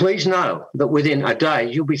 please know that within a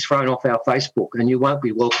day you'll be thrown off our Facebook and you won't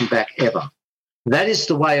be welcome back ever. That is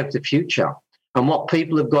the way of the future. And what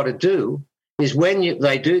people have got to do is when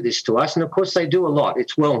they do this to us, and of course they do a lot,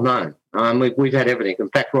 it's well known. We've had everything. In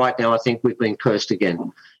fact, right now I think we've been cursed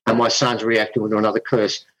again. And my son's reacting to another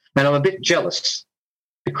curse. And I'm a bit jealous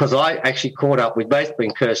because I actually caught up. We've both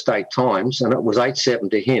been cursed 8 times, and it was 8-7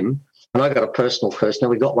 to him. And I got a personal curse. Now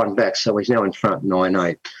we got one back, so he's now in front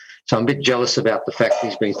 9-8. So I'm a bit jealous about the fact that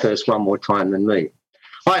he's been cursed one more time than me.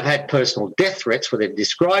 I've had personal death threats where they've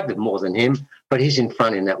described it more than him, but he's in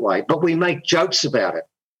front in that way. But we make jokes about it.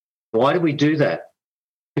 Why do we do that?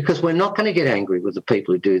 Because we're not going to get angry with the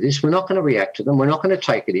people who do this. We're not going to react to them. We're not going to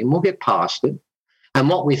take it in. We'll get past it. And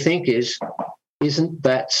what we think is, isn't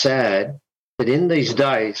that sad that in these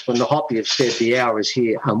days when the Hopi have said the hour is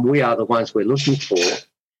here and we are the ones we're looking for,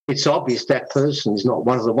 it's obvious that person is not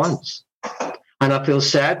one of the ones. And I feel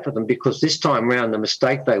sad for them because this time round the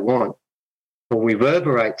mistake they want will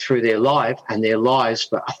reverberate through their life and their lives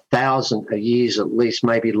for 1,000 years at least,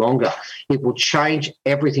 maybe longer. It will change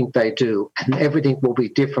everything they do and everything will be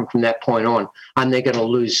different from that point on, and they're going to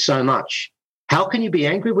lose so much. How can you be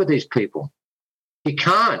angry with these people? You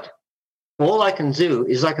can't. All I can do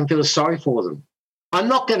is I can feel sorry for them. I'm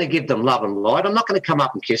not going to give them love and light. I'm not going to come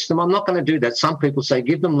up and kiss them. I'm not going to do that. Some people say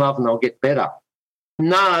give them love and they'll get better.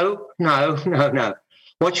 No.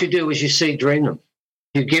 What you do is you dream them.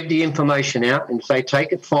 You give the information out, and if they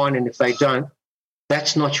take it, fine, and if they don't,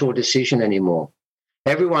 that's not your decision anymore.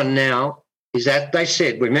 Everyone now is that they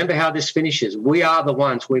said, remember how this finishes. We are the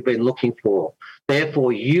ones we've been looking for.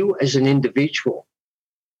 Therefore, you as an individual,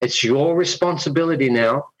 it's your responsibility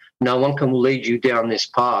now. No one can lead you down this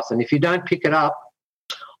path. And if you don't pick it up,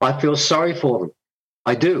 I feel sorry for them.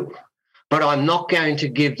 I do. But I'm not going to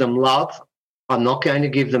give them love. I'm not going to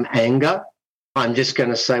give them anger. I'm just going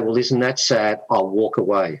to say, well, isn't that sad? I'll walk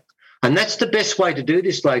away. And that's the best way to do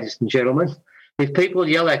this, ladies and gentlemen. If people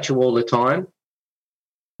yell at you all the time,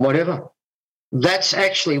 whatever. That's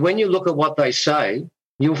actually, when you look at what they say,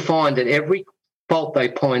 you'll find that every fault they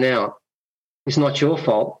point out is not your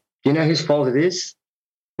fault. Do you know whose fault it is?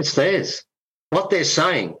 It's theirs. What they're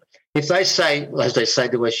saying, if they say, as they say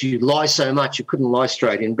to us, you lie so much you couldn't lie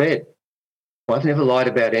straight in bed. Well, I've never lied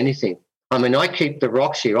about anything. I mean, I keep the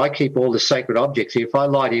rocks here. I keep all the sacred objects here. If I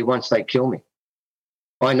lie to you once, they kill me.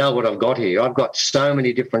 I know what I've got here. I've got so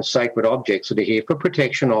many different sacred objects that are here for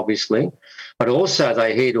protection, obviously, but also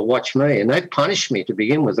they're here to watch me. And they've punished me to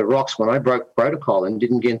begin with, the rocks, when I broke protocol and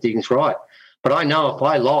didn't get things right. But I know if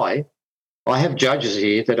I lie, I have judges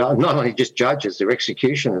here that are not only just judges, they're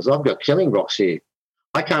executioners. I've got killing rocks here.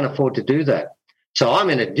 I can't afford to do that. So I'm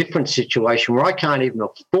in a different situation where I can't even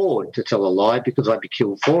afford to tell a lie because I'd be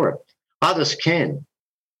killed for it. Others can.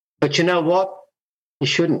 But you know what? You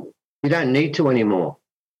shouldn't. You don't need to anymore.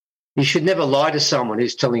 You should never lie to someone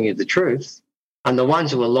who's telling you the truth. And the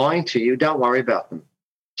ones who are lying to you, don't worry about them.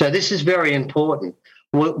 So this is very important.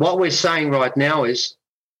 What we're saying right now is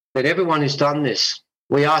that everyone who's done this,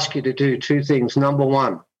 we ask you to do 2 things. Number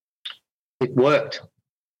 1, it worked.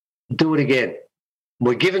 Do it again.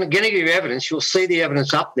 We're going to give you evidence. You'll see the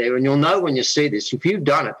evidence up there, and you'll know when you see this. If you've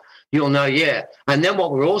done it, you'll know, yeah. And then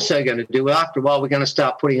what we're also going to do, after a while, we're going to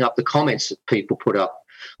start putting up the comments that people put up.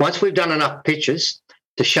 Once we've done enough pictures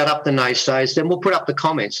to shut up the naysayers, then we'll put up the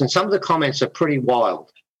comments. And some of the comments are pretty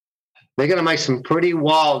wild. They're going to make some pretty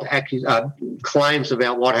wild claims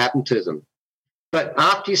about what happened to them. But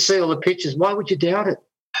after you see all the pictures, why would you doubt it?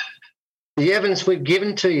 The evidence we've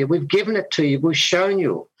given to you, we've given it to you, we've shown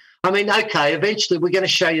you. I mean, okay, eventually we're going to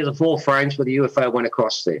show you the 4 frames where the UFO went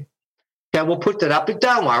across there. Okay, we'll put that up, but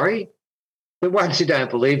don't worry. The ones who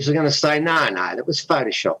don't believe are going to say, no, that was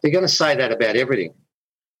Photoshop. They're going to say that about everything.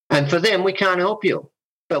 And for them, we can't help you.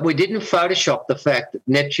 But we didn't Photoshop the fact that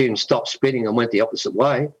Neptune stopped spinning and went the opposite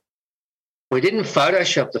way. We didn't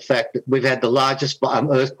Photoshop the fact that we've had the largest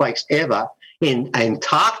earthquakes ever in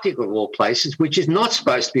Antarctica, of all places, which is not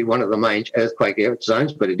supposed to be one of the main earthquake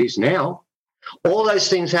zones, but it is now. All those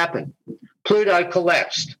things happen. Pluto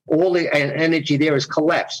collapsed. All the energy there is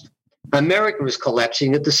collapsed. America is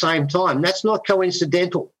collapsing at the same time. That's not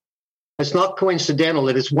coincidental. It's not coincidental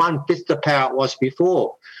that it's 1/5 the power it was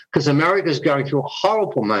before, because America is going through a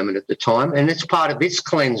horrible moment at the time, and it's part of its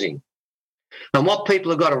cleansing. And what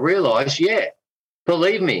people have got to realise,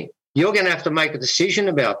 believe me, you're going to have to make a decision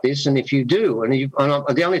about this, and if you do, and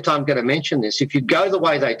the only time I'm going to mention this, if you go the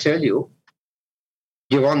way they tell you,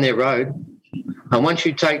 you're on their road. And once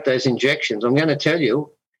you take those injections, I'm going to tell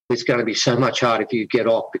you, it's going to be so much harder if you get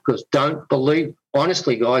off, because don't believe,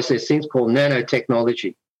 honestly, guys, there's things called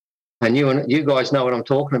nanotechnology. And you guys know what I'm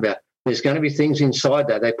talking about. There's going to be things inside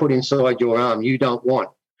that they put inside your arm you don't want.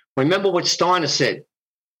 Remember what Steiner said.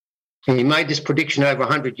 He made this prediction over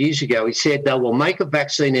 100 years ago. He said they will make a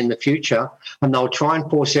vaccine in the future and they'll try and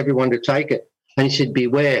force everyone to take it. And he said,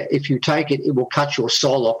 beware, if you take it, it will cut your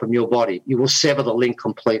soul off from your body. You will sever the link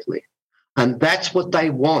completely. And that's what they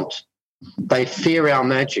want. They fear our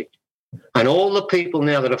magic. And all the people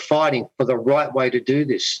now that are fighting for the right way to do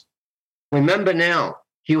this, remember now,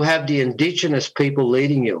 you have the indigenous people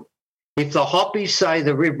leading you. If the Hopi say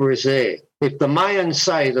the river is there, if the Mayans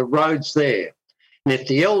say the road's there, and if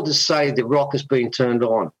the elders say the rock has been turned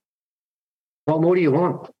on, what more do you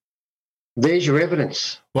want? There's your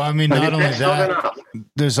evidence. Well, I mean, not only that,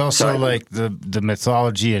 there's also like the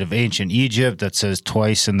mythology of ancient Egypt that says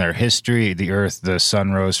twice in their history, the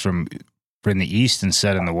sun rose from the east and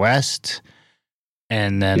set in the west.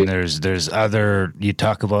 And then there's other, you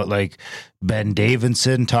talk about like Ben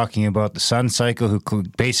Davidson talking about the sun cycle, who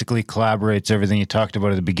basically collaborates everything you talked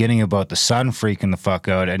about at the beginning about the sun freaking the fuck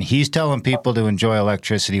out. And he's telling people to enjoy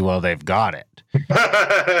electricity while they've got it.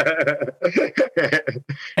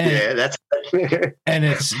 And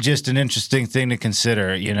it's just an interesting thing to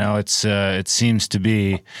consider. You know, it seems to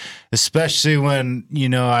be, especially when, you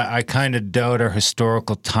know, I kind of doubt our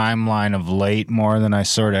historical timeline of late more than I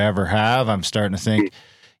sort of ever have. I'm starting to think,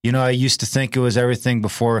 you know, I used to think it was everything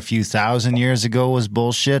before a few thousand years ago was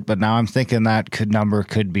bullshit, but now I'm thinking that number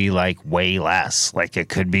could be like way less. Like it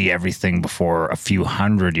could be everything before a few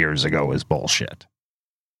hundred years ago was bullshit.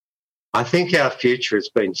 I think our future has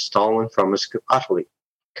been stolen from us utterly,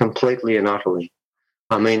 completely and utterly.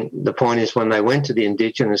 I mean, the point is when they went to the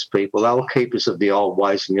indigenous people, they were keepers of the old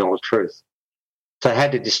ways and the old truth. So they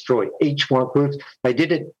had to destroy each one group. They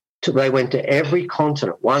did it. They went to every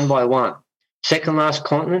continent, one by one. Second last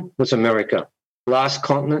continent was America. Last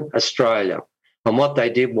continent, Australia. And what they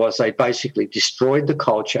did was they basically destroyed the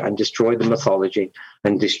culture and destroyed the mythology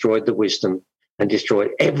and destroyed the wisdom and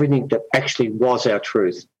destroyed everything that actually was our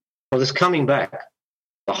truth. Well, it's coming back.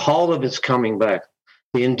 The whole of it's coming back.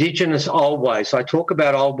 The indigenous old ways, I talk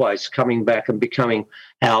about old ways coming back and becoming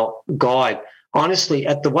our guide. Honestly,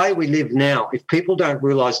 at the way we live now, if people don't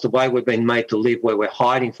realise the way we've been made to live, where we're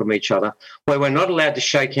hiding from each other, where we're not allowed to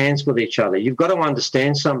shake hands with each other, you've got to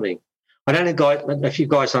understand something. I don't know if you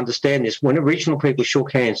guys understand this. When original people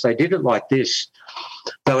shook hands, they did it like this.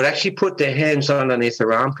 They would actually put their hands underneath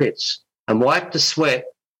their armpits and wipe the sweat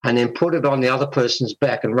and then put it on the other person's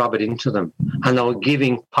back and rub it into them. And they were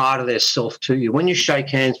giving part of their self to you. When you shake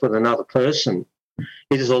hands with another person,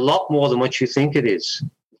 it is a lot more than what you think it is.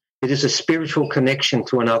 It is a spiritual connection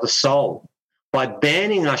to another soul. By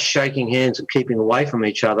banning us shaking hands and keeping away from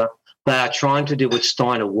each other, they are trying to do what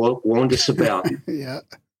Steiner warned us about. Yeah.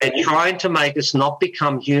 They're trying to make us not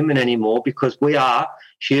become human anymore, because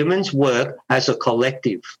humans work as a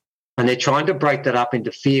collective. And they're trying to break that up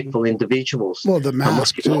into fearful individuals. Well, the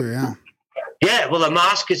mask too, yeah. Yeah, well, the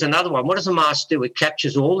mask is another one. What does a mask do? It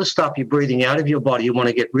captures all the stuff you're breathing out of your body you want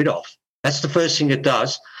to get rid of. That's the first thing it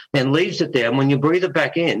does, then leaves it there. And when you breathe it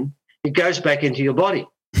back in, it goes back into your body.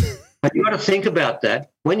 And you've got to think about that.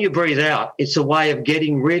 When you breathe out, it's a way of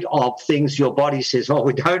getting rid of things your body says, oh,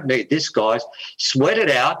 we don't need this, guys. Sweat it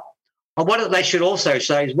out. And what they should also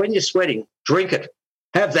say is when you're sweating, drink it.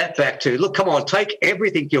 Have that back too. Look, come on, take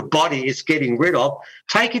everything your body is getting rid of,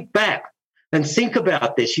 take it back and think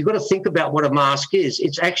about this. You've got to think about what a mask is.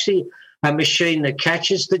 It's actually a machine that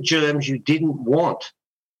catches the germs you didn't want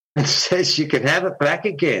and says you can have it back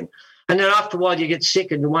again. And then after a while you get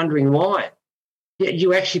sick and you're wondering why.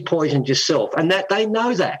 You actually poisoned yourself. And that they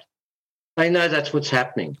know that. They know that's what's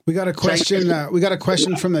happening. We got a question. We got a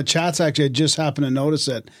question from the chats. Actually, I just happened to notice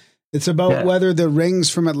it. It's about whether the rings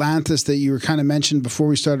from Atlantis that you were kind of mentioned before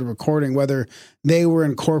we started recording, whether they were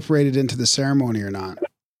incorporated into the ceremony or not.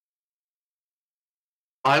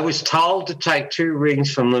 I was told to take 2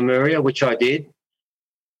 rings from Lemuria, which I did.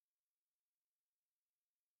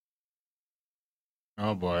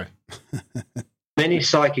 Oh, boy. Many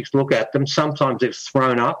psychics look at them. Sometimes they've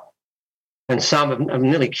thrown up, and some have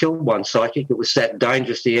nearly killed one psychic. It was that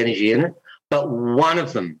dangerous, the energy in it. But one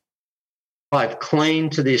of them I've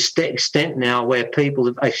cleaned to the extent now where people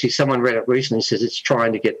have actually, someone read it recently and says it's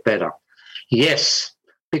trying to get better. Yes,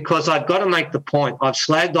 because I've got to make the point. I've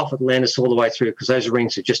slagged off Atlantis all the way through because those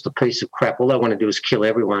rings are just a piece of crap. All they want to do is kill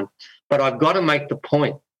everyone. But I've got to make the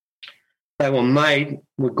point. They were made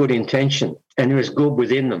with good intention, and there is good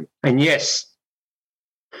within them. And yes,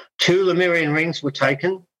 2 Lemurian rings were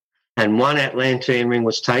taken and 1 Atlantean ring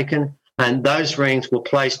was taken, and those rings were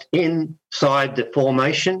placed inside the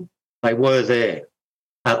formation. They were there.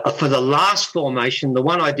 For the last formation, the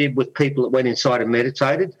one I did with people that went inside and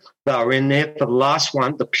meditated, they were in there. For the last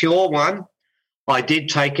one, the pure one, I did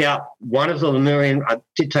take out one Lemurian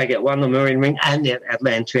ring and the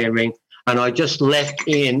Atlantean ring, and I just left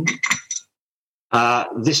in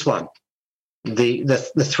this one,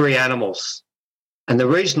 the 3 animals. And the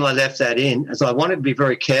reason I left that in is I wanted to be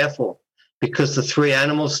very careful because the 3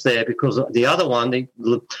 animals there, because the other one, the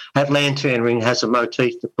Atlantean ring, has a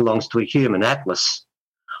motif that belongs to a human, Atlas.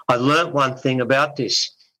 I learnt one thing about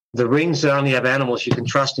this. The rings that only have animals you can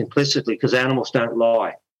trust implicitly because animals don't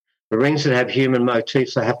lie. The rings that have human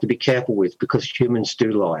motifs I have to be careful with because humans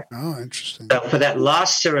do lie. Oh, interesting. So for that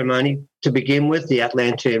last ceremony, to begin with, the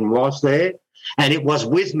Atlantean was there, and it was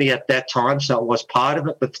with me at that time, so it was part of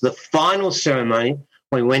it. But for the final ceremony,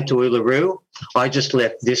 when we went to Uluru, I just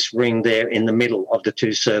left this ring there in the middle of the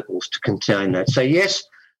 2 circles to contain that. So, yes,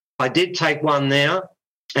 I did take one there,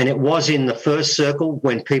 and it was in the first circle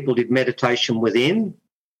when people did meditation within.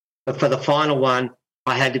 But for the final one,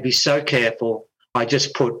 I had to be so careful. I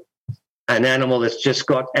just put an animal that's just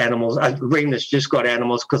got animals, a ring that's just got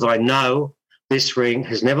animals, because I know this ring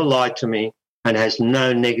has never lied to me and has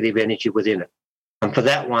no negative energy within it. And for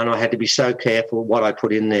that one, I had to be so careful what I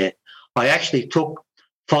put in there. I actually took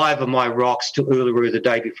 5 of my rocks to Uluru the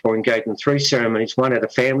day before and gave them 3 ceremonies, one at a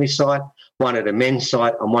family site, one at a men's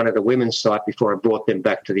site, and one at a women's site before I brought them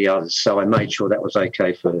back to the others. So I made sure that was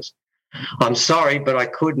okay first. I'm sorry, but I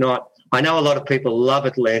could not. I know a lot of people love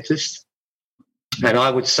Atlantis, and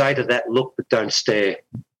I would say to that, look but don't stare.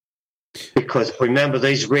 Because remember,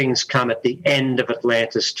 these rings come at the end of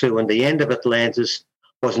Atlantis too, and the end of Atlantis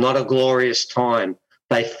was not a glorious time.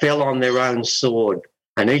 They fell on their own sword,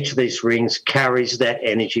 and each of these rings carries that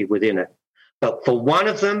energy within it. But for one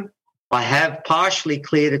of them, I have partially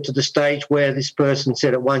cleared it to the stage where this person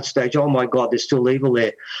said at one stage, oh, my God, there's still evil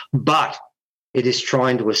there. But it is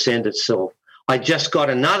trying to ascend itself. I just got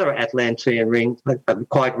another Atlantean ring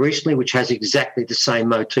quite recently, which has exactly the same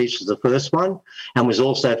motifs as the first one and was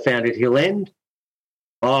also found at Hill End.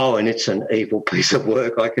 Oh, and it's an evil piece of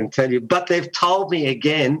work, I can tell you. But they've told me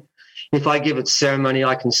again, if I give it ceremony,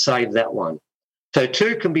 I can save that one. So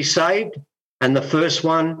 2 can be saved, and the first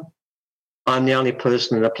one, I'm the only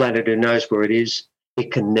person on the planet who knows where it is.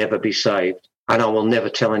 It can never be saved, and I will never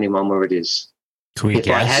tell anyone where it is. If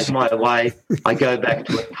I had my way, I go back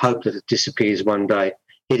to it and hope that it disappears one day.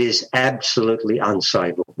 It is absolutely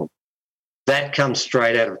unsavable. That comes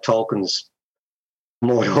straight out of Tolkien's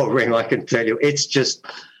Mordor ring, I can tell you.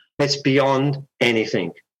 It's beyond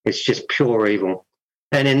anything. It's just pure evil.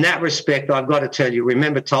 And in that respect, I've got to tell you,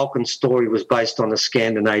 remember Tolkien's story was based on a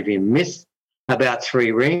Scandinavian myth about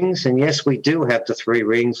 3 rings. And yes, we do have the 3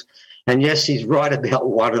 rings. And yes, he's right about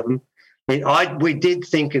one of them. We did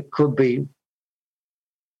think it could be.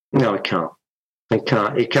 No, it can't. It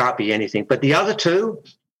can't be anything. But the other 2,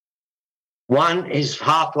 one is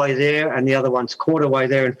halfway there and the other one's quarter way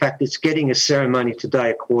there. In fact, it's getting a ceremony today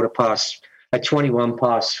at 21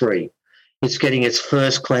 past 3. It's getting its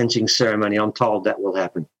first cleansing ceremony. I'm told that will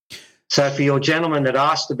happen. So for your gentleman that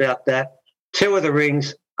asked about that, 2 of the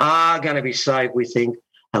rings are going to be saved, we think.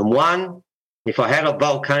 And one, if I had a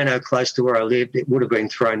volcano close to where I lived, it would have been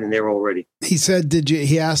thrown in there already. He said,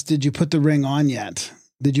 he asked, did you put the ring on yet?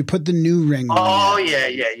 Did you put the new ring on? Oh,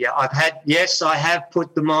 yeah. I have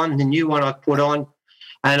put them on, the new one I've put on,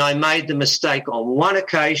 and I made the mistake on one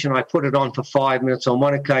occasion. I put it on for 5 minutes. On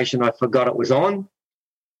one occasion, I forgot it was on,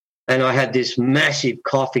 and I had this massive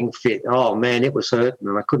coughing fit. Oh, man, it was hurting,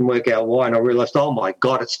 and I couldn't work out why, and I realized, oh, my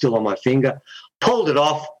God, it's still on my finger. Pulled it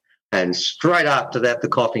off, and straight after that, the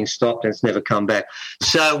coughing stopped, and it's never come back.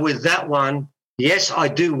 So with that one, yes, I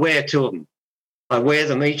do wear 2 of them. I wear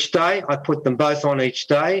them each day. I put them both on each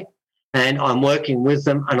day, and I'm working with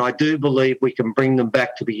them, and I do believe we can bring them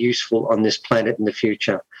back to be useful on this planet in the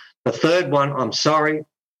future. The 3rd one, I'm sorry,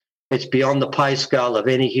 it's beyond the pay scale of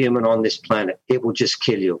any human on this planet. It will just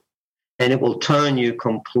kill you, and it will turn you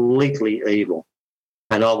completely evil.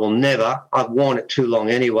 And I will never, I've worn it too long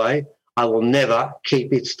anyway, I will never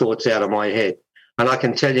keep its thoughts out of my head. And I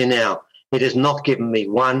can tell you now, it has not given me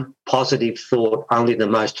one positive thought, only the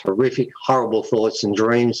most horrific, horrible thoughts and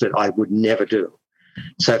dreams that I would never do.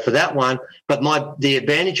 So for that one, but the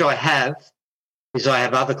advantage I have is I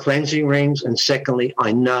have other cleansing rings, and secondly,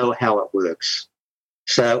 I know how it works.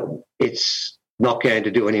 So it's not going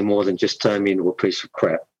to do any more than just turn me into a piece of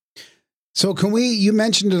crap. So you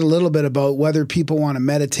mentioned it a little bit about whether people want to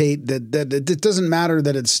meditate, that it doesn't matter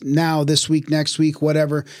that it's now, this week, next week,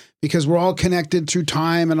 whatever, because we're all connected through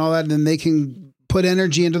time and all that, and they can put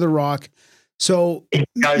energy into the rock. So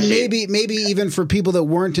maybe even for people that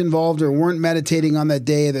weren't involved or weren't meditating on that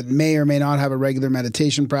day, that may or may not have a regular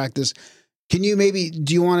meditation practice, do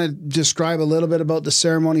you want to describe a little bit about the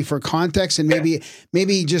ceremony for context, and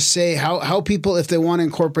maybe just say how people, if they want to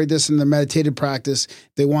incorporate this in their meditative practice,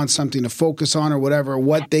 they want something to focus on or whatever,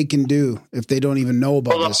 what they can do if they don't even know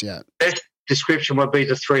about this yet? Best description would be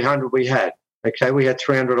the 300 we had. Okay, we had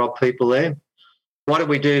 300 odd people there. What did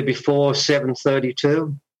we do before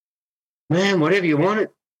 7:32? Man, whatever you wanted.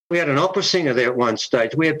 We had an opera singer there at one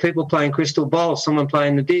stage. We had people playing crystal bowls, someone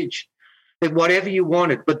playing the didge. Whatever you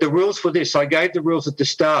wanted. But the rules for this, I gave the rules at the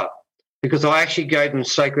start because I actually gave them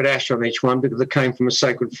sacred ash on each one because it came from a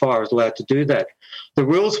sacred fire. I was allowed to do that. The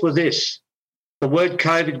rules were this. The word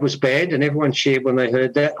COVID was banned, and everyone cheered when they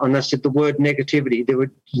heard that. And I said the word negativity.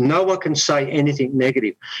 No one can say anything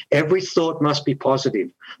negative. Every thought must be positive.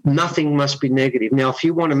 Nothing must be negative. Now, if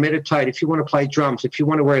you want to meditate, if you want to play drums, if you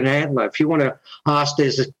want to wear an antler, if you want to ask,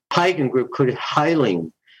 there's a pagan group called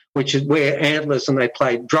Hailing, which is wear antlers and they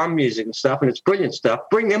play drum music and stuff, and it's brilliant stuff.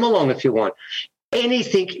 Bring them along if you want.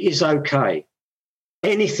 Anything is okay.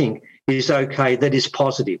 Anything is okay that is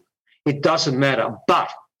positive. It doesn't matter. But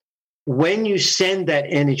when you send that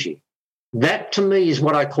energy, that to me is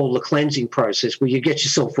what I call the cleansing process, where you get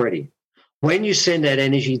yourself ready. When you send that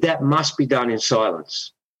energy, that must be done in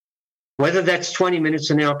silence. Whether that's 20 minutes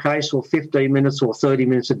in our case or 15 minutes or 30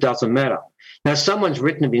 minutes, it doesn't matter. Now, someone's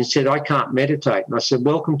written to me and said, I can't meditate. And I said,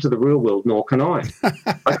 welcome to the real world, nor can I.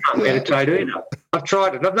 I can't meditate either. I've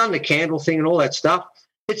tried it. I've done the candle thing and all that stuff.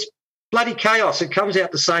 It's bloody chaos. It comes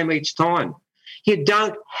out the same each time. You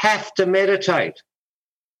don't have to meditate.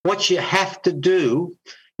 What you have to do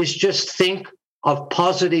is just think of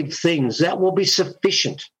positive things. That will be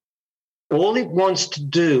sufficient. All it wants to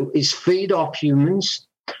do is feed off humans,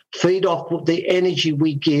 feed off the energy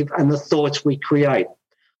we give and the thoughts we create.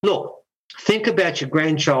 Look, think about your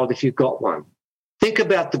grandchild if you've got one. Think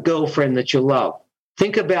about the girlfriend that you love.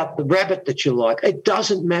 Think about the rabbit that you like. It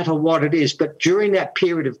doesn't matter what it is, but during that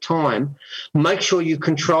period of time, make sure you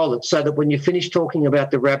control it so that when you finish talking about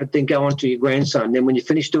the rabbit, then go on to your grandson. Then when you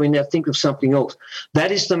finish doing that, think of something else.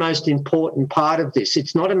 That is the most important part of this.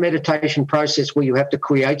 It's not a meditation process where you have to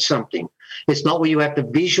create something. It's not where you have to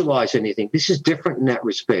visualize anything. This is different in that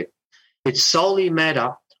respect. It's solely a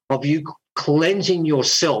matter of you cleansing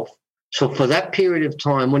yourself. So for that period of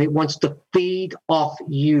time when it wants to feed off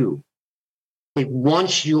you, it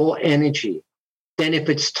wants your energy. Then if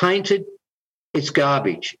it's tainted, it's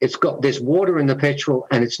garbage. There's water in the petrol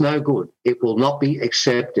and it's no good. It will not be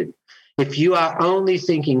accepted. If you are only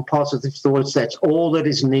thinking positive thoughts, that's all that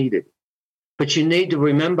is needed. But you need to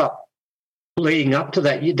remember, leading up to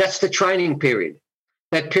that, that's the training period,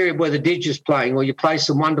 that period where the didge is playing or you play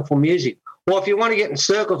some wonderful music. Or if you want to get in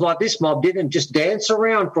circles like this mob did and just dance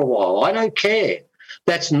around for a while, I don't care.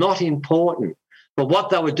 That's not important. But what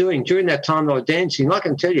they were doing during that time they were dancing, I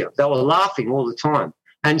can tell you, they were laughing all the time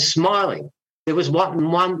and smiling. There was not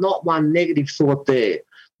one negative thought there.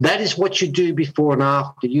 That is what you do before and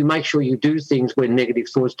after. You make sure you do things where negative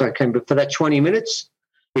thoughts don't come. But for that 20 minutes,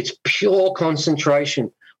 it's pure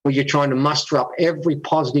concentration where you're trying to muster up every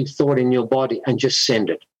positive thought in your body and just send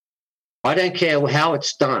it. I don't care how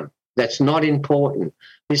it's done. That's not important.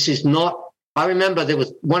 This is not. I remember there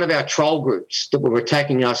was one of our troll groups that were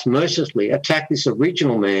attacking us mercilessly, attacked this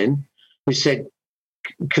original man who said,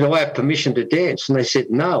 could I have permission to dance? And they said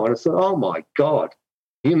no. And I thought, oh, my God,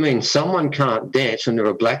 you mean someone can't dance and they're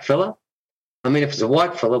a black fella? I mean, if it's a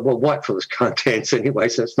white fella, well, white fellas can't dance anyway,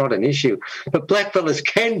 so it's not an issue. But black fellas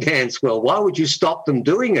can dance well. Why would you stop them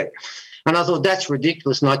doing it? And I thought, that's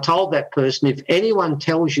ridiculous. And I told that person, if anyone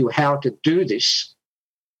tells you how to do this,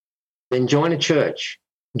 then join a church,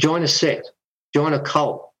 join a sect, join a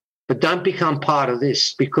cult, but don't become part of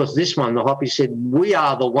this, because this one, the Hopi said, we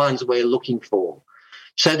are the ones we're looking for.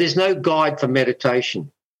 So there's no guide for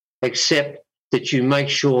meditation except that you make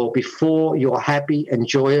sure before you're happy and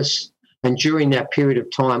joyous, and during that period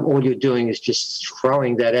of time, all you're doing is just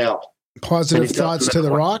throwing that out. Positive thoughts to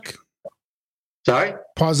the rock? Sorry?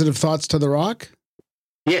 Positive thoughts to the rock?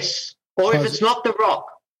 Yes. Or if it's not the rock,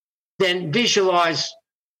 then visualize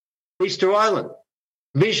Easter Island.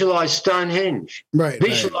 Visualize Stonehenge. Right.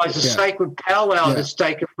 Visualize a sacred powwow that's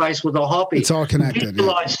taken place with a Hopi. It's all connected.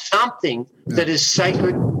 Visualize something that is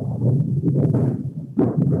sacred.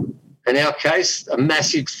 In our case, a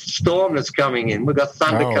massive storm that's coming in. We've got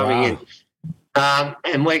thunder coming in.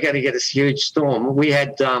 And we're going to get a huge storm. We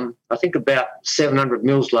had, I think, about 700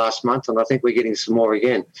 mils last month, and I think we're getting some more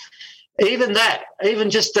again. Even that, even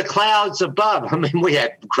just the clouds above. I mean, we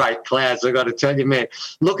had great clouds, I've got to tell you, man.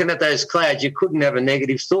 Looking at those clouds, you couldn't have a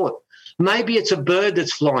negative thought. Maybe it's a bird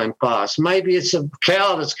that's flying past. Maybe it's a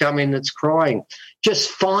cow that's come in that's crying.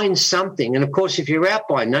 Just find something. And, of course, if you're out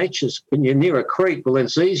by nature and you're near a creek, well,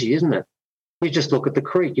 it's easy, isn't it? You just look at the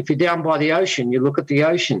creek. If you're down by the ocean, you look at the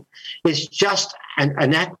ocean. It's just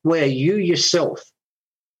an act where you yourself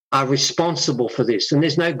are responsible for this, and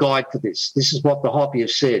there's no guide for this. This is what the Hopi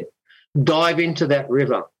have said. Dive into that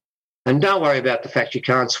river, and don't worry about the fact you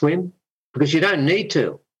can't swim, because you don't need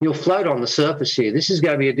to. You'll float on the surface here. This is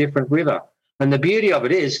going to be a different river, and the beauty of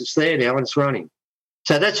it is it's there now and it's running.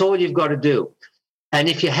 So that's all you've got to do. And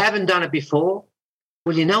if you haven't done it before,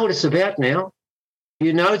 well, you know what it's about now.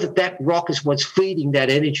 You know that rock is what's feeding that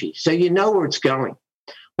energy. So you know where it's going.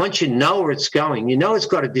 Once you know where it's going, you know it's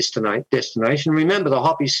got a destination. Remember, the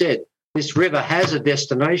Hopi said this river has a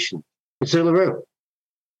destination. It's Uluru.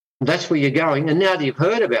 That's where you're going. And now that you've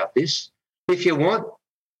heard about this, if you want,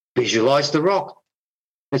 visualize the rock.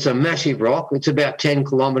 It's a massive rock. It's about 10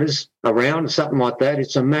 kilometres around, something like that.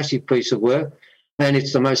 It's a massive piece of work, and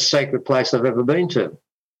it's the most sacred place I've ever been to.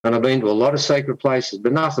 And I've been to a lot of sacred places,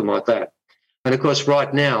 but nothing like that. And, of course,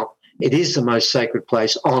 right now, it is the most sacred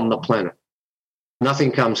place on the planet.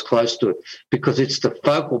 Nothing comes close to it because it's the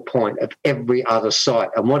focal point of every other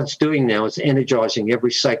site. And what it's doing now is energizing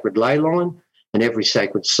every sacred ley line and every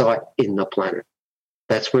sacred site in the planet.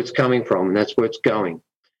 That's where it's coming from, and that's where it's going.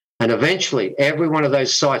 And eventually, every one of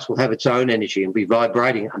those sites will have its own energy and be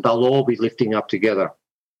vibrating, and they'll all be lifting up together,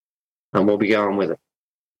 and we'll be going with it.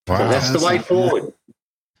 Wow. So that's the way forward.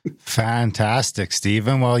 Fantastic,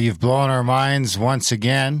 Stephen. Well, you've blown our minds once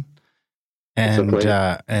again. And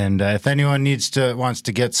if anyone wants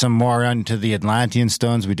to get some more into the Atlantean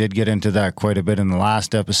stones, we did get into that quite a bit in the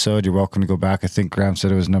last episode. You're welcome to go back. I think Graham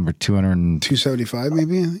said it was number 275,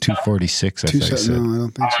 maybe 246. I think. No, I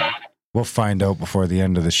don't think so. We'll find out before the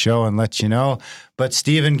end of the show and let you know. But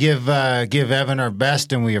Stephen, give Evan our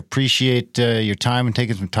best, and we appreciate your time and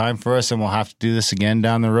taking some time for us. And we'll have to do this again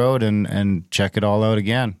down the road and check it all out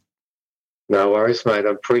again. No worries, mate. I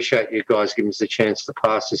appreciate you guys giving us the chance to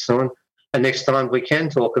pass this on. And next time we can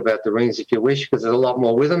talk about the rings if you wish, because there's a lot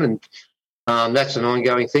more with them, and that's an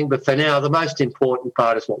ongoing thing. But for now, the most important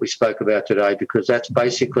part is what we spoke about today, because that's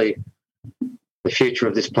basically the future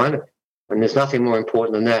of this planet. And there's nothing more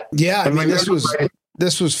important than that. Yeah, I mean,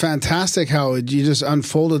 this was fantastic how you just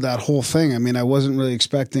unfolded that whole thing. I mean, I wasn't really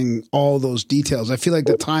expecting all those details. I feel like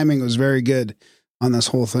the timing was very good on this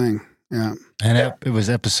whole thing. Yeah. And it was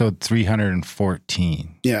episode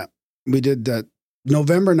 314. Yeah. We did that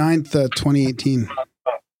November 9th, 2018.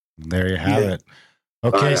 There you have it.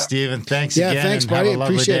 Okay, Stephen, thanks again. Yeah, thanks, buddy.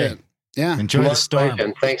 Appreciate it. Yeah. Enjoy the storm.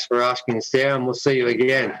 And thanks for asking us there, and we'll see you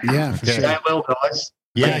again. Yeah. Okay. Stay well, guys.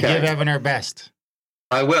 Yeah, okay. Give Evan our best.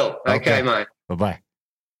 I will. Okay, mate. Bye-bye.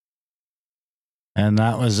 And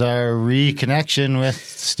that was our reconnection with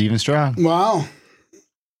Stephen Strong. Wow.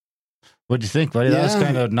 What do you think, buddy? That was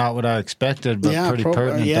kind of not what I expected, but pretty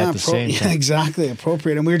pertinent at the same time. Yeah, exactly.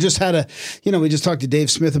 Appropriate. And we just we just talked to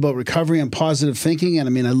Dave Smith about recovery and positive thinking. And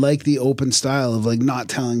I mean, I like the open style of like not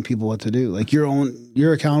telling people what to do. Like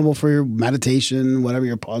you're accountable for your meditation, whatever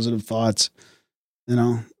your positive thoughts. You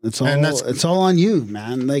know, it's all on you,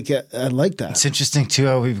 man. Like I like that. It's interesting too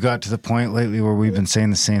how we've got to the point lately where we've been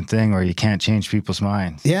saying the same thing, where you can't change people's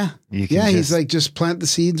minds. Yeah, he's like just plant the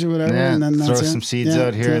seeds or whatever, and then throw some seeds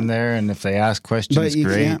out here and there, and if they ask questions,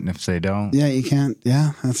 great, and if they don't, you can't.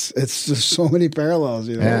 Yeah, it's just so many parallels,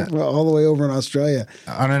 you know, all the way over in Australia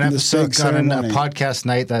on an episode, on a podcast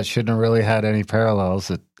night that shouldn't have really had any parallels.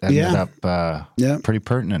 It ended up pretty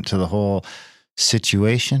pertinent to the whole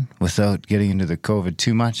situation without getting into the COVID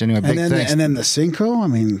too much. Anyway, thanks. And then the synchro. I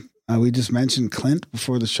mean, we just mentioned Clint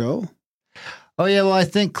before the show. Oh yeah, well I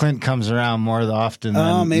think Clint comes around more often.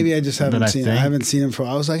 Maybe I just haven't seen him. I haven't seen him for a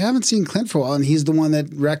while. I was like, I haven't seen Clint for a while, and he's the one that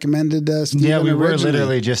recommended Stephen. Yeah, we were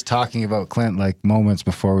literally just talking about Clint like moments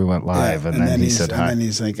before we went live, and then he said hi. And then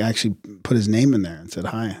he's like actually put his name in there and said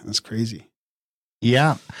hi. That's crazy.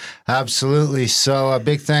 Yeah, absolutely. So a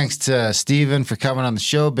big thanks to Stephen for coming on the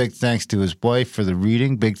show. Big thanks to his wife for the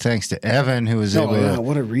reading. Big thanks to Evan, who was able to...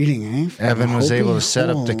 what a reading, eh? Evan was able to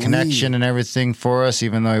set up the connection and everything for us,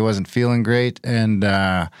 even though he wasn't feeling great. And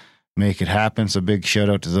make it happen. So big shout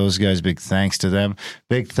out to those guys. Big thanks to them.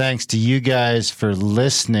 Big thanks to you guys for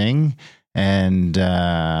listening and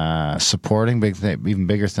supporting. Even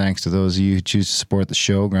bigger thanks to those of you who choose to support the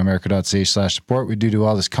show. Grimerica.ca/support. We do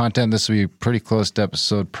all this content. This will be pretty close to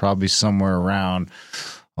episode, probably somewhere around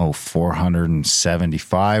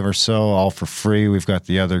 475 or so, all for free. We've got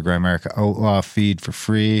the other Grimerica Outlaw feed for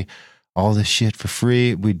free. All this shit for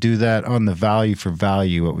free. We do that on the value for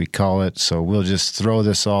value, what we call it. So we'll just throw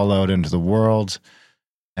this all out into the world.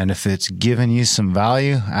 And if it's giving you some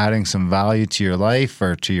value, adding some value to your life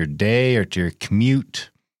or to your day or to your commute,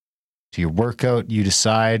 to your workout, you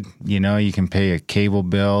decide, you can pay a cable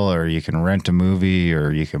bill or you can rent a movie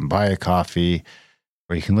or you can buy a coffee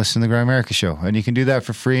or you can listen to the Grimerica show. And you can do that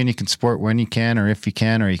for free and you can support when you can or if you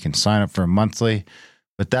can, or you can sign up for a monthly.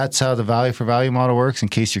 But that's how the value for value model works, in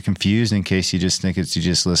case you're confused, in case you just think you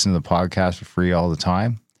just listen to the podcast for free all the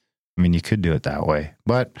time. I mean, you could do it that way.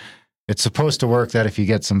 But it's supposed to work that if you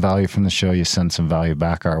get some value from the show, you send some value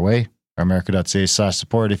back our way.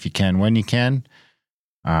 Grimerica.ca/support if you can, when you can.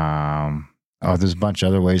 There's a bunch of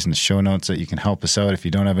other ways in the show notes that you can help us out. If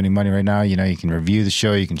you don't have any money right now, you can review the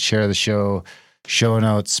show, you can share the show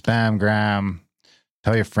notes, spamgram,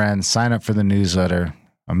 tell your friends, sign up for the newsletter,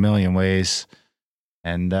 a million ways.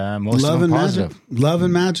 And most of them positive. Love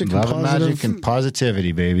and magic and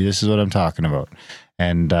positivity, baby. This is what I'm talking about.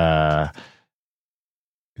 And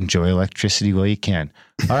enjoy electricity while you can.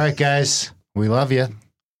 All right, guys. We love you.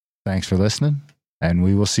 Thanks for listening. And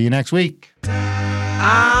we will see you next week.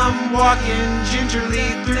 I'm walking gingerly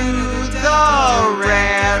through the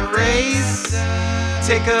rat race.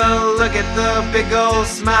 Take a look at the big old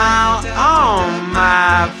smile on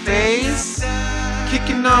my face.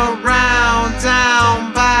 Kicking around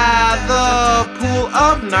down by the pool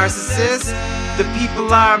of narcissists. The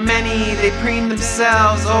people are many, they preen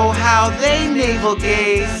themselves, oh how they navel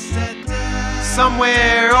gaze.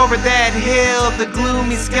 Somewhere over that hill, the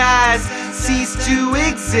gloomy skies cease to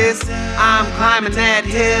exist. I'm climbing that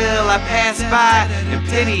hill, I pass by and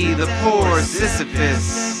pity the poor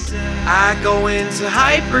Sisyphus. I go into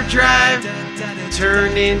hyperdrive,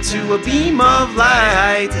 turn into a beam of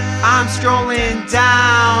light. I'm strolling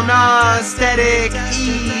down a static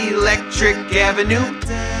electric avenue.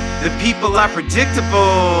 The people are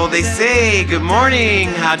predictable, they say good morning,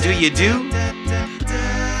 how do you do?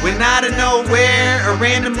 When out of nowhere, a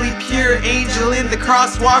randomly pure angel in the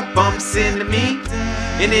crosswalk bumps into me,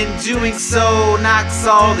 and in doing so knocks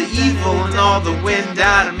all the evil and all the wind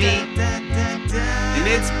out of me. And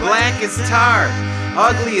it's black as tar,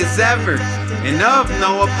 ugly as ever, and of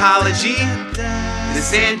no apology.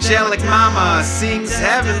 This angelic mama sings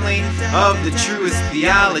heavenly of the truest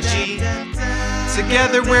theology.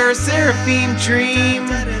 Together we're a seraphim dream,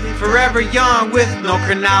 forever young with no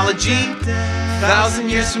chronology. 1,000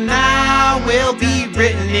 years from now we'll be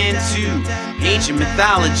written into ancient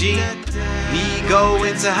mythology. We go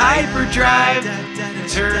into hyperdrive,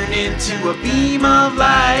 turn into a beam of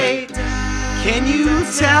light. Can you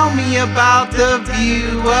tell me about the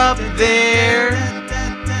view up there?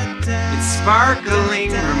 It's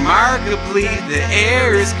sparkling remarkably, the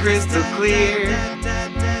air is crystal clear.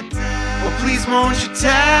 Well, please won't you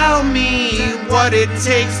tell me what it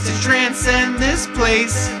takes to transcend this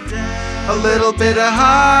place? A little bit of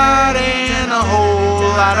heart and a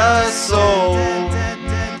whole lot of soul.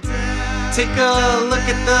 Take a look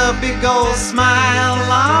at the big old smile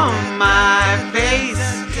on my face,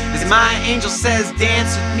 as my angel says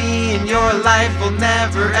dance with me and your life will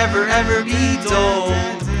never ever ever be dull.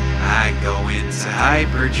 I go into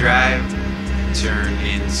hyperdrive, turn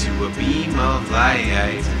into a beam of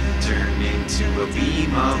light. Turn into a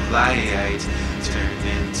beam of light. Turn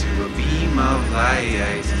into a beam of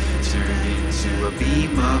light. Turn into a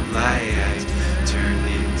beam of light. Turn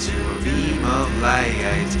into a beam of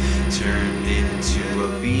light. Turn into a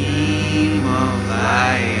beam